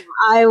are.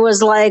 I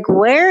was like,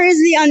 where is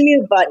the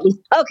unmute button?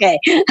 Okay.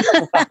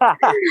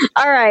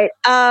 All right.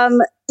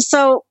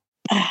 So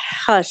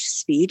hush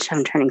speech.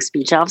 I'm turning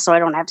speech off so I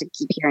don't have to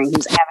keep hearing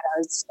who's having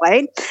a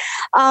display.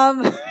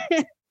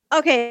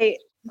 Okay.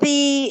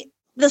 The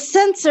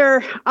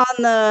sensor on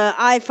the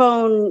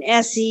iPhone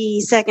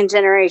SE second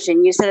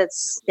generation, you said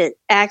it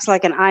acts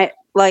like a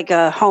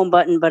home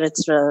button, but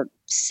it's a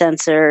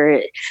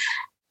sensor.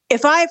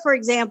 If I, for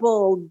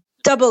example,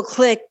 double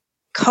click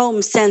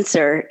home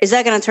sensor, is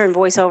that going to turn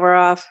voiceover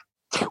off?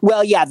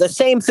 Well, yeah, the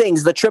same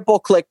things. The triple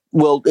click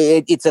will,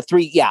 it's a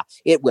 3, yeah,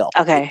 it will.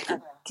 Okay.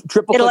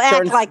 Triple It'll click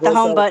act like the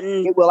home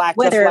button, it will act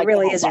whether like it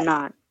really is button. or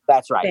not.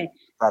 That's right. Okay.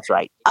 That's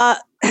right.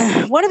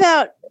 What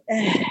about,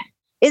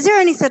 is there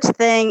any such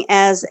thing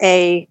as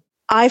a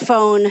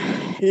iPhone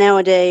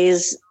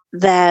nowadays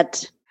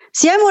that,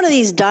 see, I'm one of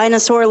these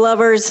dinosaur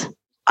lovers.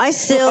 I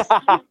still,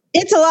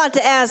 it's a lot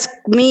to ask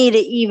me to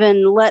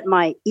even let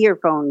my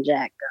earphone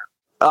jack go.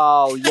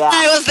 Oh, yeah.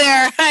 I was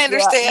there. I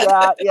understand.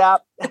 Yeah.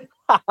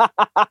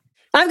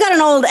 I've got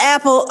an old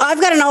Apple.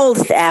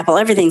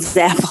 Everything's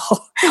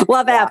Apple.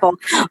 Love Apple.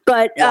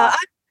 But I've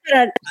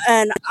got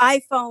an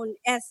iPhone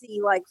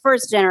SE, like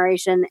first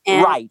generation.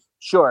 And right.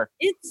 Sure.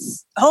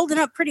 It's holding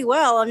up pretty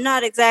well. I'm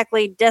not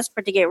exactly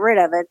desperate to get rid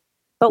of it.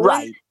 But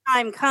when the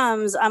time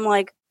comes, I'm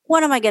like,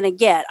 what am I going to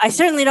get? I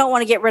certainly don't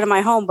want to get rid of my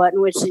home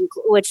button,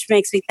 which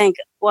makes me think,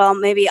 well,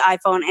 maybe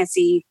iPhone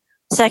SE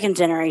second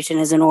generation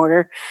is in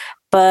order.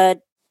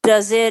 But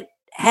does it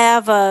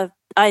have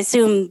I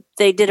assume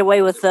they did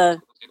away with the,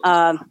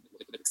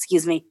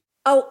 excuse me.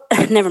 Oh,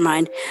 never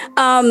mind.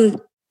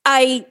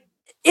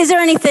 Is there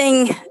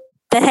anything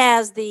that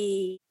has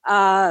the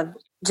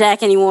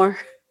jack anymore?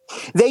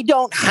 They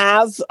don't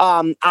have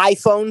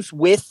iPhones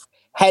with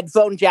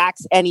headphone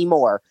jacks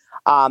anymore.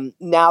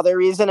 Now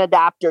there is an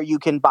adapter you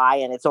can buy,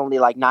 and it's only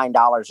like $9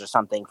 or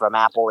something from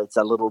Apple. It's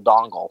a little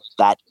dongle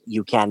that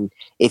you can,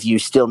 if you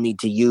still need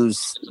to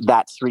use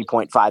that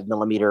 3.5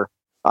 millimeter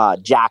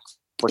jack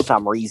for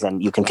some reason,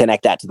 you can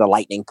connect that to the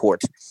Lightning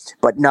port.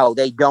 But no,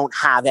 they don't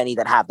have any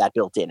that have that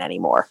built in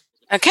anymore.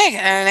 Okay,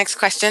 our next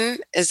question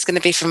is going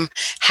to be from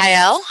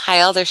Hayel.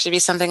 Hayel, there should be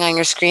something on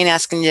your screen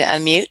asking you to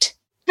unmute.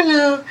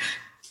 Hello.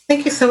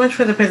 Thank you so much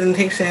for the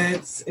presentation.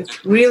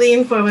 It's really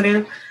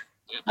informative.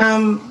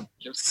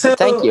 So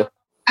thank you.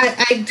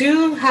 I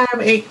do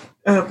have a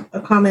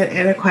comment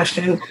and a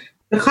question.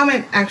 The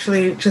comment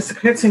actually just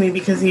occurred to me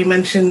because you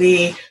mentioned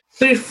the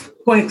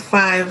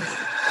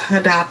 3.5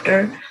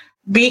 adapter.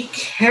 Be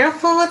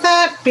careful with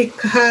that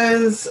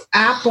because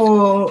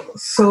Apple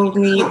sold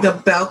me the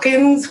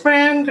Belkins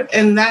brand,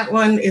 and that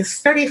one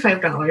is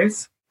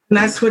 $35. And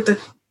that's with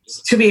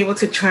to be able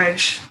to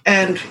charge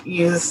and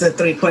use the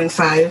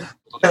 3.5.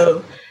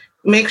 So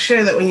make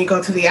sure that when you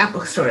go to the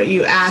Apple store,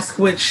 you ask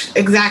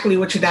exactly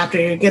which adapter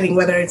you're getting,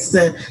 whether it's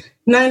the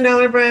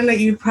 $9 brand that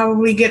you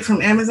probably get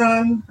from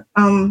Amazon,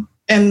 or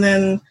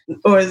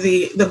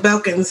the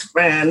Belkins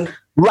brand.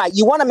 Right.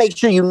 You want to make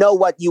sure you know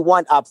what you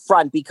want up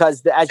front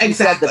because, as you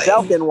said, the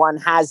Belkin one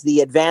has the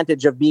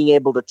advantage of being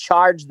able to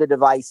charge the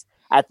device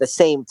at the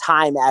same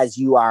time as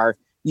you are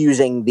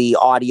using the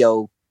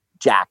audio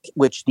jack,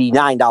 which the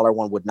 $9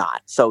 one would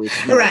not. So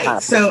it's right. Kind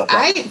of so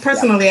I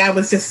personally, I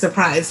was just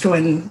surprised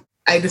when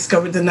I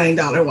discovered the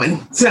 $9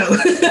 one. So,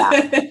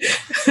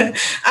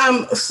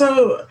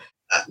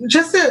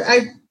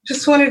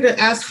 just wanted to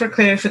ask for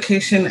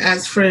clarification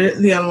as for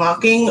the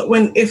unlocking.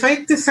 If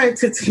I decide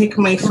to take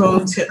my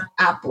phone to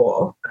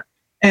Apple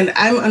and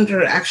I'm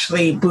under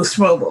actually Boost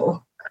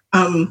Mobile,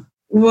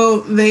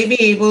 will they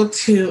be able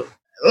to,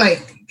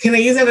 like, can I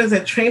use it as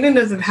a trade-in?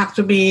 Does it have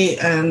to be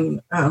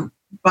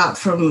bought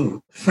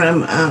from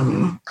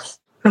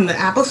the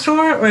Apple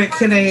Store, or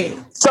can I?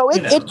 So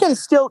it can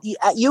still,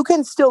 you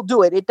can still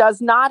do it. It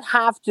does not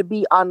have to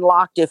be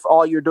unlocked if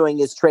all you're doing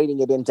is trading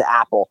it into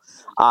Apple.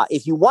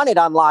 If you want it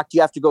unlocked,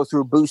 you have to go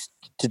through Boost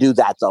to do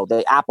that, though.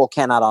 The Apple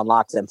cannot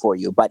unlock them for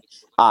you, but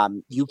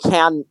you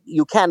can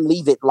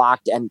leave it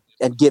locked and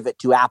give it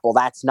to Apple.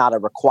 That's not a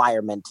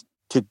requirement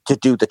to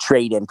do the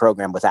trade-in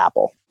program with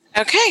Apple.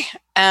 Okay.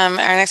 Our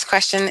next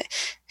question,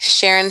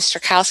 Sharon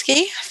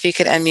Strakowski, if you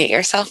could unmute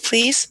yourself,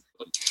 please.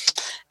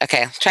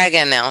 Okay, try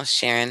again now,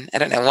 Sharon. I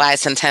don't know why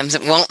sometimes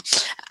it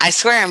won't. I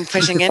swear I'm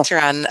pushing enter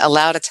on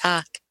allow to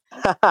talk.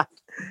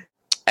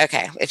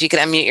 Okay, if you could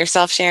unmute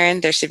yourself,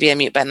 Sharon, there should be a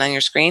mute button on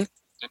your screen.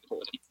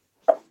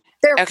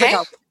 There okay. we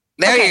go.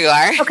 There okay. you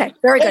are. Okay,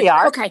 very there good. You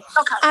are. Okay.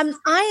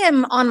 I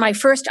am on my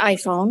first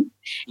iPhone,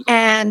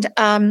 and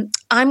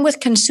I'm with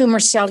Consumer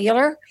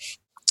Cellular,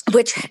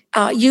 which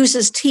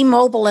uses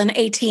T-Mobile and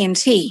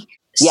AT&T.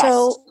 Yes.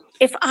 So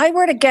if I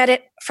were to get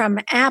it from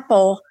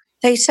Apple,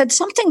 they said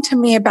something to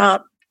me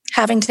about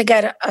having to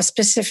get a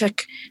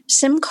specific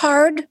SIM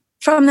card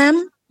from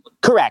them.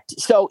 Correct.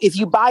 So if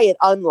you buy it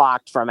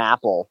unlocked from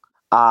Apple,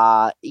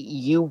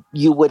 you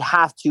would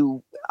have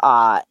to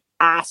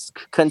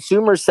ask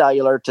Consumer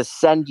Cellular to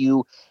send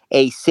you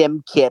a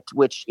SIM kit,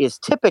 which is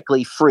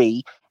typically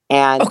free,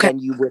 and then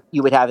you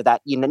would have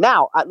that.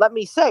 Now, let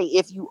me say,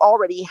 if you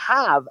already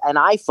have an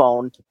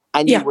iPhone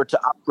and you were to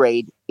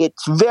upgrade,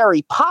 it's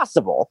very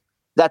possible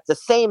that the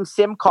same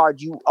SIM card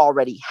you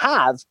already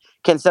have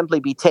can simply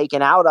be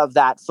taken out of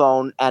that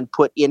phone and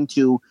put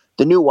into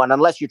the new one,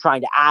 unless you're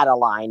trying to add a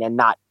line and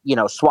not,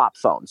 swap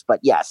phones.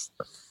 But yes.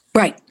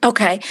 Right.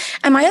 Okay.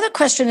 And my other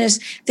question is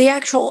the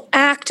actual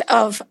act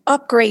of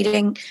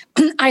upgrading.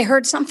 I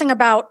heard something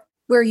about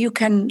where you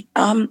can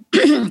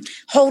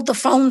hold the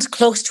phones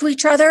close to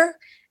each other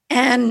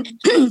and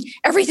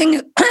everything,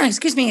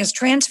 is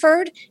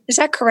transferred. Is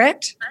that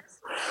correct?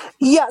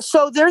 Yeah,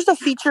 so there's a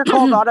feature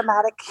called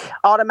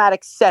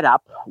automatic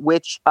setup,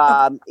 which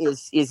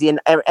is in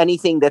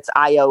anything that's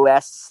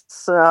iOS,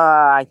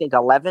 I think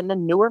 11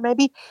 and newer,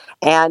 maybe.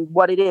 And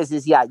what it is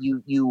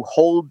you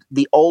hold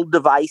the old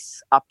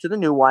device up to the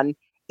new one.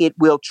 It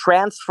will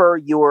transfer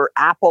your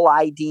Apple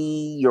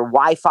ID, your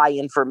Wi-Fi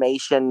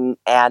information,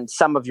 and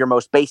some of your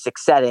most basic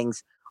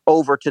settings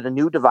over to the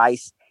new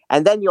device.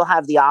 And then you'll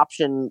have the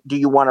option, do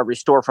you want to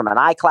restore from an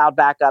iCloud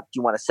backup? Do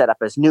you want to set up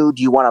as new?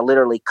 Do you want to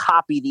literally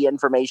copy the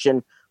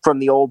information from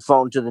the old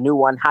phone to the new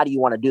one? How do you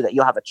want to do that?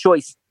 You'll have a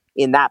choice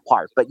in that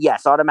part. But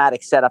yes,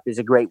 automatic setup is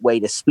a great way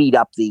to speed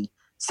up the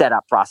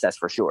setup process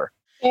for sure.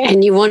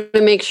 And you want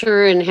to make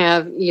sure and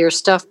have your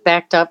stuff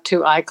backed up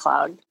to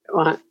iCloud.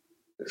 Okay.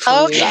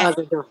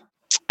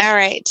 All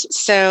right.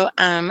 So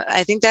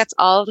I think that's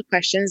all of the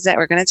questions that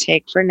we're going to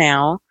take for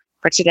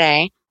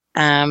today.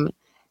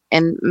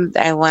 And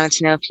I wanted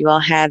to know if you all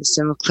had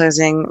some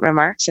closing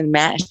remarks, and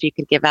Matt, if you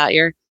could give out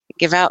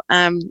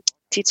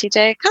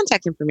TTJ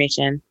contact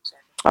information.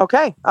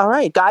 Okay. All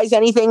right, guys.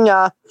 Anything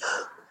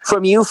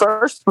from you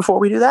first before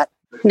we do that?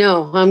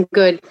 No, I'm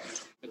good.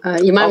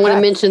 You might want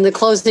to mention the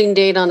closing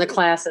date on the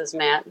classes,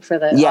 Matt, for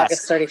the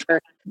August 31st.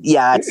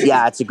 Yeah,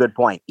 that's a good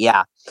point.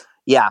 Yeah.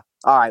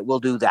 All right, we'll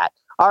do that.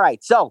 All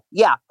right. So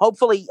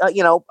hopefully,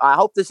 I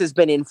hope this has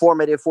been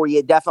informative for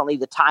you. Definitely,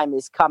 the time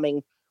is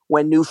coming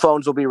when new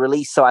phones will be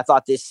released. So I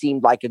thought this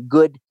seemed like a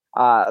good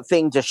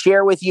thing to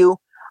share with you.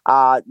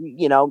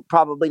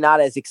 Probably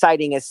not as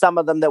exciting as some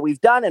of them that we've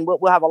done. And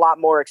we'll have a lot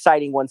more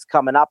exciting ones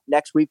coming up.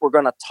 Next week, we're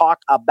going to talk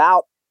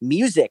about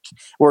music.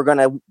 We're going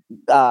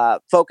to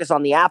focus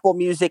on the Apple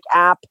Music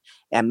app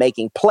and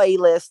making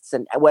playlists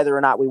and whether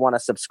or not we want to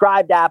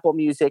subscribe to Apple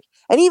Music,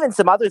 and even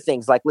some other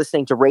things like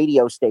listening to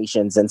radio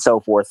stations and so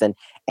forth,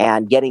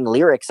 and getting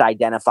lyrics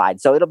identified.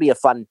 So it'll be a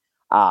fun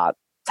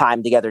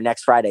time together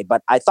next Friday.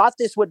 But I thought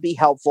this would be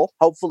helpful.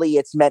 Hopefully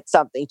it's meant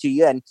something to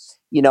you, and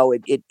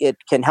it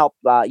can help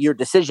your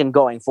decision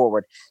going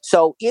forward.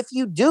 So if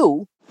you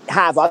do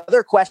have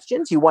other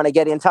questions, you want to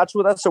get in touch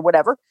with us or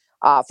whatever,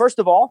 first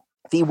of all,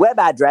 the web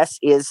address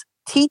is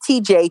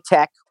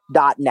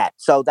ttjtech.net.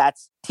 So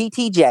that's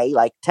TTJ,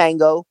 like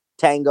Tango,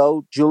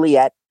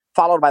 Juliet,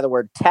 followed by the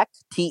word tech,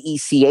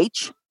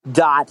 TECH,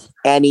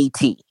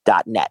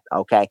 .net.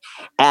 Okay.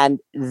 And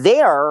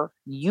there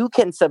you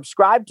can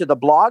subscribe to the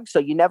blog so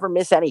you never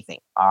miss anything.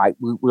 All right.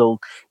 We'll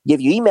give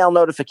you email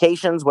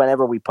notifications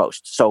whenever we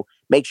post. So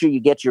make sure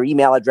you get your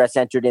email address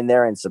entered in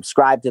there and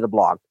subscribe to the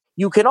blog.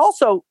 You can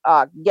also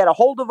get a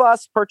hold of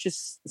us,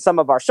 purchase some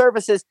of our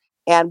services.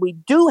 And we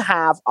do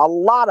have a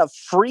lot of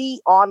free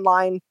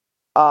online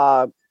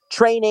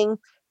training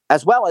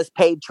as well as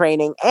paid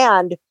training.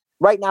 And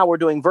right now we're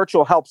doing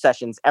virtual help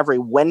sessions every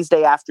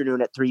Wednesday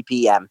afternoon at 3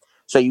 p.m.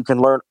 So you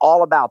can learn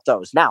all about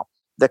those. Now,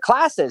 the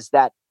classes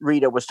that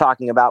Rita was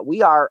talking about,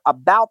 we are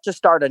about to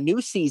start a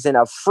new season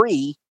of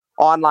free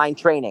online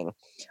training.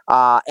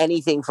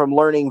 Anything from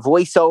learning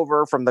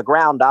voiceover from the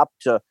ground up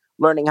to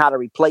learning how to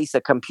replace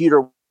a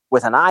computer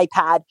with an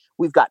iPad.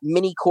 We've got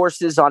mini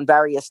courses on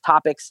various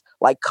topics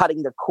like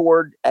cutting the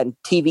cord and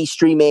TV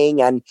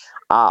streaming and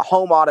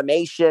home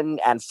automation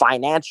and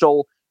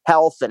financial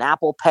health and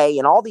Apple Pay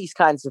and all these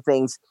kinds of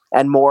things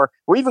and more.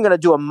 We're even going to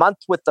do a month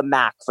with the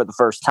Mac for the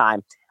first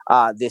time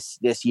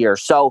this year.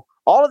 So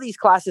all of these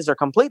classes are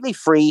completely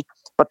free,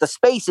 but the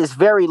space is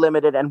very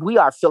limited and we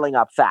are filling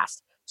up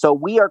fast. So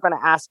we are going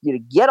to ask you to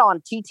get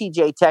on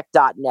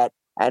ttjtech.net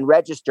and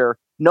register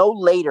no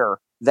later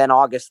than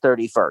August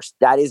 31st.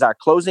 That is our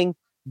closing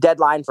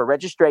deadline for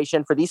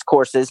registration for these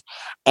courses.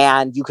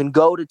 And you can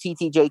go to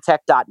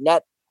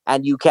ttjtech.net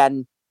and you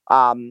can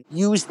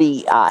use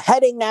the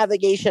heading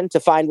navigation to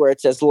find where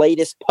it says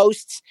latest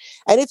posts.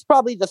 And it's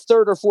probably the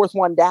third or fourth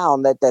one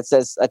down that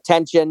says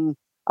attention,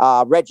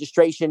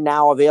 registration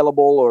now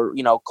available, or,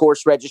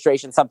 course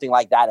registration, something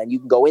like that. And you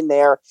can go in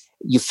there,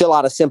 you fill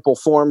out a simple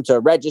form to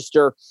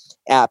register,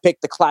 pick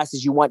the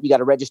classes you want. You got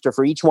to register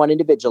for each one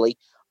individually,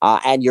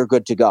 and you're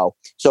good to go.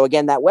 So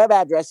again, that web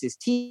address is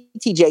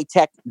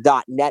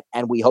ttjtech.net,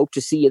 and we hope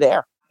to see you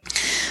there.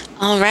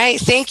 All right.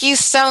 Thank you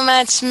so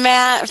much,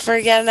 Matt, for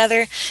yet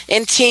another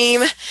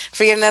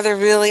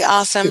really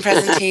awesome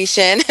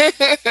presentation.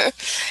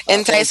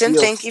 And Tyson,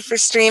 thank you for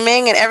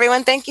streaming. And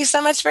everyone, thank you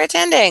so much for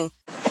attending.